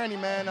type of journey,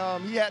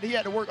 man. He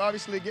had to work,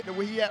 obviously, to get to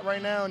where he at right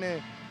now, and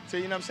then to,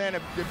 you know what I'm saying,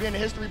 to be in the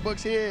history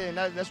books here, and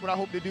that's what I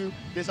hope to do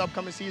this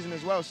upcoming season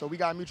as well. So we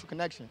got a mutual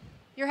connection.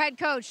 Your head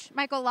coach,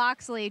 Michael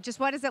Locksley, just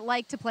what is it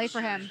like to play for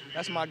him?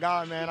 That's my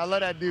guy, man. I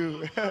love that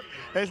dude. I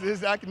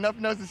got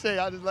nothing else to say.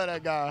 I just love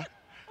that guy.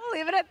 We'll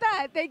leave it at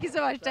that. Thank you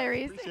so much,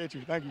 Tyrese. Appreciate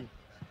you. Thank you.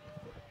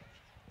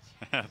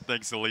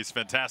 Thanks, Elise.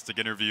 Fantastic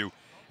interview.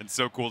 And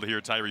so cool to hear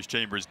Tyrese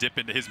Chambers dip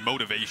into his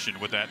motivation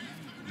with that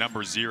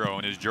number 0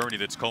 and his journey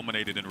that's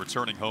culminated in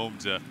returning home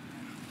to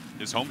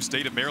his home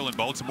state of Maryland,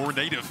 Baltimore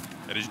native,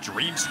 at his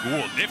dream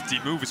school. Nifty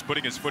move is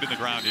putting his foot in the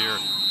ground here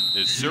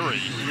is Surrey,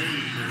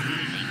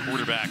 the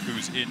quarterback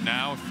who's in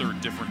now,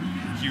 3rd different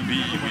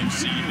QB we've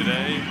seen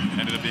today.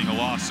 Ended up being a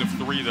loss of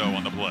 3, though,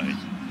 on the play.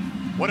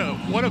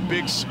 What a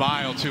big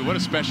smile, too. What a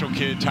special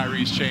kid,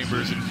 Tyrese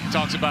Chambers. And he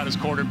talks about his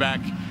quarterback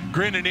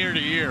grinning ear to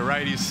ear,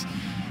 right? He's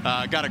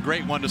got a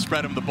great one to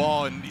spread him the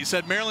ball. And he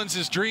said Maryland's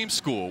his dream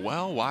school.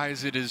 Well, why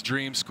is it his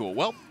dream school?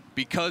 Well,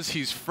 because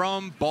he's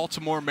from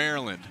Baltimore,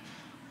 Maryland.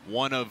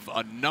 One of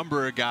a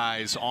number of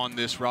guys on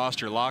this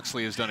roster.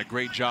 Locksley has done a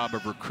great job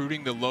of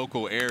recruiting the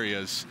local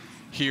areas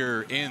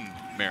here in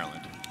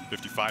Maryland.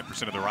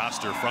 55% of the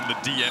roster from the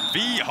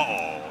DMV.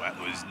 Oh, that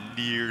was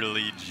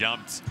nearly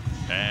jumped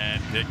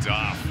and picked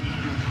off.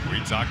 We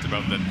talked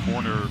about that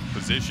corner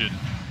position.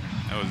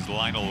 That was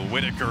Lionel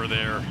Whitaker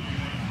there.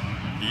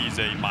 He's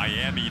a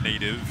Miami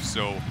native,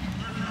 so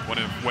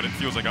what it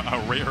feels like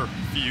a rare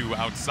few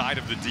outside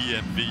of the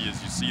DMV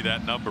as you see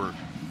that number.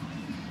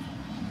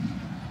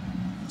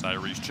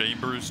 Tyrese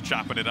Chambers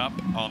chopping it up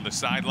on the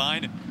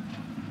sideline.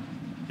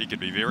 He could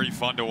be very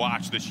fun to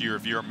watch this year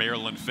if you're a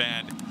Maryland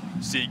fan,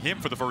 seeing him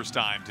for the first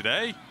time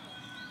today.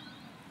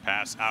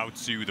 Pass out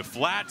to the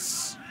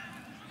flats.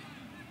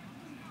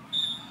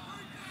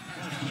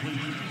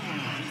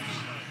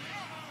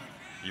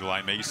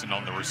 Eli Mason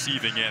on the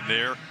receiving end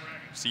there.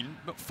 Seen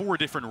 4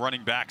 different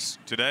running backs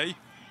today.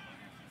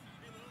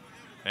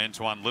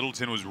 Antoine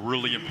Littleton was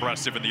really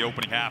impressive in the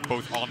opening half,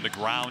 both on the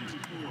ground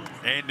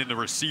and in the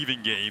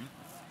receiving game.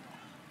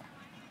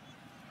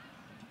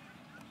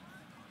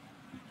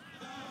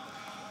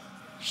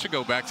 Should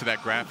go back to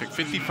that graphic.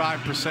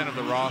 55% of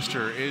the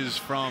roster is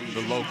from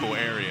the local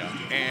area.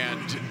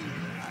 And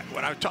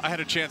when I had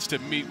a chance to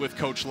meet with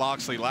Coach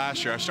Locksley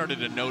last year, I started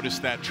to notice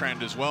that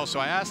trend as well. So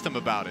I asked him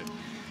about it.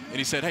 And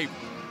he said, hey,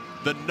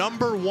 the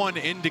 #1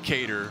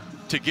 indicator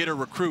to get a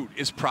recruit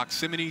is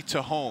proximity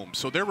to home.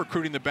 So they're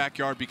recruiting the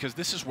backyard because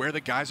this is where the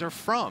guys are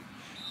from.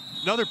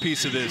 Another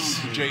piece of this,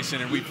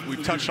 Jason, and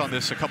we've touched on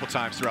this a couple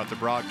times throughout the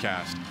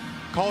broadcast,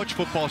 college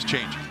football is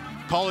changing.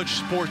 College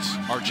sports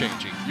are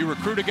changing. You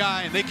recruit a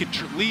guy and they can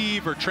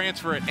leave or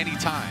transfer at any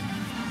time.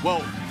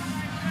 Well,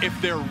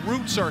 if their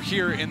roots are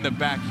here in the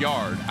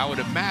backyard, I would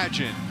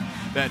imagine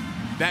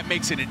that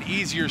makes it an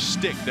easier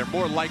stick. They're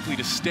more likely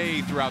to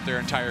stay throughout their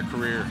entire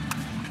career.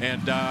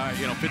 And,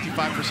 you know,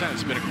 55%,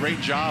 it's been a great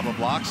job of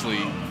Locksley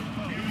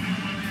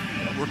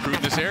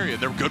recruiting this area.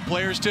 They're good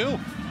players, too.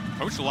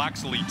 Coach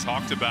Locksley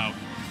talked about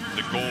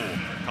the goal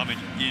coming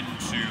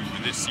into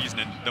this season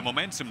and the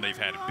momentum they've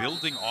had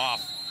building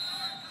off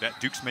that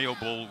Dukes Mayo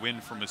Bowl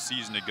win from a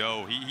season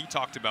ago. He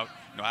talked about,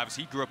 you know,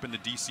 obviously he grew up in the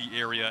DC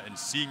area and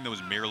seeing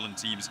those Maryland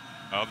teams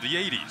of the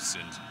 80s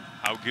and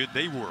how good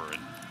they were.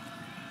 And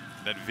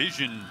that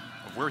vision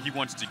of where he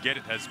wants to get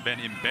it has been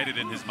embedded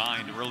in his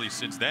mind really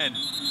since then.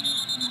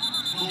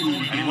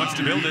 And he wants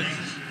to build it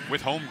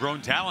with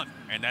homegrown talent,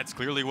 and that's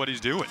clearly what he's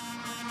doing.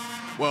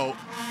 Well,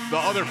 the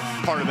other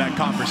part of that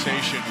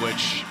conversation,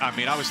 which, I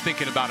mean, I was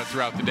thinking about it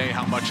throughout the day,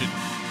 how much it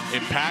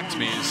impacts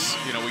me is,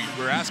 you know,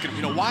 we're asking,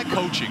 you know, why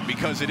coaching?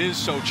 Because it is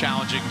so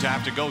challenging to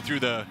have to go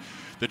through the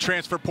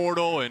transfer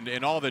portal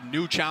and all the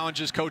new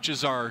challenges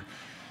coaches are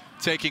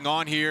taking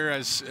on here.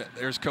 As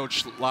there's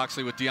Coach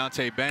Locksley with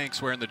Deontay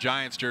Banks wearing the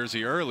Giants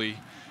jersey early.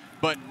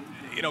 But,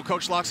 you know,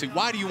 Coach Locksley,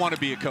 why do you want to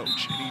be a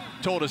coach? And he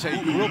told us, hey,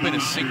 he grew up in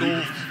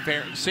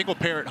a single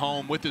parent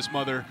home with his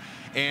mother,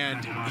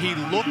 and he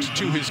looked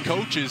to his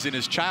coaches in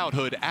his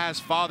childhood as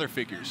father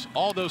figures.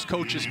 All those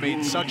coaches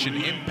made such an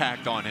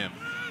impact on him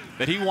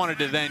that he wanted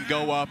to then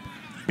go up,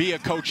 be a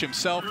coach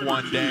himself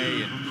one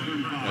day, and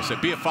I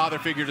said, be a father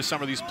figure to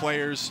some of these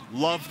players,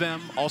 love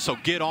them, also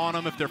get on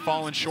them if they're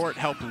falling short,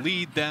 help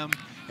lead them,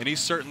 and he's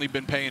certainly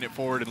been paying it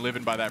forward and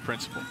living by that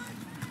principle.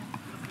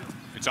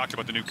 We talked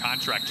about the new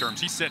contract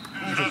terms. He said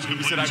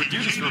I would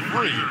do this for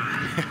free.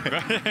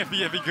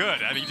 It'd be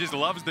good. I mean, he just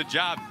loves the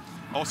job.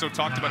 Also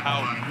talked about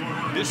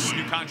how this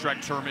new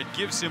contract term, it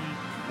gives him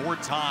more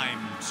time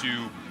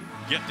to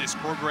get this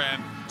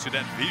program to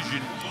that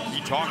vision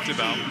he talked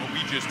about, what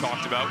we just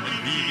talked about,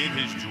 and being in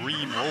his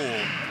dream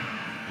role.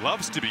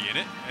 Loves to be in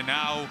it, and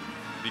now,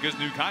 because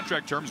new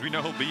contract terms, we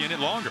know he'll be in it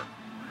longer.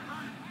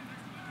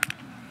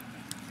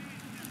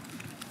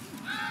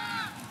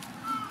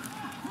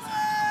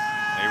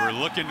 They were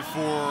looking for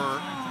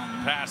a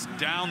pass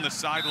down the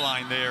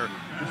sideline there,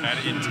 had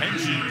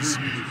intentions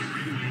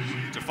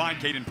to find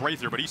Caden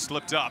Prather, but he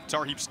slipped up.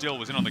 Tarheeb Still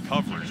was in on the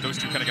coverage. Those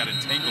two kind of got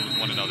entangled with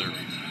one another,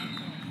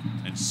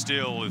 and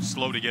Still is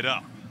slow to get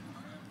up.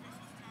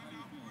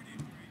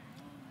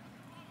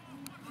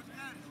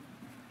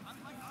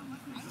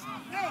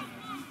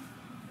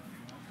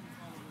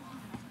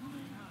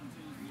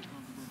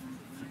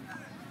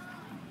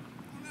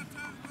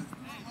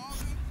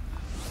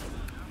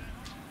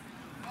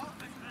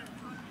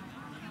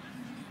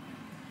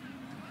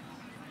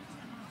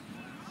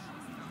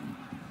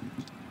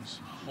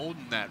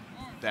 Holding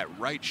that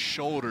right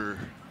shoulder.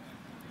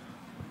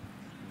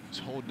 He's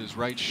holding his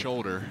right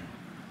shoulder.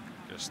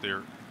 Guess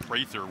their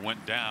Prather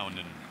went down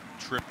and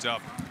tripped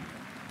up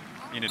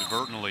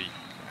inadvertently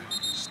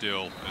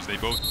Still, as they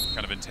both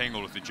kind of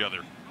entangled with each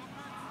other.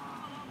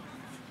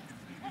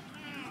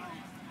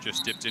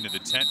 Just dipped into the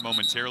tent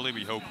momentarily.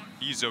 We hope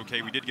he's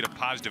okay. We did get a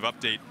positive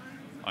update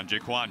on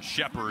Jaquan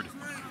Shepard,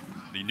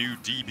 the new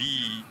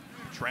DB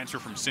transfer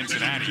from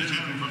Cincinnati.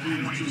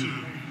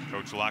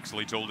 Coach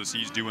Locksley told us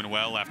he's doing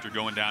well after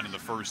going down in the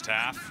first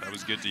half. That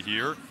was good to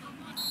hear.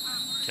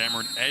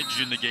 Cameron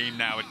Edge in the game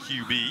now at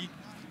QB.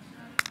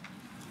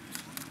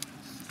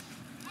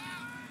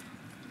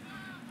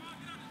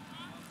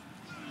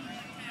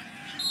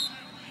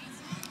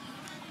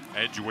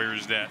 Edge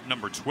wears that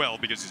number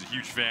 12 because he's a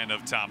huge fan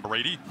of Tom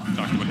Brady. We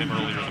talked about him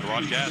earlier in the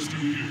broadcast,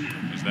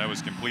 as that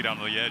was complete on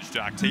the edge to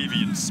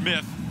Octavian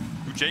Smith,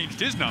 who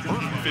changed his number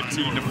from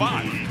 15 to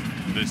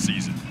 5 this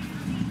season.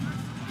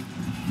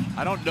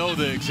 I don't know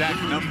the exact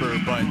number,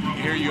 but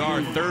here you are,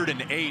 3rd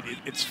and 8.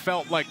 It's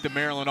felt like the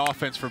Maryland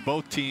offense for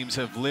both teams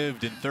have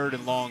lived in 3rd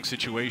and long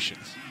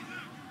situations.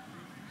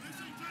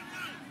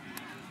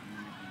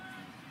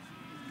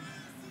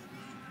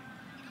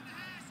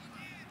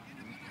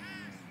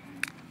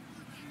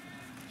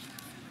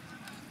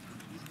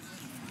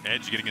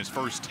 Edge getting his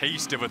first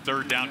taste of a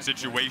 3rd down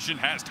situation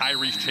has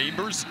Tyrese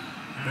Chambers,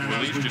 who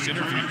Elise just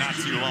interviewed not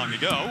too long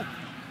ago.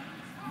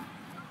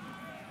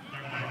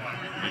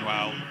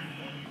 Meanwhile,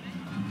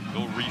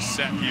 they'll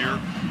reset here.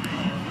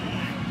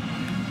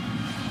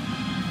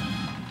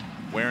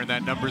 Wearing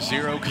that number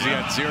 0 because he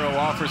had 0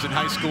 offers in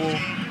high school.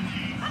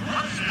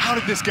 How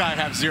did this guy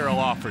have 0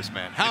 offers,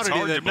 man? How did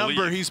the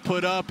number he's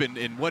put up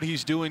and what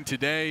he's doing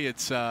today?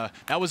 It's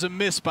that was a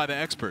miss by the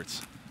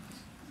experts.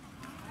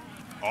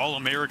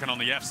 All-American on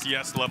the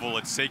FCS level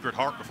at Sacred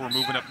Heart before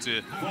moving up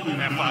to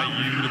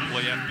FIU to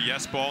play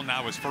FBS ball.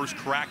 Now his first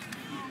crack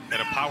at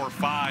a Power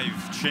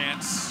 5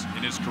 chance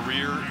in his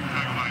career.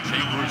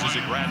 Chambers is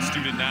a grad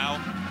student now.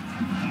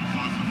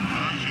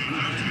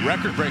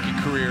 Record-breaking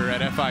career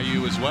at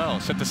FIU as well.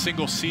 Set the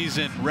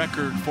single-season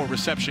record for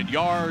reception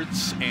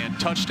yards and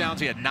touchdowns.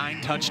 He had 9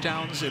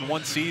 touchdowns in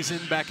one season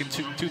back in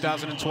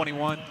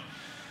 2021.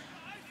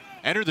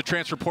 Entered the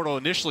transfer portal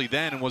initially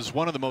then and was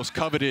one of the most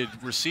coveted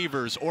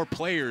receivers or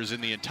players in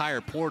the entire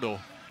portal.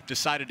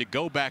 Decided to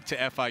go back to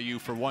FIU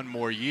for 1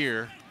 more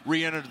year.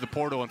 Re-entered the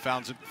portal and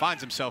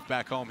finds himself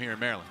back home here in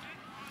Maryland.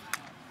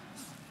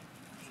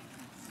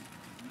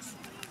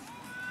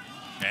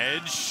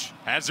 Edge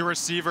has a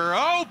receiver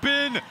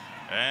open,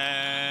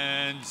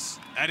 and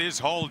that is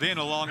hauled in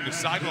along the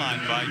sideline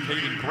by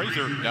Caden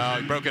Prather. No,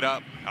 he broke it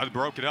up.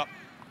 Broke it up.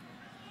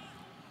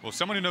 Well,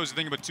 someone who knows a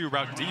thing about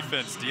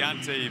defense,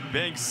 Deontay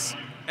Banks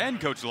and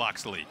Coach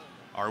Loxley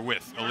are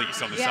with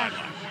Elise on the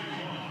sideline.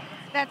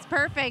 That's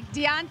perfect.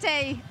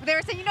 Deontay, they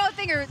were saying, you know,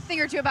 a thing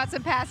or two about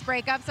some pass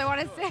breakups. I want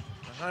to say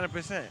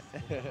 100%.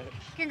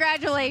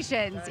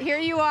 Congratulations. Here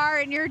you are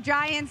in your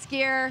Giants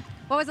gear.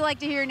 What was it like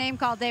to hear your name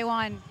called day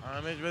one?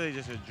 It's really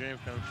just a dream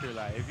come true.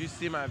 Like, if you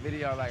see my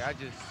video, like, I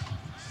just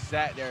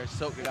sat there and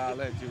soaked it all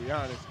in, to be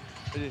honest.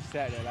 I just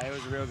sat there. Like, it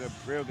was a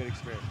real good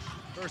experience.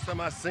 First time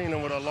I seen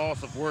him with a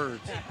loss of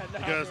words,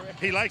 because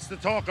he likes to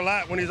talk a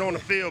lot when he's on the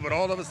field, but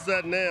all of a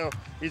sudden now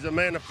he's a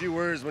man of few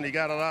words when he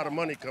got a lot of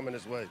money coming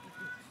his way.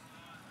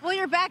 Well,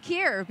 you're back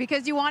here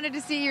because you wanted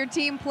to see your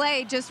team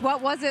play. Just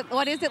what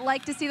is it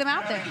like to see them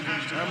out there?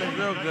 It's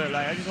real good.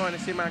 Like, I just wanted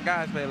to see my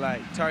guys play,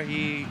 like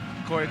Tarheed,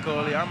 Corey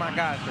Coley, all my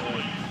guys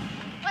play.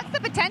 What's the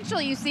potential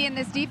you see in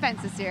this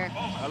defense this year?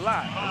 A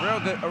lot.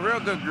 A real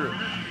good group.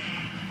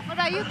 What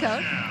about you,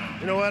 Coach?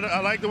 You know what? I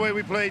like the way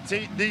we played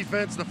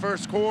defense the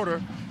first quarter.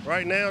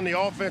 Right now, and the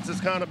offense has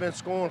kind of been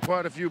scoring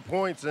quite a few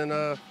points, and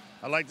I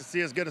like to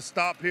see us get a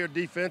stop here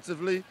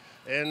defensively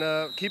and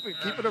keep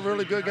it a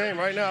really good game.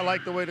 Right now, I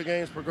like the way the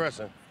game's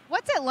progressing.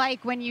 What's it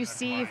like when you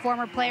see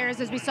former players,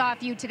 as we saw a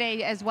few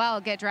today as well,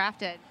 get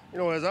drafted? You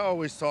know, as I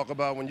always talk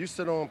about, when you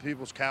sit on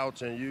people's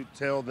couch and you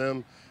tell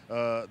them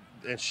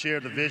and share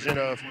the vision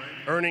of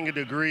earning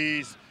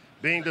degrees,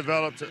 being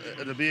developed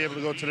to be able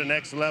to go to the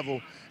next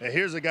level. And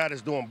here's a guy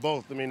that's doing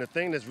both. I mean, the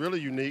thing that's really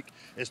unique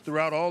is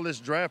throughout all this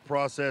draft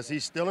process,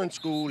 he's still in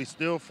school, he's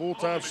still a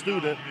full-time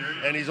student,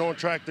 and he's on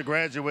track to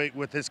graduate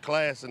with his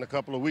class in a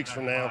couple of weeks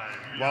from now,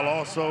 while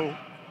also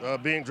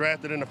being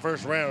drafted in the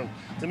first round.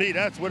 To me,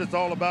 that's what it's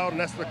all about,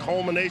 and that's the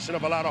culmination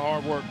of a lot of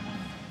hard work.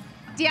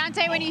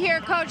 Deontay, when you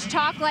hear Coach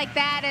talk like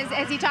that,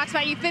 as he talks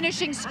about you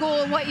finishing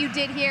school and what you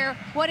did here,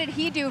 what did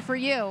he do for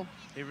you?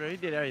 He really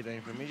did everything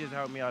for me. He just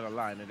helped me out a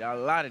lot in a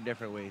lot of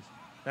different ways.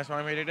 That's why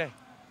I'm here today.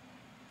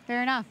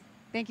 Fair enough.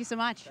 Thank you so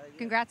much.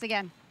 Congrats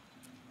again.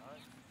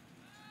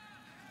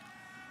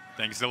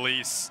 Thanks,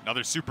 Elise.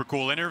 Another super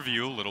cool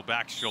interview. Little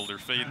back shoulder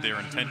fade there.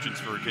 Intentions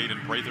for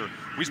Caden Prather.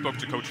 We spoke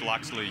to Coach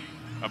Loxley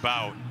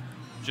about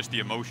just the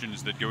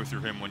emotions that go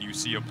through him when you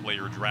see a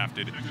player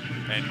drafted.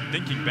 And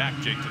thinking back,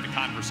 Jake, to the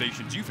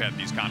conversations, you've had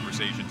these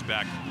conversations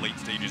back late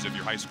stages of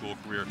your high school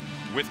career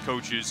with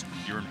coaches.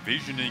 You're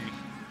envisioning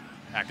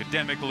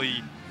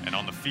academically and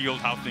on the field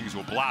how things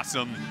will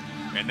blossom,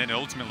 and then it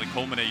ultimately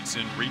culminates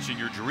in reaching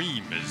your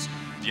dream, as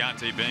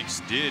Deontay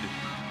Banks did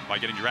by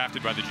getting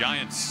drafted by the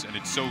Giants. And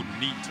it's so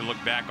neat to look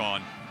back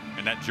on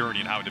and that journey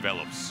and how it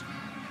develops.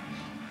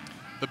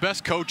 The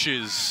best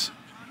coaches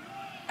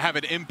have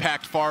an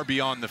impact far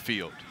beyond the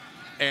field,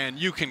 and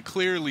you can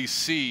clearly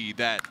see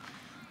that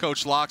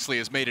Coach Loxley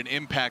has made an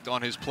impact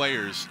on his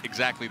players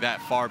exactly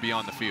that far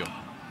beyond the field.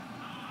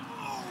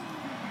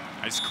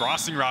 Nice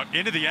crossing route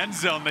into the end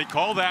zone. They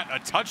call that a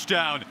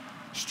touchdown.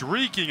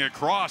 Streaking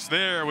across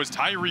there was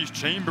Tyrese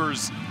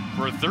Chambers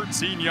for a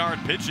 13-yard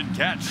pitch and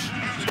catch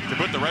to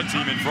put the red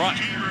team in front.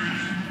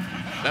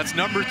 That's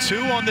number 2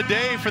 on the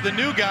day for the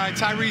new guy,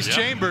 Tyrese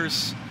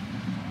Chambers.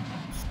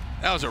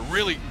 That was a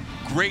really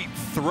great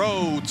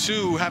throw,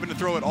 too, having to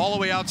throw it all the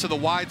way out to the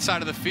wide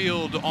side of the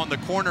field on the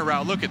corner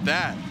route. Look at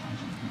that.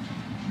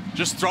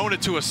 Just throwing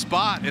it to a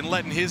spot and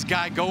letting his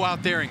guy go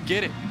out there and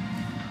get it.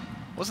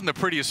 Wasn't the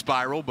prettiest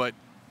spiral, but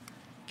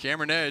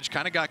Cameron Edge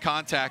kind of got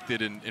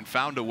contacted and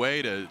found a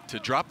way to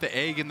drop the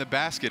egg in the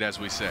basket, as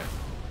we say.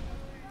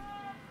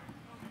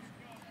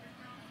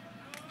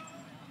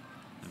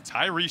 And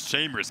Tyrese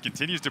Chambers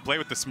continues to play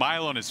with the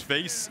smile on his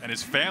face, and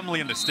his family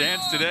in the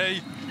stands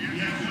today.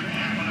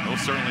 He'll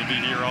certainly be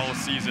here all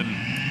season.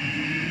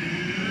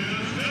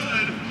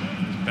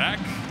 Back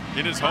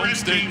in his home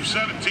state. Team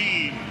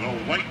 17, the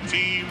white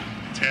team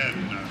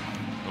 10.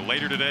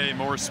 Later today,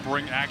 more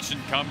spring action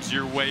comes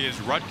your way as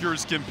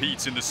Rutgers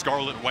competes in the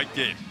Scarlet-White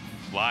game.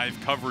 Live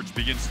coverage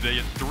begins today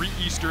at 3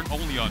 Eastern,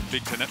 only on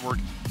Big Ten Network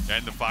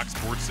and the Fox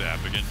Sports app.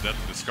 Again,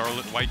 that's the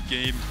Scarlet-White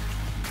game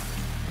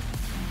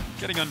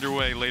getting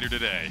underway later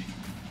today.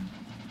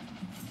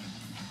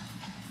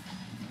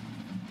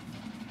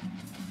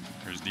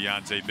 There's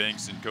Deonte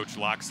Banks and Coach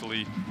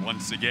Loxley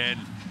once again.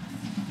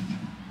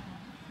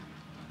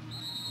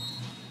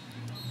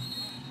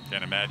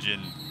 Can't imagine.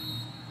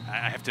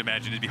 I have to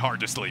imagine it'd be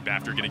hard to sleep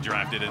after getting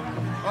drafted, and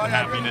the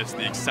happiness,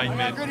 the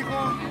excitement.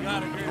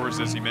 Of course,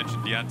 as he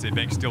mentioned, Deonte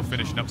Banks still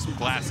finishing up some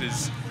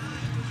classes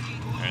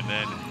and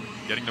then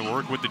getting to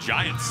work with the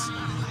Giants.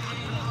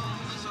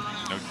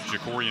 You know,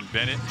 Jacorian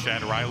Bennett and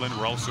Chad Ryland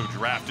were also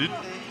drafted.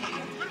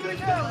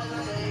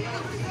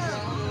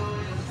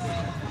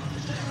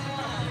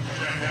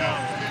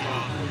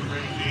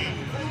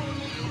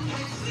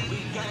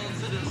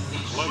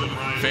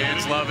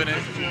 Fans loving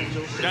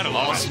it. Got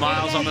all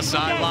smiles on the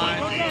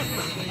sideline.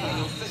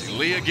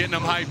 Leah getting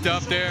them hyped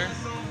up there.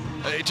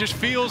 It just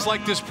feels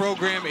like this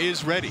program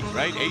is ready,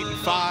 right?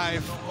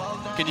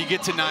 8-5. Can you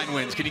get to 9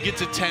 wins? Can you get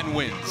to 10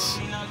 wins?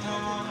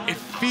 It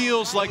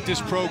feels like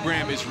this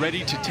program is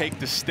ready to take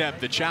the step.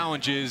 The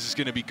challenge is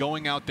going to be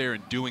going out there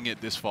and doing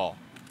it this fall.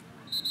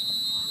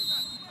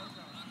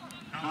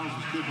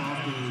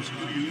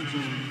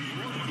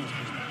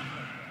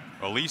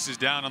 Elise is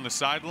down on the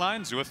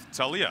sidelines with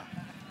Talia.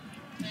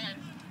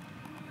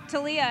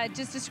 Talia,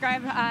 just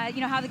describe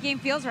you know, how the game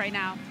feels right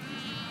now.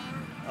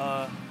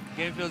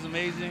 Game feels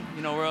amazing.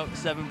 You know, we're up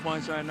 7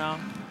 points right now,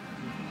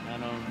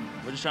 and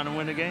we're just trying to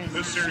win the game.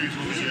 This series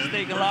will begin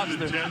Steak and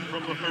lobster.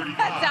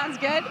 That sounds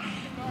good.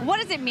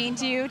 What does it mean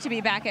to you to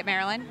be back at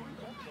Maryland?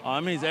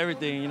 It means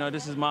everything. You know,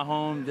 this is my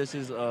home. This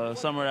is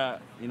somewhere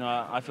that, you know,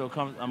 I feel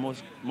I'm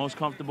most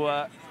comfortable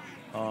at.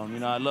 You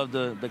know, I love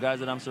the guys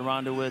that I'm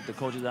surrounded with, the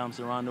coaches that I'm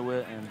surrounded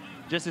with, and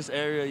just this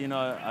area, you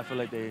know, I feel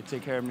like they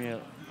take care of me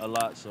a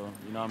lot. So,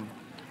 you know,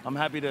 I'm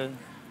happy to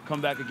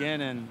come back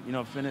again and, you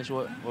know, finish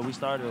what we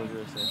started over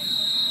here. So.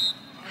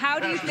 How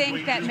do you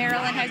think that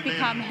Maryland has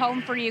become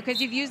home for you?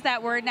 Because you've used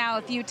that word now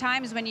a few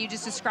times when you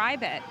just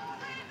describe it.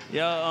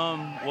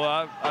 Yeah,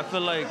 well, I feel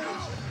like,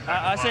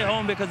 I say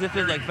home because it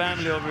feels like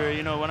family over here.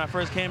 You know, when I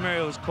first came here,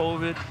 it was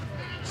COVID.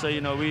 So,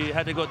 you know, we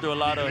had to go through a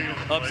lot of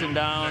ups and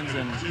downs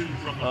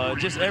and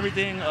just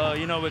everything,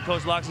 you know, with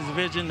Coach Lox's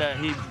vision that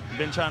he's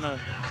been trying to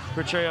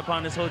portray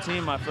upon this whole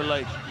team. I feel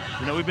like,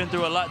 you know, we've been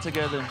through a lot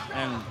together,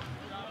 and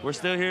we're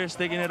still here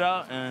sticking it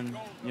out. And,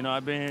 you know,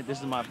 I've been here, this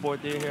is my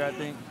 4th year here, I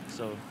think.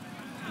 So,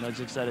 you know,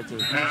 just excited to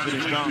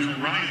finish strong.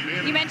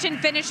 You mentioned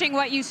finishing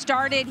what you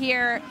started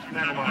here.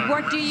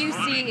 What do you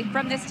see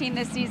from this team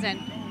this season?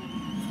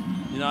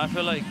 You know, I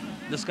feel like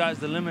the sky's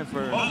the limit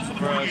for us.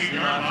 You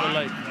know, I feel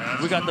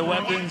like we got the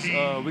weapons,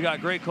 we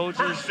got great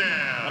coaches,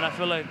 and I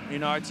feel like, you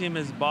know, our team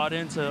is bought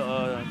into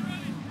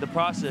the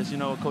process. You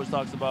know, what Coach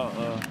talks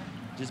about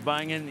just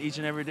buying in each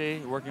and every day,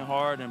 working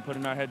hard, and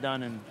putting our head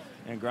down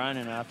and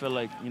grinding. And I feel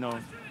like, you know,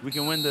 we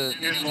can win the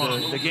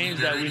games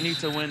that we need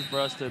to win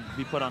for us to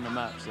be put on the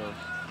map. So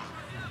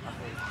I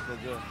feel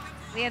good.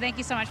 Leah, thank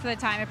you so much for the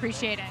time. I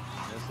appreciate it.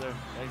 Yes, sir.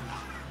 Thank you.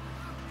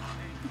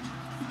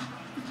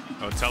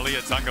 Talia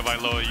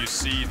Tagovailoa, you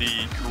see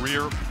the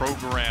career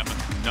program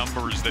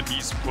numbers that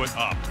he's put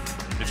up.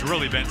 It's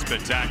really been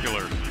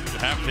spectacular to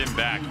have him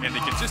back, and the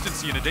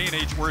consistency in a day and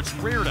age where it's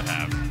rare to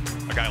have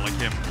a guy like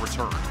him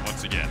return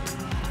once again.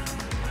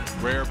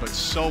 Rare, but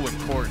so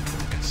important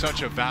and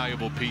such a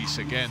valuable piece.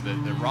 Again,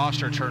 the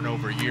roster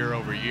turnover year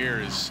over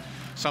year is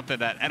something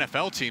that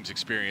NFL teams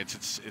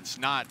experience. It's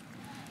not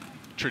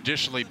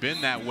traditionally been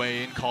that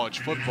way in college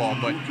football,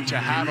 but to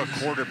have a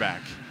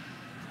quarterback,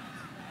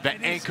 the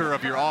anchor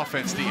of your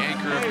offense, the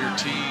anchor of your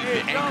team,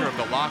 the anchor of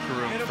the locker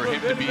room, for him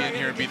to be in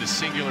here and be the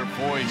singular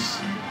voice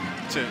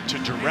to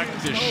direct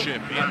this ship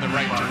in the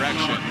right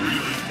direction.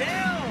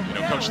 You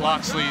know, Coach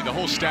Loxley, the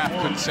whole staff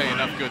couldn't say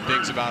enough good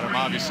things about him.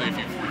 Obviously, if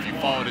you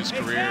followed his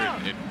career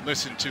and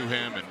listened to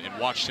him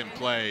and watched him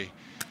play,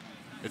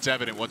 it's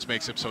evident what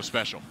makes him so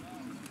special.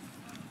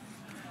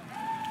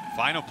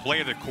 Final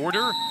play of the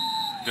quarter.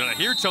 Did I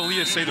hear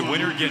Talia say the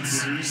winner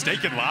gets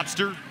steak and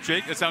lobster?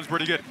 Jake, that sounds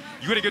pretty good.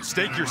 You had a good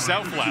steak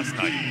yourself last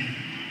night.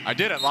 I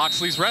did at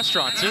Loxley's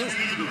restaurant, too.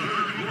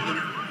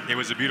 It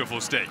was a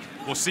beautiful steak.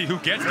 We'll see who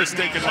gets the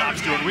steak and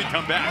lobster when we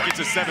come back. It's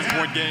a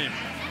 7-point game.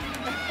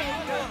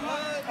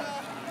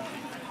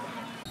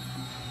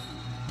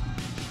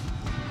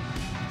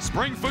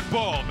 Spring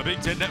football on the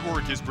Big Ten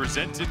Network is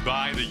presented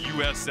by the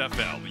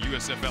USFL. The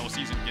USFL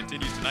season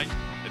continues tonight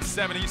at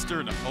 7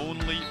 Eastern,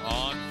 only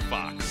on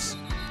Fox.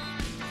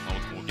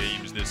 Multiple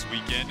games this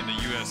weekend in the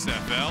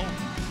USFL.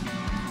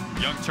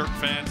 Young Terp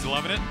fans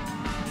loving it.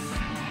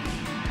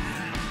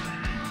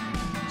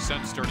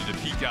 Sun's starting to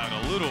peek out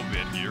a little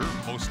bit here.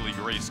 Mostly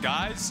gray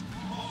skies.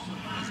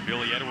 As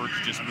Billy Edwards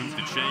just moved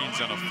the chains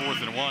on a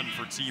 4th and 1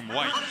 for Team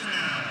White.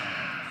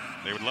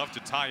 They would love to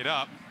tie it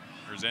up.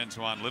 There's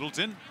Antoine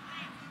Littleton.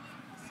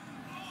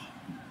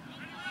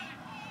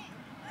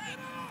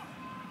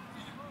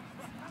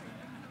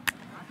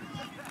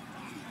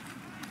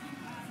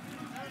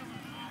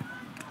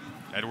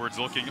 Edwards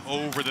looking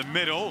over the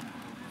middle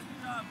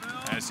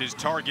as his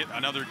target,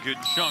 another good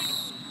chunk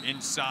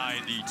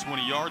inside the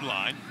 20-yard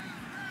line.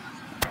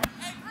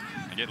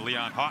 And get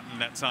Leon Houghton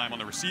that time on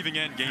the receiving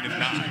end, gain of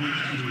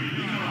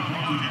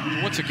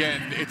 9. Once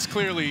again, it's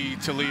clearly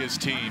Talia's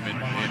team, and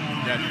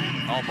that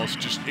almost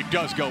just, it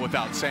does go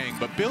without saying,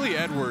 but Billy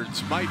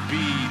Edwards might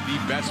be the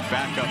best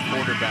backup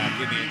quarterback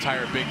in the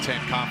entire Big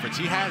Ten Conference.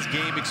 He has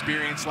game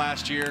experience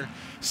last year.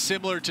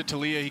 Similar to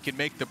Talia, he can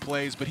make the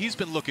plays, but he's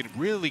been looking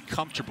really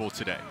comfortable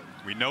today.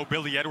 We know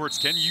Billy Edwards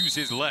can use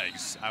his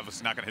legs.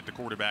 Obviously not going to hit the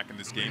quarterback in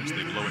this game, so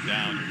they blow it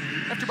down.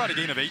 After about a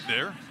gain of 8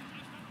 there.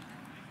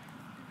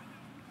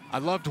 I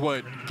loved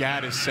what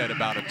Gaddis said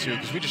about him, too,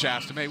 because we just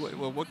asked him, hey,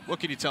 what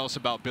can you tell us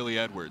about Billy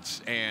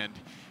Edwards? And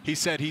he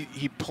said he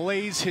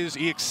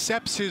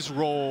accepts his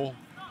role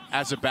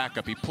as a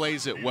backup. He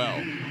plays it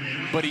well,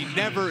 but he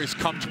never is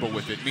comfortable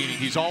with it, meaning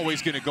he's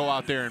always going to go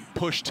out there and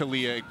push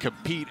Talia and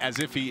compete as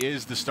if he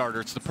is the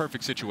starter. It's the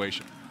perfect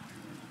situation.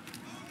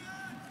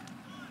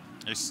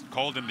 They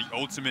called him the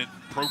ultimate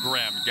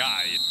program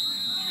guy.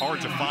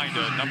 Hard to find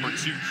a number 2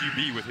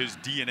 QB with his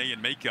DNA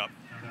and makeup,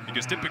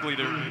 because typically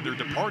they're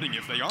departing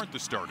if they aren't the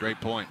starter.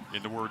 Great point.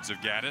 In the words of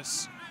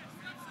Gaddis.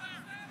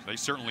 They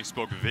certainly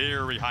spoke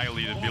very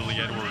highly to Billy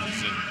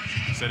Edwards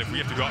and said if we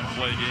have to go out and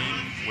play a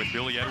game with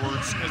Billy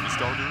Edwards as the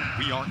starter,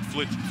 we aren't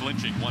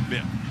flinching one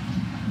bit.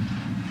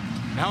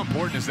 How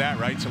important is that,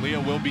 right? Talia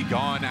will be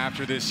gone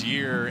after this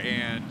year,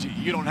 and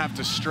you don't have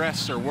to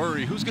stress or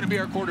worry who's going to be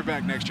our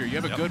quarterback next year. You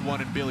have a good one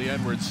in Billy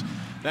Edwards.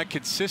 That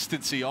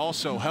consistency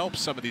also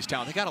helps some of these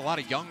talents. They got a lot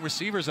of young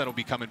receivers that'll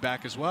be coming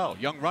back as well,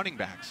 young running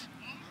backs.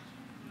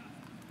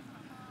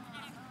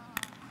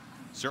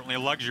 Certainly a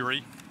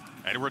luxury.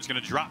 Edwards going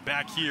to drop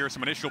back here.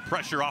 Some initial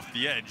pressure off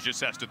the edge.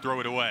 Just has to throw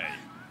it away.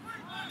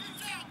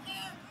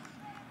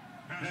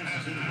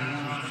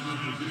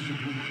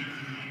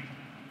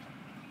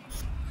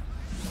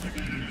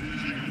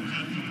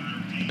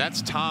 And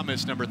that's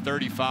Thomas, number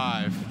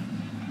 35,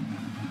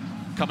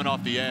 coming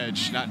off the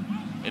edge.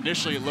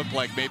 Initially, it looked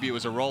like maybe it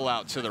was a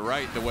rollout to the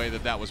right, the way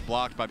that was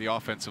blocked by the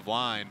offensive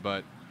line.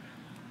 But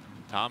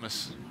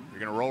Thomas, you're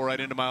going to roll right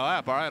into my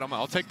lap. All right,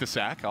 I'll take the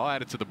sack. I'll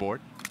add it to the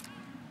board.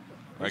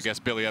 I guess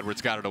Billy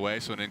Edwards got it away,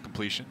 so an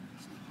incompletion.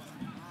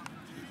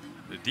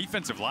 The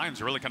defensive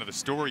lines are really kind of the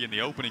story in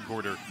the opening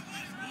quarter.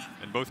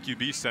 And both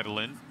QBs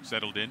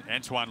settled in.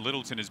 Antoine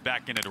Littleton is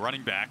back in at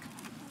running back.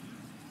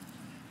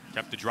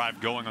 Kept the drive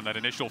going on that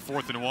initial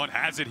 4th and 1.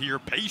 Has it here,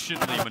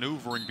 patiently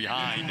maneuvering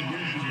behind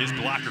his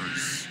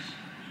blockers.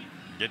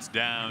 Gets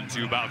down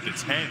to about the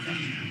 10.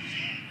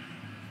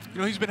 You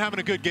know, he's been having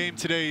a good game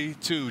today,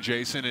 too,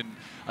 Jason. And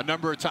a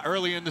number of times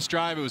early in this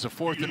drive, it was a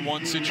 4th and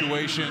 1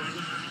 situation.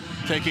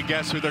 Take a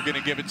guess who they're going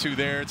to give it to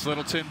there. It's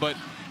Littleton, but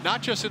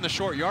not just in the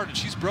short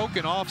yardage. He's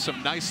broken off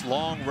some nice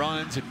long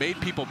runs and made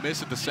people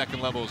miss at the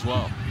second level as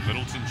well.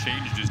 Littleton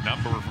changed his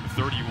number from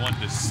 31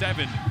 to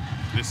 7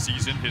 this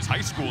season. His high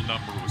school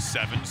number was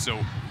 7, so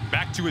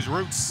back to his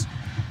roots.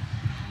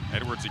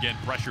 Edwards again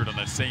pressured on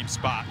that same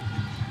spot.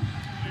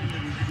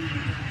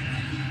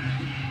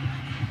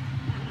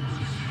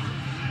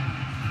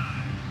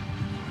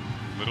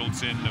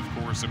 Littleton, of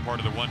course, a part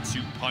of the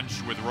 1-2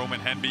 punch with Roman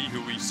Hemby,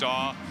 who we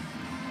saw.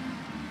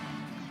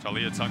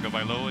 Talia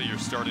Tagovailoa, your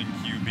starting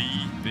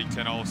QB, Big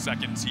Ten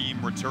All-Second team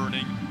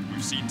returning.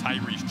 We've seen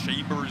Tyrese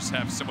Chambers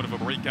have somewhat of a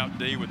breakout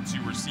day with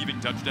 2 receiving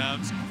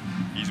touchdowns.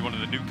 He's one of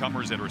the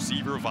newcomers at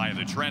receiver via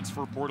the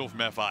transfer portal from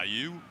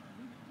FIU.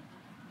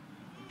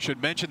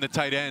 Should mention the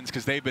tight ends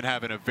because they've been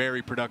having a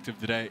very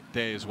productive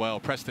day as well.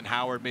 Preston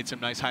Howard made some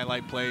nice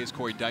highlight plays.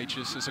 Corey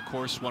Dyches is, of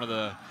course, one of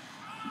the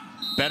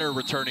better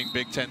returning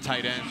Big Ten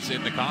tight ends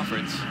in the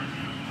conference.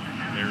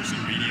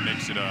 Harrison Beatty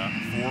makes it a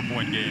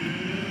 4-point game.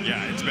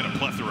 Yeah, it's been a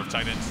plethora of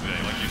tight ends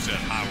today. Like you said,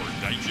 Howard,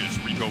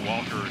 Dyches, Rico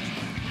Walker.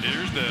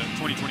 Here's the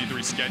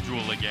 2023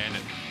 schedule again.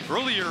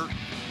 Earlier,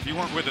 if you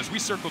weren't with us, we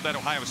circled that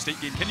Ohio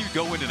State game. Can you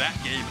go into that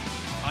game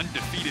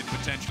undefeated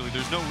potentially?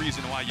 There's no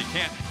reason why you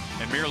can't.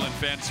 And Maryland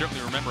fans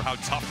certainly remember how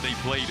tough they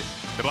played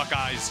the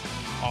Buckeyes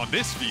on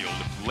this field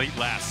late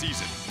last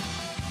season.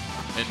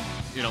 And,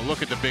 you know,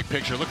 look at the big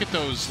picture. Look at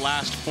those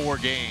last 4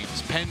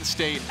 games. Penn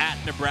State at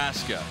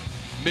Nebraska,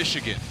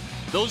 Michigan.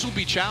 Those will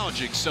be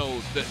challenging.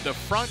 So the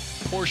front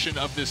portion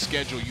of this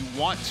schedule, you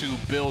want to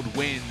build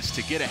wins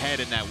to get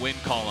ahead in that win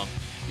column.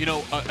 You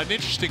know, an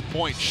interesting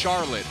point,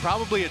 Charlotte,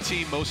 probably a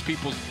team most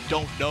people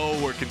don't know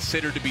or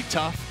consider to be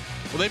tough.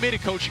 Well, they made a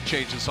coaching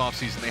change this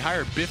offseason. They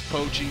hired Biff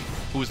Poggi,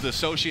 who was the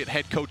associate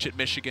head coach at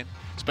Michigan.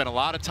 Spent a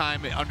lot of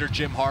time under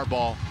Jim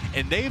Harbaugh,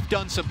 and they've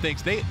done some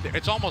things.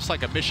 It's almost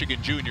like a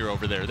Michigan junior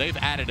over there. They've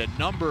added a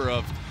number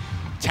of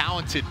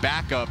talented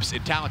backups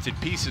and talented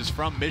pieces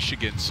from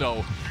Michigan.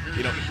 So,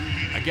 you know,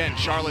 again,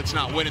 Charlotte's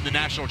not winning the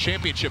national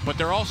championship, but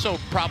they're also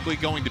probably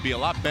going to be a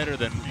lot better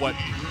than what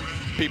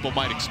people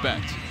might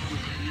expect.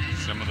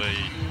 Some of the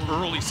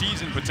early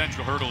season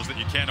potential hurdles that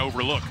you can't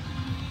overlook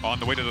on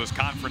the way to those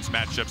conference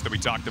matchups that we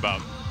talked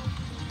about.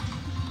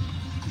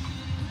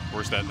 Of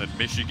course, that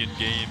Michigan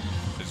game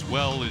as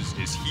well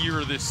is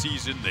here this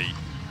season. They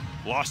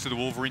lost to the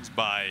Wolverines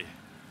by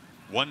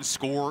 1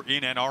 score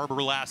in Ann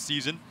Arbor last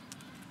season.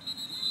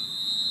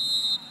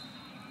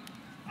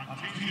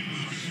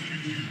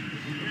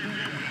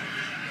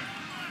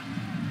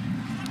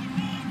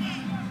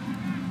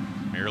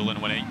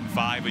 Maryland went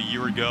 8-5 a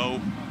year ago.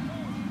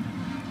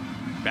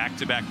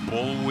 Back-to-back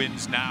bowl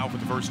wins now for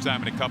the first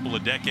time in a couple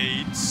of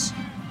decades.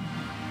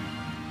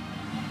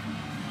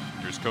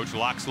 Here's Coach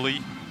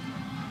Loxley.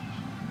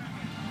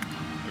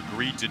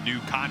 Agreed to new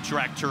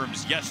contract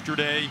terms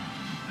yesterday.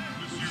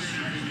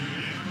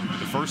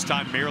 The first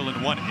time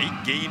Maryland won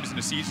 8 games in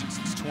a season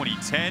since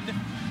 2010.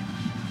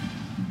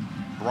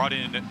 Brought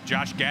in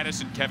Josh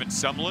Gaddis and Kevin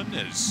Sumlin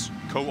as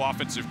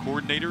co-offensive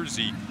coordinators.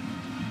 He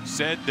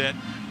said that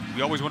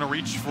we always want to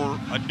reach for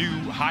a new,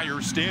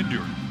 higher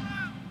standard.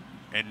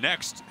 And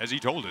next, as he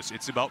told us,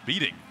 it's about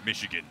beating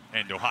Michigan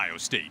and Ohio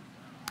State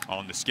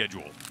on the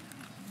schedule.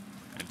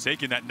 And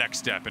taking that next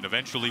step and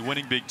eventually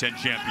winning Big Ten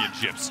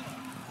championships.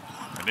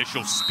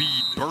 Initial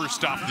speed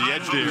burst off the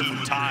edge there from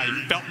Ty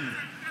Felton.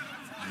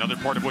 Another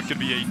part of what could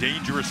be a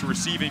dangerous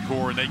receiving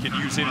core, and they can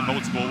use him in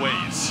multiple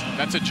ways.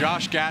 That's a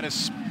Josh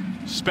Gaddis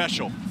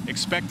special.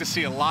 Expect to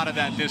see a lot of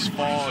that this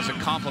fall as a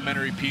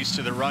complementary piece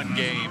to the run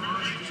game.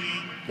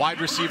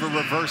 Wide receiver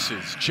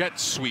reverses, jet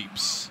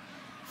sweeps,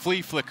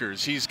 flea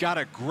flickers. He's got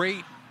a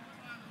great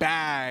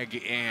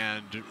bag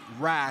and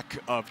rack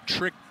of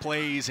trick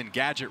plays and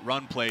gadget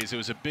run plays. It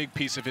was a big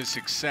piece of his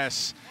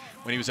success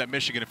when he was at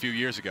Michigan a few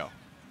years ago.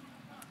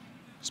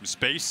 Some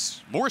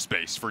space, more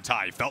space for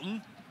Ty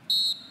Felton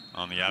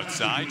on the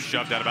outside,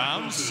 shoved out of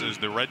bounds as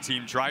the red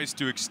team tries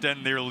to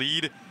extend their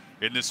lead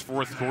in this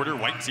fourth quarter.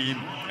 White team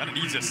kind of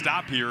needs a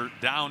stop here,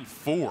 down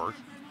 4.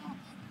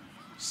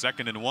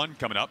 2nd and 1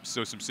 coming up,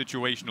 so some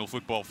situational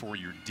football for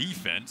your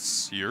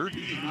defense here.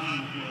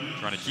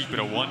 Trying to keep it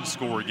a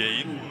 1-score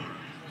game.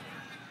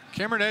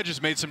 Cameron Edge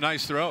has made some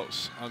nice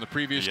throws on the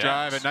previous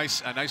drive. A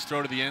nice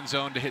throw to the end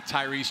zone to hit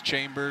Tyrese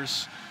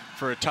Chambers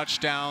for a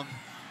touchdown.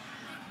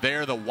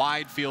 There, the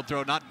wide field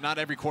throw. Not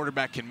every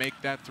quarterback can make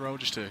that throw,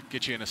 just to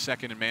get you in a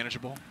second and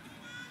manageable.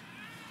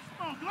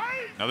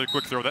 Another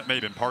quick throw that may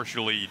have been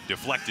partially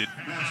deflected.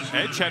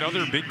 Edge had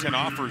other Big Ten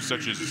offers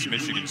such as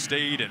Michigan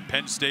State and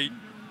Penn State.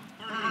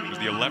 He was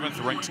the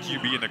 11th ranked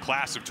QB in the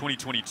class of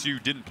 2022,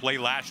 didn't play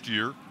last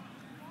year.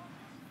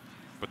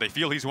 But they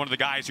feel he's one of the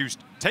guys who's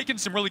taken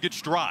some really good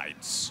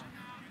strides.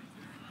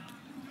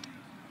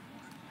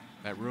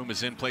 That room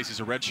is in place. He's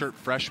a redshirt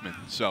freshman,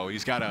 so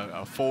he's got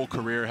a full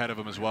career ahead of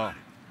him as well.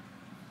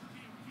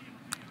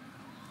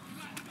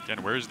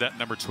 Again, where's that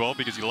number 12?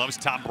 Because he loves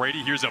Tom Brady.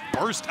 Here's a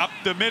burst up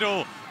the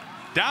middle,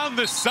 down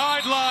the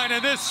sideline,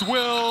 and this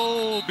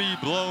will be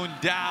blown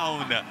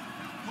down.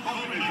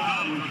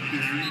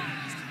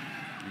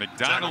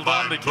 McDonald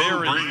on the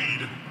carry.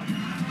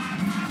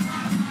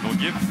 We'll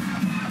give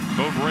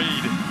Bo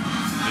Braid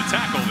the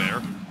tackle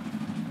there.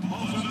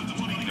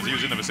 As he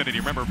was in the vicinity.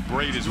 Remember,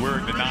 Braid is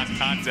wearing the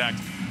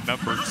non-contact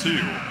number 2.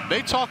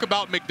 They talk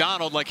about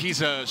McDonald like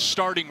he's a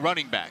starting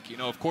running back. You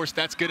know, of course,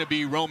 that's going to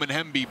be Roman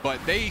Hemby, but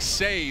they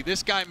say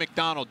this guy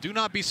McDonald, do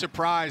not be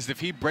surprised if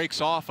he breaks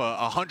off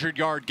a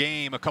 100-yard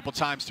game a couple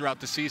times throughout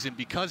the season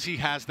because he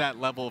has that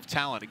level of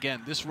talent.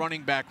 Again, this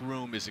running back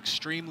room is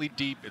extremely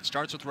deep. It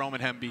starts with Roman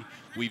Hemby.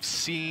 We've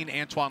seen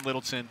Antoine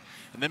Littleton,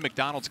 and then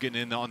McDonald's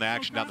getting in on the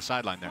action down the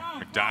sideline there.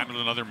 McDonald,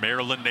 another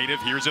Maryland native.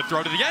 Here's a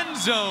throw to the end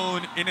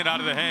zone, in and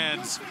out of the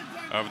hands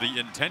of the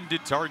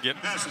intended target.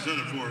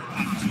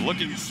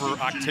 Looking for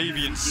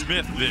Octavian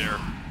Smith there.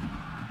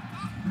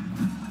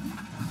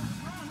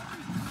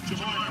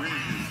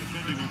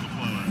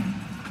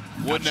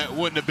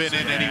 Wouldn't have been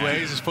in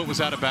anyways. His foot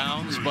was out of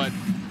bounds, but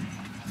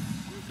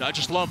I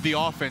just love the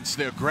offense,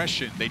 the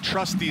aggression. They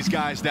trust these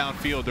guys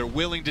downfield. They're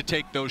willing to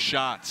take those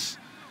shots.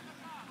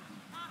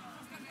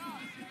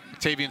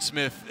 Octavian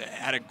Smith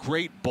had a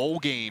great bowl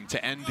game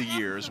to end the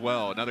year as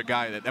well. Another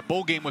guy, that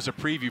bowl game was a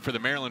preview for the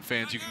Maryland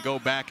fans. You can go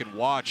back and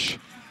watch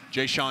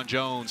Jay Sean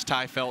Jones,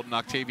 Ty Felton,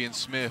 Octavian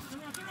Smith.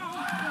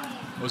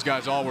 Those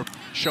guys all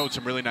showed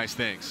some really nice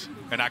things.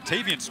 And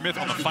Octavian Smith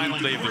on the final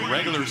day of the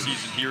regular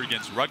season here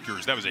against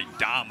Rutgers, that was a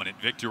dominant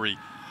victory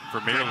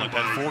for Maryland.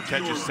 Had 4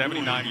 catches,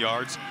 79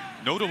 yards.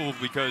 Notable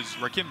because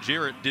Rakim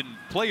Jarrett didn't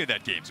play in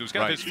that game. So it was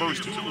kind of his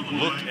first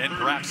look and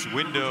perhaps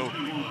window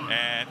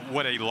at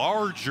what a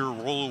larger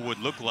role would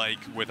look like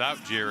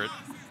without Jarrett,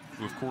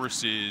 who of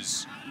course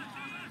is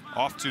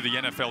off to the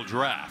NFL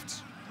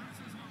draft.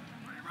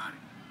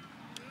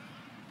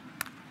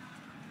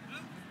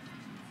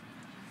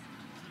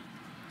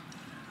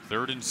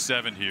 Third and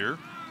 7 here.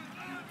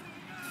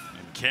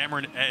 And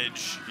Cameron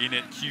Edge in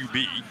at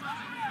QB.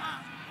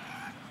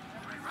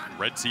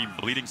 Red team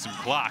bleeding some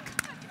clock.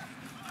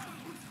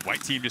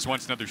 White team just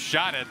wants another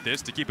shot at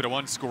this to keep it a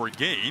one-score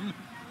game.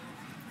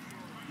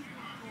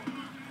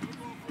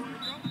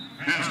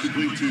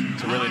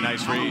 It's a really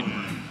nice read.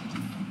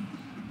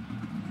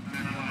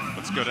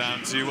 Let's go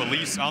down to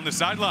Elise on the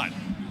sideline.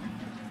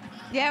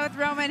 Yeah, with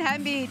Roman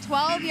Hemby,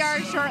 12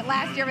 yards short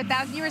last year of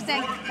 1,000. You were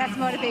saying that's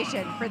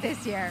motivation for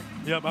this year.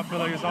 Yep, I feel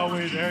like it's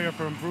always area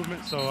for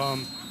improvement. So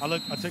I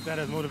take that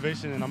as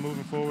motivation, and I'm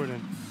moving forward,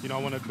 and I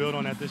want to build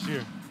on that this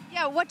year.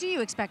 Yeah, what do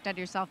you expect out of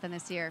yourself in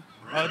this year?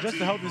 Just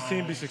to help this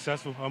team be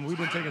successful. We've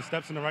been taking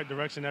steps in the right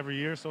direction every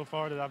year so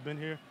far that I've been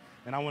here,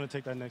 and I want to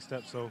take that next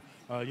step. So,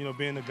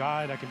 being the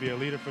guy that can be a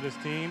leader for this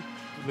team,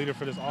 leader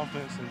for this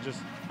offense, and just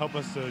help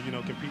us to,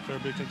 compete for a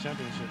Big Ten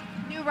championship.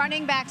 New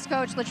running backs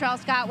coach, Latrell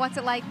Scott, what's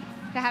it like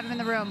to have him in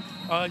the room?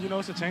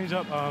 It's a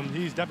change-up.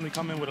 He's definitely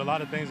coming with a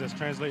lot of things that's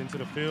translating to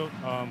the field.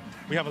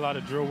 We have a lot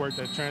of drill work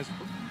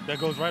that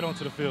goes right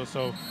onto the field.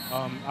 So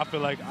I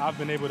feel like I've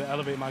been able to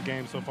elevate my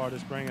game so far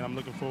this spring, and I'm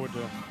looking forward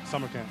to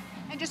summer camp.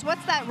 And just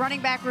what's that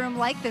running back room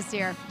like this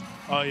year?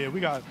 Yeah, we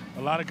got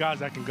a lot of guys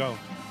that can go.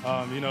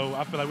 I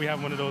feel like we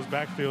have one of those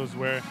backfields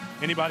where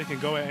anybody can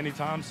go at any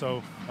time.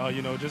 So,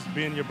 just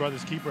being your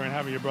brother's keeper and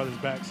having your brother's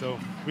back so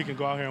we can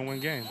go out here and win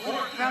games.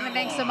 Roman,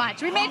 thanks so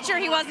much. We made sure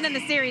he wasn't in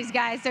the series,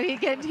 guys, so he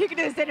could do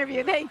this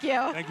interview. Thank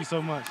you. Thank you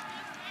so much.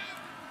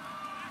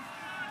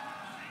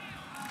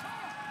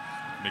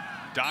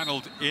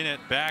 McDonald in it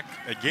back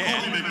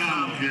again.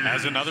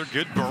 Has another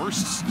good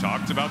burst.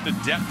 Talked about the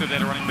depth of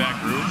that running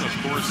back room. Of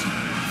course,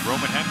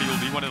 Roman Hemby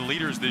will be one of the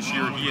leaders this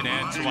year. He and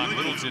Antoine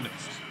Littleton,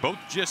 both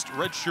just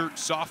redshirt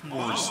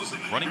sophomores,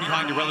 running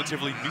behind a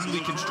relatively newly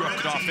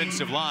constructed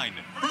offensive line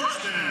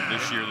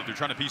this year that they're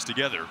trying to piece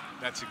together.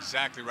 That's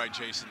exactly right,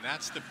 Jason.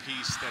 That's the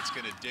piece that's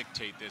going to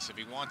dictate this. If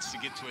he wants to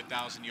get to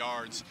 1,000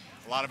 yards,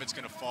 a lot of it's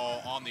going to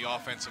fall on the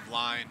offensive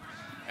line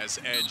as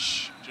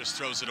Edge just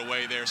throws it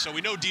away there. So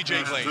we know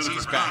DJ Glaze,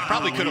 he's back.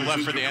 Probably could have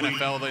left for the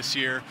NFL this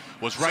year.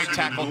 Was right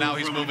tackle, now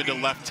he's moving to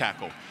left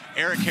tackle.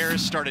 Eric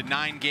Harris started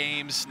 9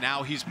 games.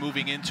 Now he's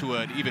moving into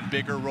an even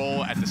bigger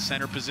role at the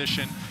center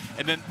position.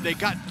 And then they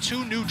got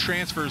 2 new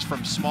transfers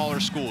from smaller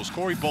schools.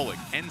 Corey Bullock,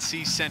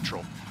 NC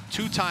Central,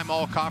 2-time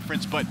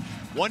All-Conference, but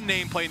one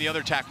name playing the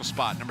other tackle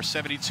spot, number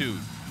 72,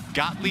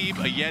 Gottlieb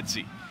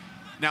Ayedzi.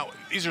 Now,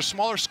 these are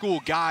smaller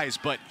school guys,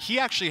 but he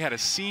actually had a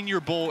Senior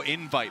Bowl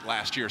invite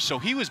last year, so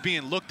he was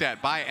being looked at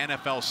by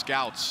NFL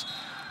scouts.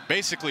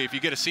 Basically, if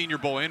you get a Senior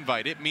Bowl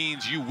invite, it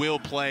means you will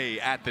play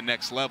at the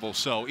next level.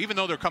 So even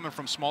though they're coming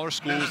from smaller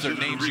schools, they're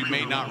names you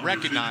may not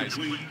recognize,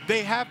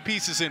 they have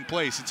pieces in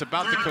place. It's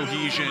about the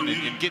cohesion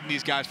and getting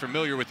these guys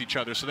familiar with each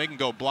other so they can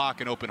go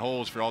block and open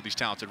holes for all these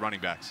talented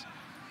running backs.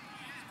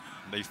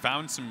 They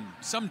found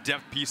some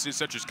depth pieces,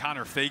 such as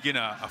Connor Fagan,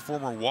 a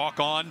former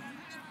walk-on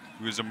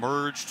who has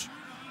emerged,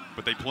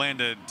 but they plan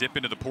to dip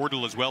into the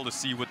portal as well to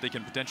see what they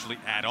can potentially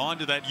add on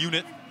to that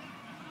unit.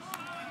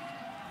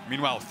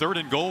 Meanwhile,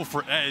 3rd and goal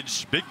for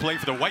Edge. Big play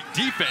for the White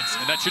defense,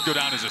 and that should go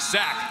down as a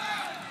sack.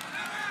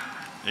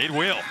 It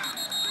will.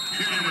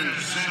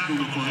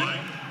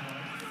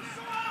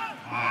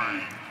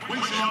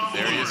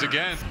 There he is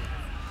again.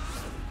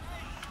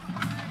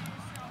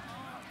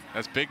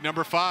 That's big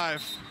number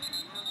 5.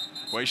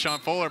 Wayshawn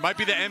Fuller might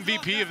be the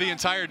MVP of the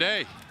entire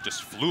day.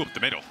 Just flew up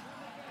the middle.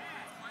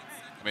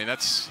 I mean,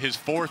 that's his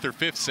 4th or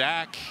 5th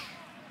sack.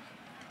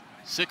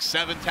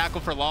 6'7"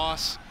 tackle for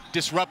loss.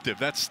 Disruptive.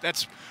 That's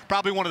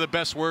probably one of the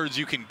best words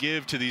you can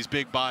give to these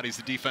big bodies,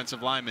 the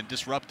defensive linemen.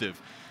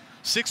 Disruptive.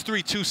 6'3",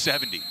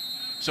 270.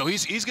 So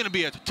he's going to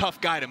be a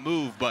tough guy to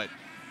move, but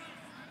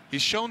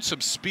he's shown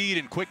some speed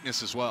and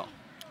quickness as well.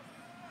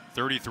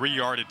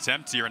 33-yard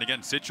attempt here, and again,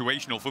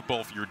 situational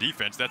football for your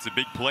defense. That's a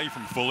big play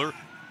from Fuller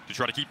to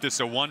try to keep this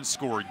a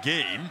 1-score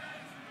game.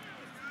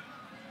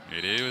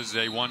 It is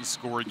a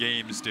 1-score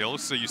game still,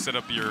 so you set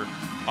up your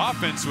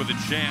offense with a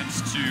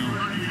chance to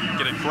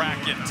get a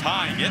crack at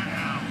tying it,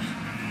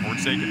 or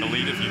taking the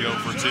lead if you go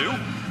for 2.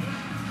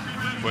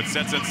 But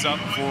sets us up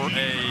for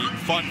a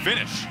fun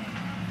finish.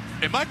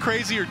 Am I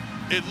crazy, or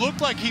it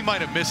looked like he might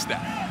have missed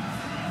that?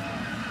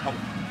 Oh,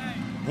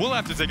 we'll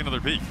have to take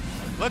another peek.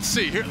 Let's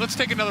see. Here, let's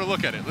take another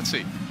look at it. Let's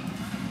see.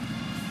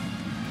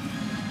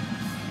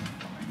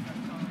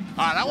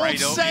 All right, I won't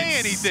say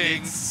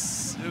anything.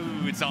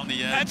 It's on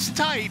the edge. That's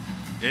tight.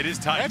 It is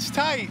tight. That's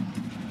tight.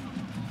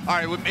 All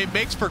right, it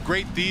makes for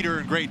great theater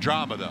and great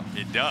drama, though.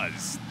 It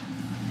does.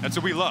 That's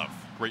what we love.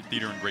 Great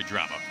theater and great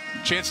drama.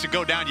 Chance to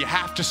go down. You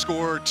have to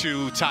score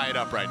to tie it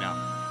up right now.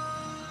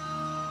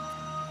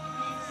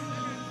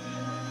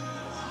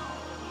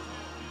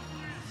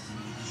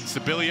 It's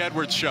the Billy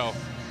Edwards show.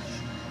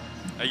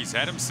 He's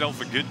had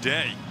himself a good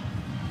day.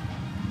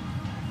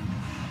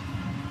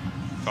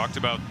 Talked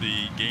about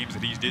the games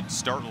that he did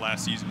start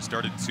last season.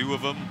 Started 2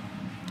 of them.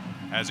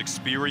 Has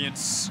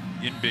experience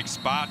in big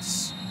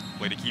spots.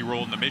 Played a key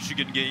role in the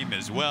Michigan game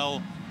as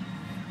well.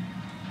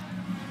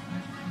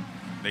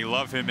 They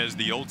love him as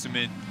the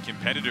ultimate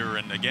competitor.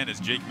 And again, as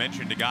Jake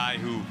mentioned, a guy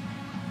who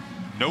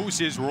knows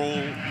his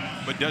role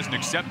but doesn't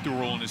accept the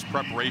role in his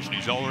preparation.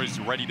 He's always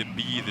ready to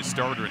be the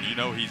starter. And you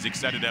know he's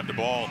excited to have the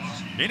ball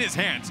in his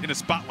hands in a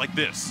spot like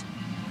this.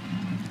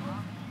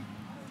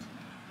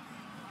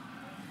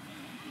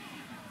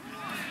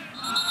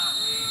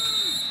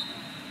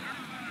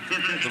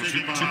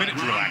 Little two-minute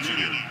drill action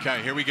here.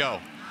 Okay, here we go.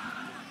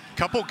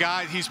 Couple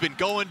guys, he's been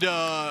going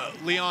to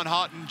Leon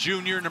Houghton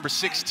Jr., number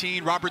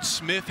 16. Robert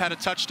Smith had a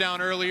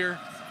touchdown earlier.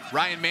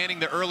 Ryan Manning,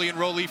 the early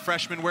enrollee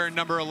freshman, wearing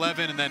number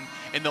 11. And then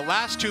in the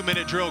last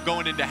 2-minute drill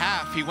going into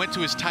half, he went to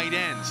his tight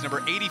ends.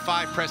 Number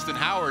 85, Preston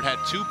Howard, had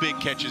 2 big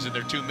catches in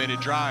their 2-minute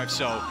drive.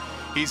 So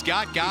he's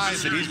got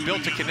guys that he's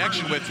built a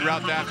connection with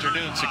throughout the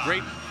afternoon. It's a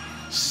great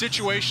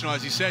situational,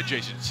 as you said,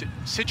 Jason,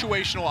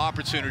 situational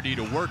opportunity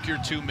to work your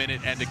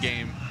 2-minute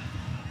end-of-game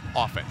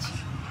offense.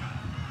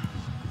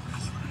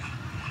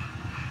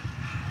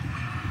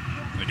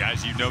 The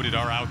guys you noted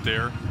are out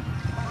there.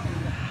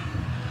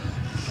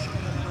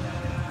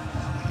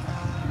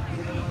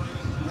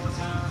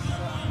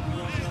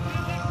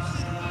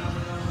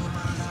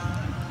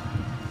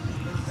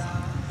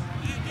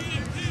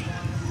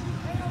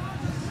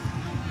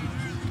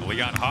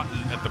 Leon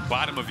Houghton at the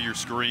bottom of your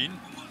screen.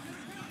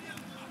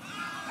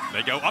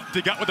 They go up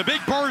the gut with a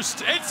big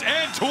burst. It's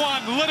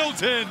Antoine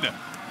Littleton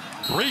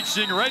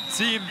breaching red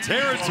team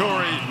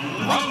territory,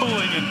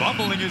 rumbling and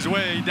bumbling his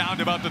way down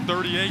to about the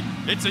 38.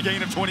 It's a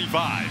gain of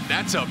 25.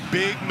 That's a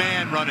big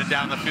man running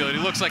down the field. He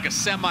looks like a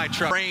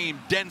semi-truck. Frame,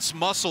 dense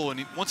muscle,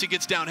 and once he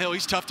gets downhill,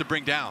 he's tough to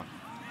bring down.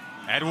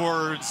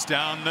 Edwards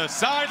down the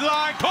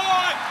sideline,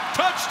 caught,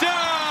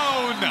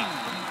 touchdown!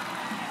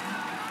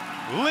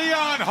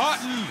 Leon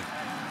Houghton,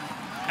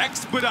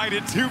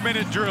 expedited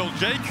 2-minute drill,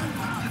 Jake.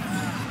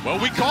 Well,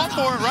 we called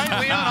for it, right?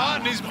 Leon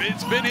Houghton,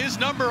 it's been his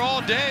number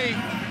all day.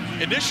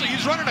 Initially,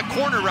 he's running a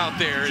corner route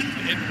there,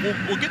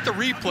 and we'll get the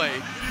replay.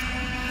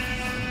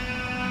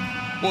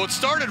 Well, it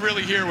started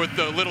really here with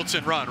the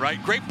Littleton run,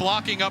 right? Great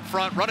blocking up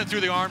front, running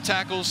through the arm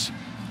tackles.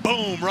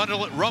 Boom,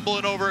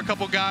 rumbling over a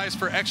couple guys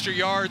for extra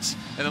yards.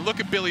 And then look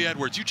at Billy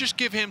Edwards. You just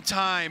give him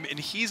time, and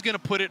he's going to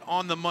put it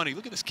on the money.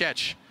 Look at this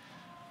catch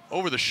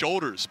over the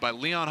shoulders by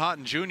Leon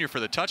Houghton Jr.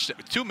 for the touchdown.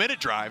 2-minute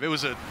drive. It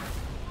was a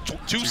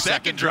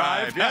two-second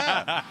drive.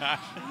 Yeah.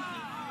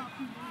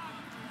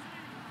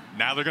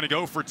 Now they're going to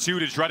go for 2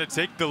 to try to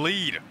take the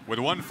lead with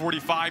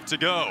 1:45 to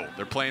go.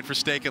 They're playing for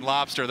steak and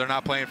lobster. They're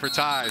not playing for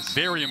ties.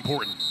 Very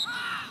important.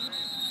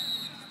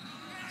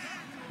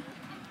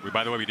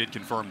 By the way, we did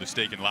confirm the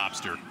steak and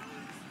lobster.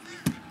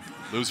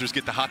 Losers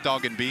get the hot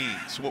dog and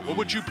beans. What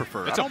would you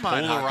prefer? It's a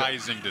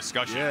polarizing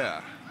discussion.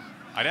 Yeah.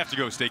 I'd have to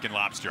go steak and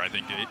lobster, I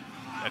think,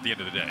 at the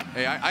end of the day.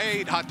 Hey, I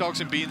ate hot dogs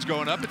and beans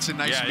growing up. It's a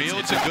nice meal.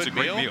 It's a good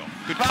great meal.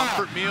 Good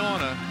comfort meal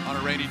on a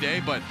rainy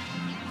day, but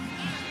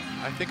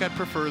I think I'd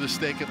prefer the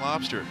steak and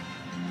lobster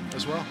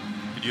as well.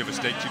 Did you have a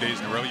steak 2 days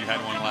in a row? You had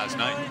one last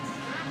night.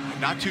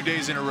 Not 2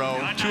 days in a row,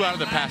 2 out of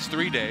the past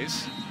 3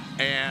 days.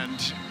 And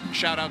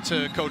shout out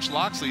to Coach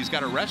Loxley. He's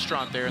got a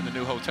restaurant there in the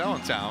new hotel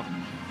in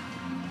town.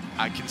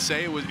 I can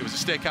say it was a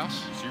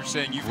steakhouse. So you're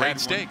saying you've Great had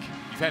steak.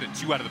 You've had it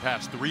 2 out of the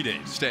past 3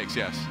 days. Steaks,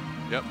 yes.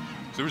 Yep.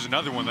 So there was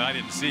another one that I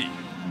didn't see.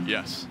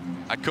 Yes.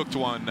 I cooked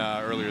one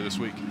earlier this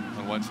week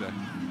on Wednesday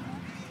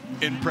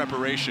in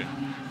preparation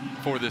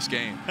for this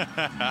game.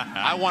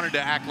 I wanted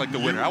to act like the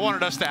winner. I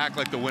wanted us to act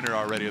like the winner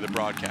already of the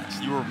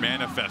broadcast. You were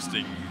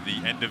manifesting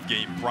the end of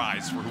game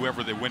prize for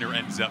whoever the winner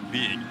ends up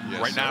being.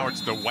 Yes, right now sir.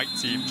 it's the white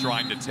team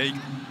trying to take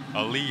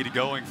a lead,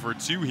 going for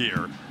 2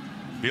 here.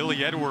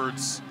 Billy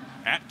Edwards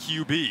at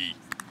QB.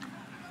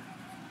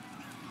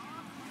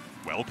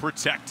 Well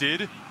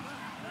protected.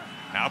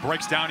 Now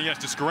breaks down, he has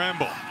to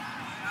scramble.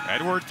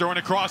 Edwards throwing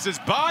across his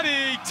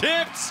body,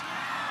 tipped.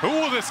 Who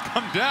will this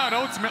come down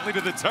ultimately to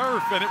the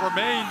turf, and it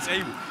remains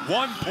a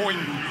 1-point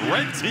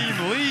red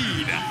team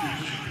lead.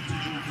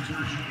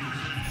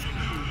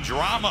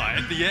 Drama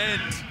at the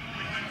end.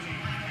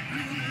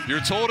 You're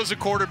told as a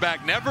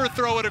quarterback, never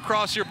throw it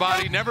across your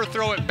body, never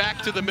throw it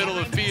back to the middle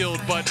of the field,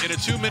 but in a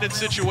 2-minute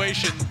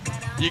situation,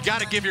 you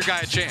got to give your guy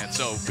a chance.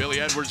 So Billy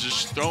Edwards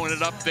is throwing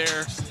it up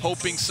there,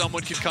 hoping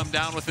someone could come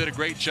down with it. A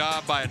great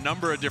job by a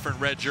number of different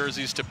red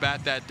jerseys to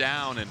bat that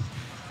down. And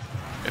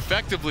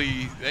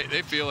effectively,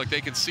 they feel like they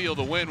can seal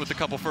the win with a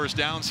couple first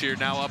downs here,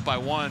 now up by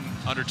 1,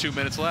 under 2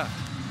 minutes left.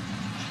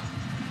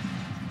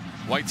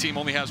 White team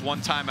only has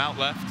 1 timeout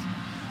left.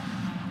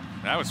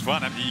 That was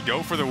fun. I mean, you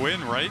go for the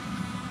win, right?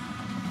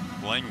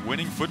 Playing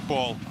winning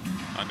football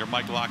under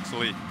Mike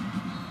Loxley.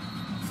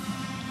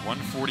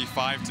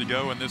 1:45 to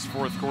go in this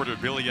 4th quarter.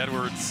 Billy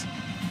Edwards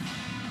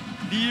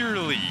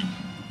nearly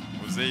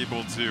was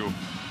able to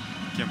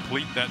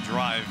complete that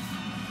drive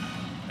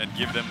and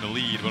give them the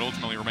lead, but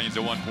ultimately remains a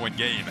 1-point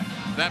game.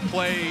 That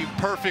play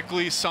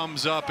perfectly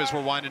sums up, as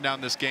we're winding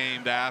down this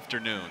game, the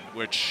afternoon,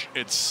 which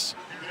it's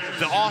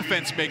the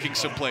offense making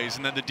some plays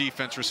and then the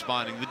defense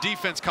responding. The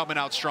defense coming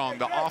out strong,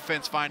 the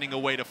offense finding a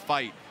way to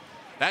fight.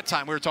 That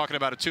time we were talking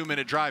about a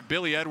 2-minute drive.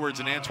 Billy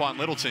Edwards and Antoine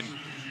Littleton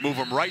move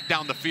them right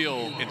down the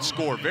field and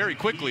score very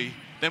quickly.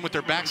 Then with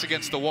their backs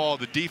against the wall,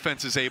 the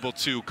defense is able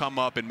to come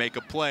up and make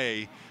a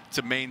play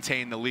to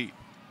maintain the lead.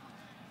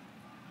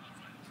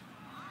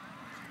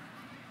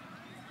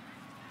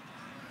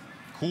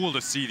 Cool to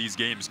see these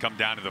games come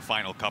down to the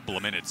final couple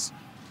of minutes.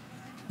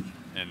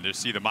 And to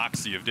see the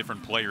moxie of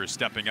different players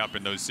stepping up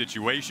in those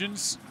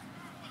situations.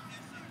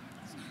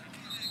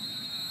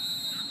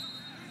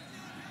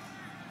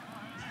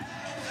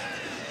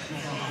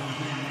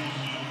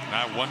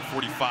 Now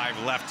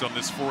 1:45 left on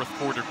this fourth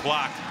quarter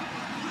clock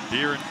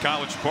here in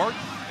College Park.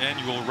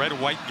 Annual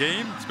red-white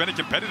game. It's been a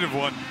competitive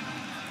one.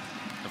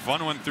 A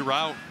fun one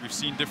throughout. We've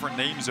seen different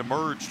names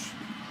emerge.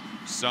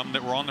 Some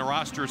that were on the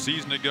roster a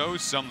season ago,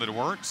 some that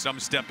weren't, some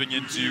stepping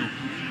into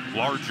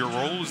larger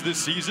roles this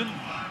season.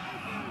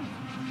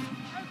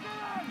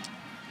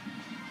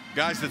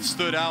 Guys that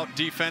stood out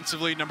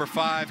defensively, number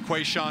 5,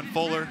 Quayshawn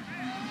Fuller.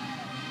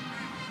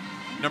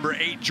 Number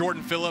 8,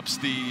 Jordan Phillips,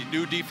 the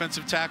new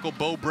defensive tackle.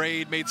 Bo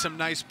Braid made some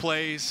nice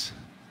plays.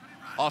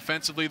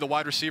 Offensively, the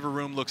wide receiver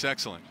room looks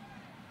excellent.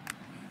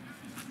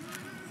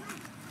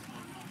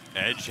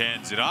 Edge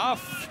hands it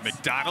off.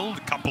 McDonald,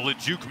 a couple of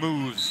juke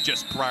moves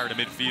just prior to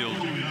midfield.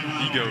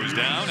 He goes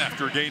down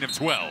after a gain of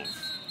 12.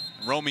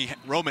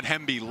 Roman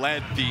Hemby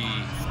led the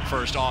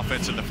first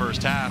offense in the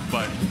first half,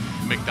 but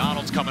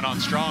McDonald's coming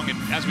on strong.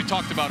 And as we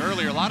talked about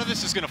earlier, a lot of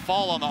this is going to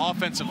fall on the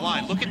offensive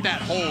line. Look at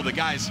that hole. The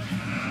guy's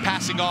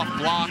passing off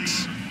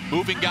blocks,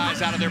 moving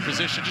guys out of their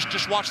position.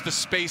 Just watch the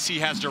space he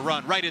has to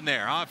run right in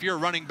there. If you're a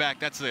running back,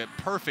 that's the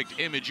perfect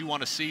image you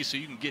want to see so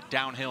you can get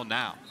downhill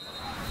now.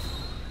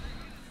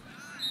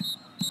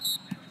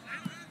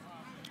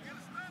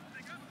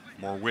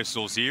 More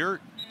whistles here.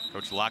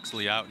 Coach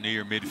Loxley out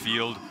near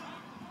midfield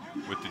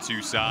with the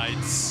two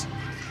sides.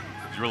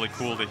 It's really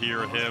cool to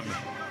hear him,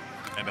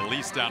 and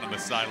Elise down on the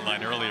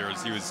sideline earlier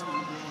as he was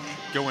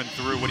going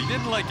through what he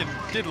didn't like and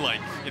did like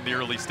in the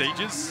early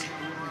stages.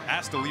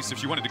 Asked Elise if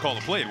she wanted to call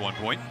a play at one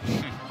point.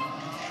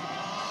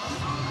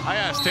 I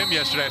asked him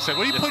yesterday, I said,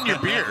 what do you put in your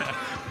beard?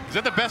 Is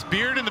that the best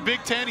beard in the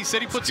Big Ten? He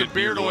said he puts some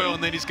beard oil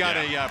and then he's got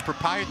a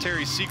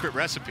proprietary secret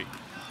recipe.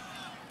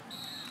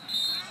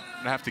 I'm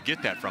gonna have to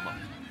get that from him.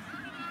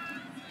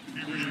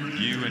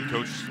 You and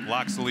Coach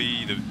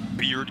Loxley, the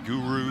beard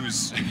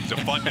gurus. It's a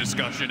fun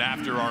discussion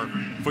after our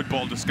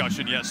football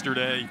discussion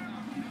yesterday.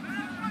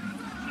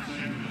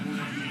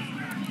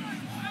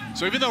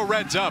 So even though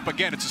red's up,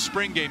 again, it's a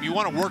spring game. You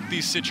want to work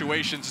these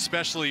situations,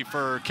 especially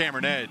for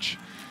Cameron Edge.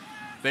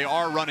 They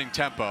are running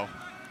tempo.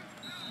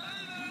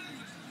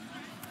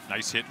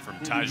 Nice hit from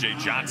Tajay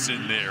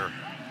Johnson there.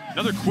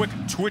 Another quick,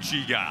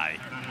 twitchy guy.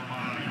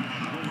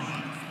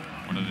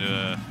 One of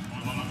the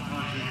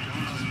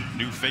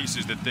new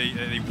faces that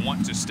they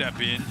want to step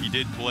in. He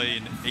did play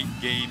in 8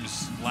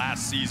 games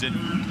last season,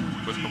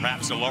 with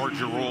perhaps a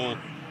larger role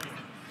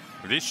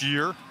this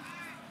year.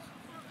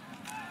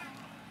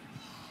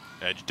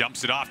 Edge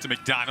dumps it off to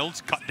McDonald,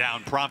 cut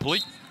down promptly.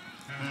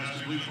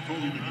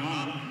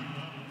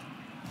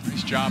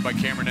 Nice job by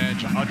Cameron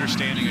Edge,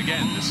 understanding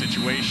again the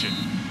situation.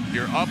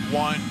 You're up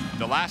 1.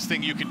 The last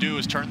thing you can do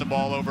is turn the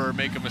ball over or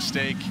make a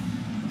mistake.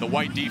 The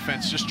white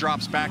defense just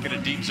drops back in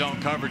a deep zone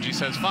coverage. He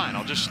says, fine,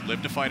 I'll just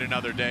live to fight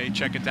another day,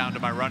 check it down to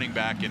my running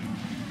back, and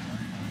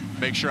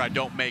make sure I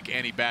don't make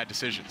any bad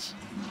decisions.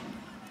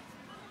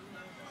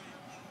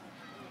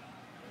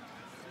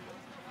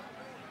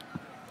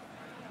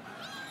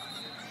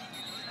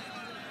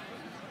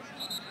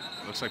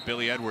 Looks like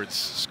Billy Edwards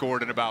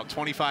scored in about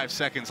 25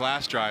 seconds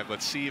last drive.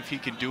 Let's see if he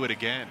can do it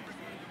again.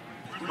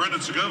 We'll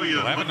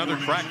have another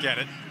crack at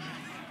it.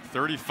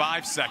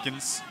 35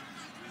 seconds.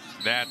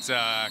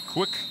 That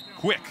quick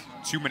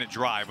 2-minute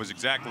drive was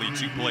exactly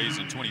 2 plays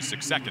in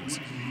 26 seconds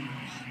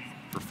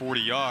for 40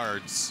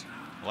 yards.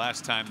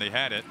 Last time they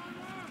had it.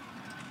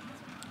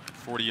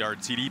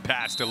 40-yard TD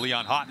pass to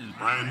Leon Houghton.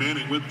 Ryan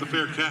Manning with the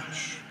fair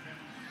catch.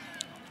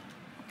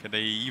 Can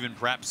they even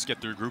perhaps get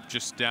their group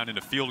just down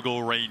into field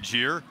goal range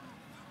here?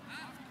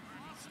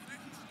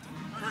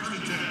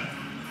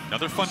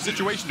 Another fun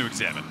situation to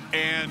examine.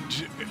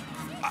 And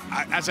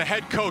as a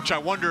head coach, I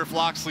wonder if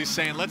Loxley's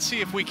saying, let's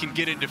see if we can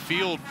get into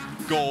field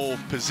goal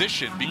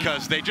position,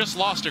 because they just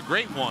lost a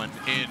great one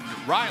in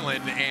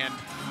Ryland, and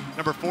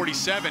number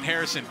 47,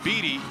 Harrison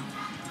Beatty.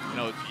 You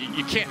know,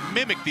 you can't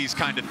mimic these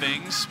kind of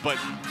things, but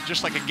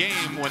just like a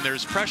game, when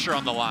there's pressure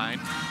on the line,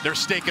 there's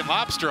steak and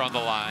lobster on the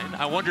line.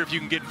 I wonder if you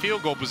can get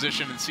field goal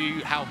position and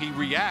see how he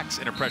reacts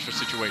in a pressure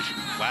situation.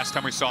 Last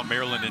time we saw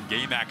Maryland in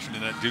game action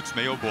in that Duke's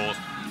Mayo Bowl,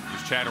 it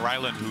was Chad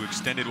Ryland who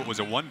extended what was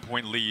a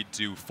 1-point lead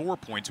to 4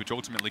 points, which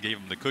ultimately gave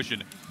him the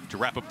cushion to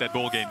wrap up that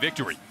bowl game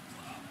victory.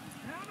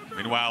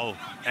 Meanwhile,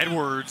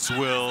 Edwards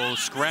will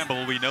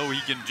scramble. We know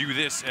he can do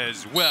this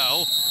as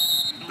well.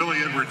 Billy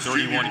Edwards,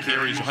 31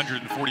 carries,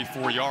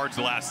 144 yards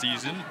last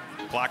season.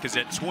 Clock is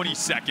at 20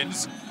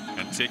 seconds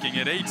and ticking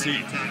at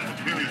 18.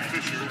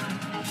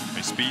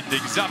 They speed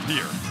things up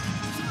here.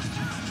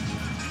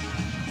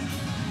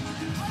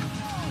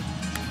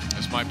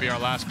 This might be our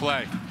last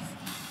play.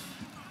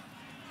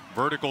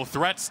 Vertical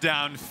threats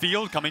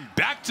downfield, coming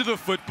back to the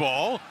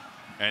football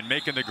and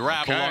making the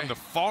grab along the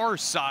far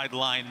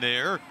sideline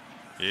there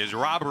is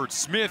Robert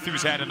Smith,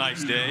 who's had a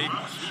nice day.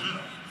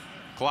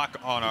 Clock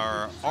on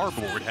our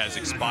board has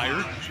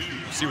expired.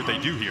 We'll see what they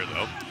do here,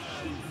 though.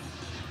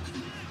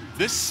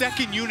 This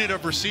second unit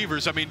of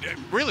receivers, I mean,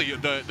 really,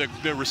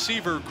 the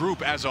receiver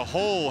group as a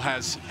whole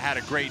has had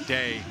a great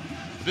day.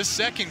 This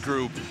second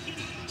group,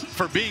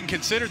 for being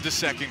considered the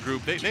second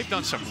group, they've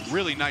done some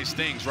really nice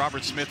things.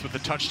 Robert Smith with the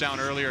touchdown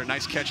earlier, a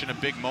nice catch in a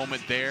big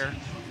moment there.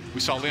 We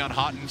saw Leon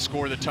Houghton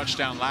score the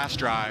touchdown last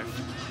drive.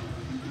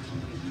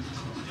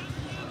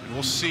 And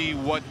we'll see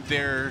what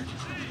they're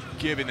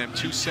giving them.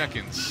 2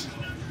 seconds,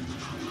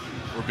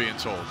 we're being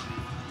told.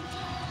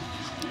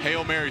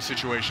 Hail Mary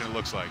situation, it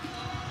looks like.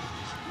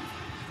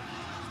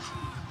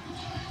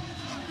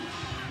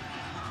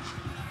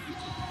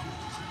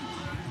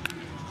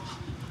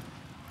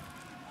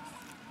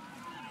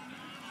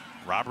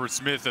 Robert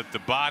Smith at the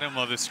bottom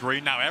of the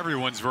screen. Now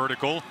everyone's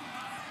vertical.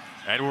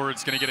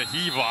 Edwards going to get a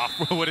heave off.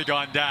 Would have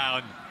gone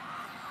down.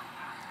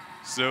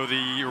 So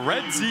the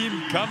red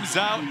team comes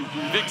out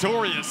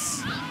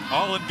victorious.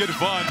 All in good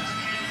fun.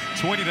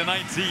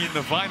 20-19,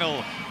 the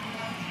final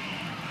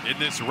in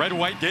this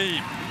red-white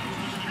game.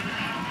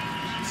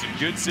 Some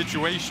good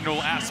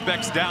situational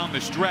aspects down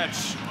the stretch.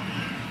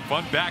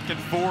 Fun back and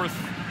forth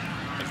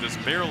as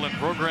this Maryland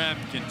program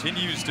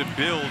continues to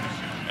build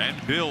and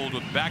build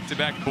with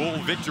back-to-back bowl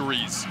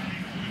victories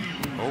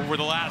over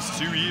the last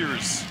 2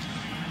 years.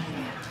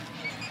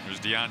 There's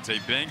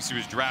Deontay Banks, who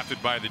was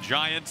drafted by the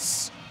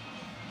Giants.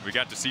 We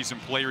got to see some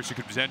players who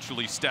could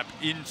potentially step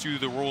into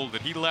the role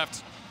that he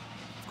left.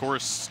 Of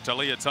course,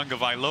 Talia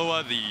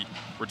Tungavailoa, the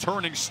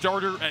returning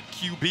starter at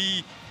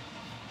QB.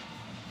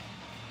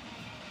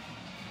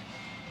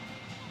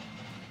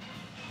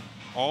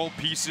 All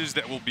pieces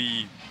that will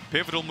be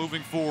pivotal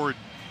moving forward.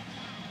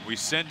 We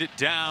send it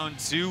down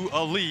to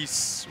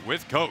Elise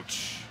with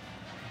Coach.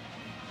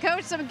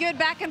 Coach, some good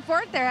back and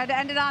forth there. Had to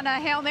end it on a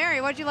Hail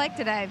Mary. What'd you like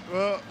today?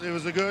 Well, it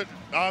was a good,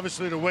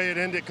 obviously the way it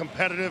ended,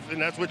 competitive,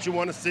 and that's what you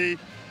want to see.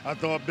 I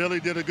thought Billy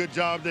did a good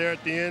job there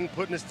at the end,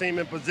 putting his team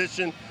in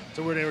position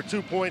to where they were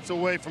 2 points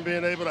away from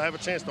being able to have a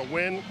chance to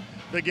win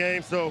the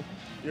game. So,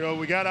 you know,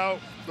 we got out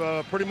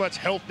pretty much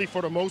healthy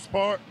for the most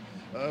part.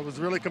 It was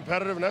really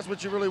competitive, and that's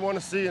what you really want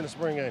to see in the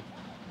spring game.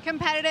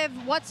 Competitive.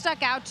 What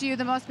stuck out to you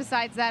the most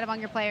besides that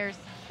among your players?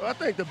 Well, I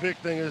think the big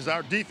thing is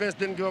our defense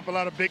didn't give up a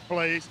lot of big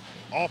plays.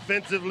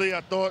 Offensively, I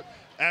thought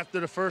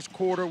after the first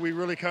quarter, we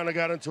really kind of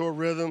got into a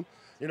rhythm.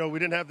 You know, we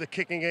didn't have the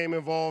kicking game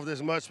involved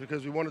as much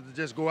because we wanted to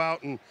just go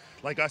out and,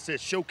 like I said,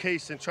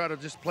 showcase and try to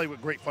just play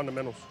with great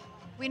fundamentals.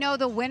 We know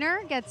the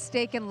winner gets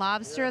steak and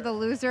lobster, the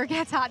loser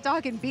gets hot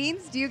dog and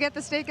beans. Do you get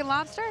the steak and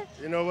lobster?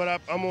 You know what,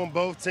 I'm on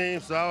both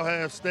teams, so I'll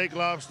have steak,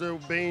 lobster,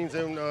 beans,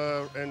 and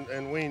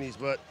weenies.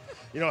 But,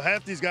 you know,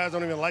 half these guys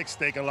don't even like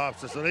steak and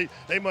lobster, so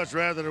they much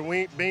rather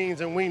the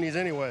beans and weenies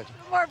anyway.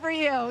 More for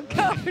you.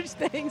 Coach,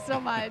 thanks so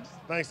much.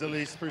 Thanks,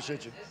 Elise.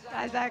 Appreciate you.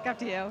 Isaac, up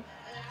to you.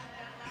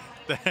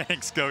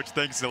 Thanks, Coach.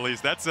 Thanks, Elise.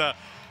 That's a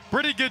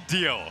pretty good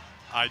deal,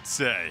 I'd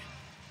say.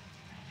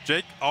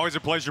 Jake, always a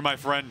pleasure, my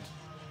friend.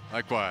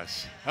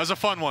 Likewise. That was a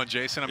fun one,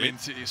 Jason. I mean,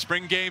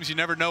 spring games, you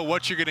never know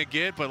what you're going to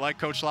get, but like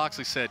Coach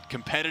Loxley said,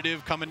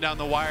 competitive coming down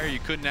the wire. You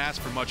couldn't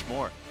ask for much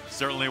more.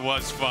 Certainly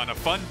was fun. A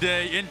fun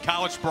day in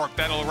College Park.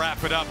 That'll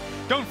wrap it up.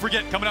 Don't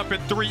forget, coming up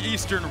at 3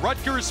 Eastern,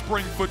 Rutgers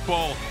spring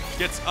football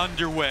gets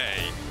underway.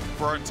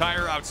 For our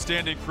entire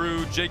outstanding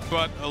crew, Jake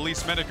Butt,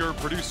 Elise Menaker,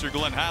 producer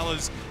Glenn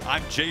Hallas,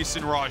 I'm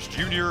Jason Ross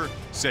Jr.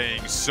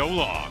 saying so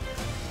long.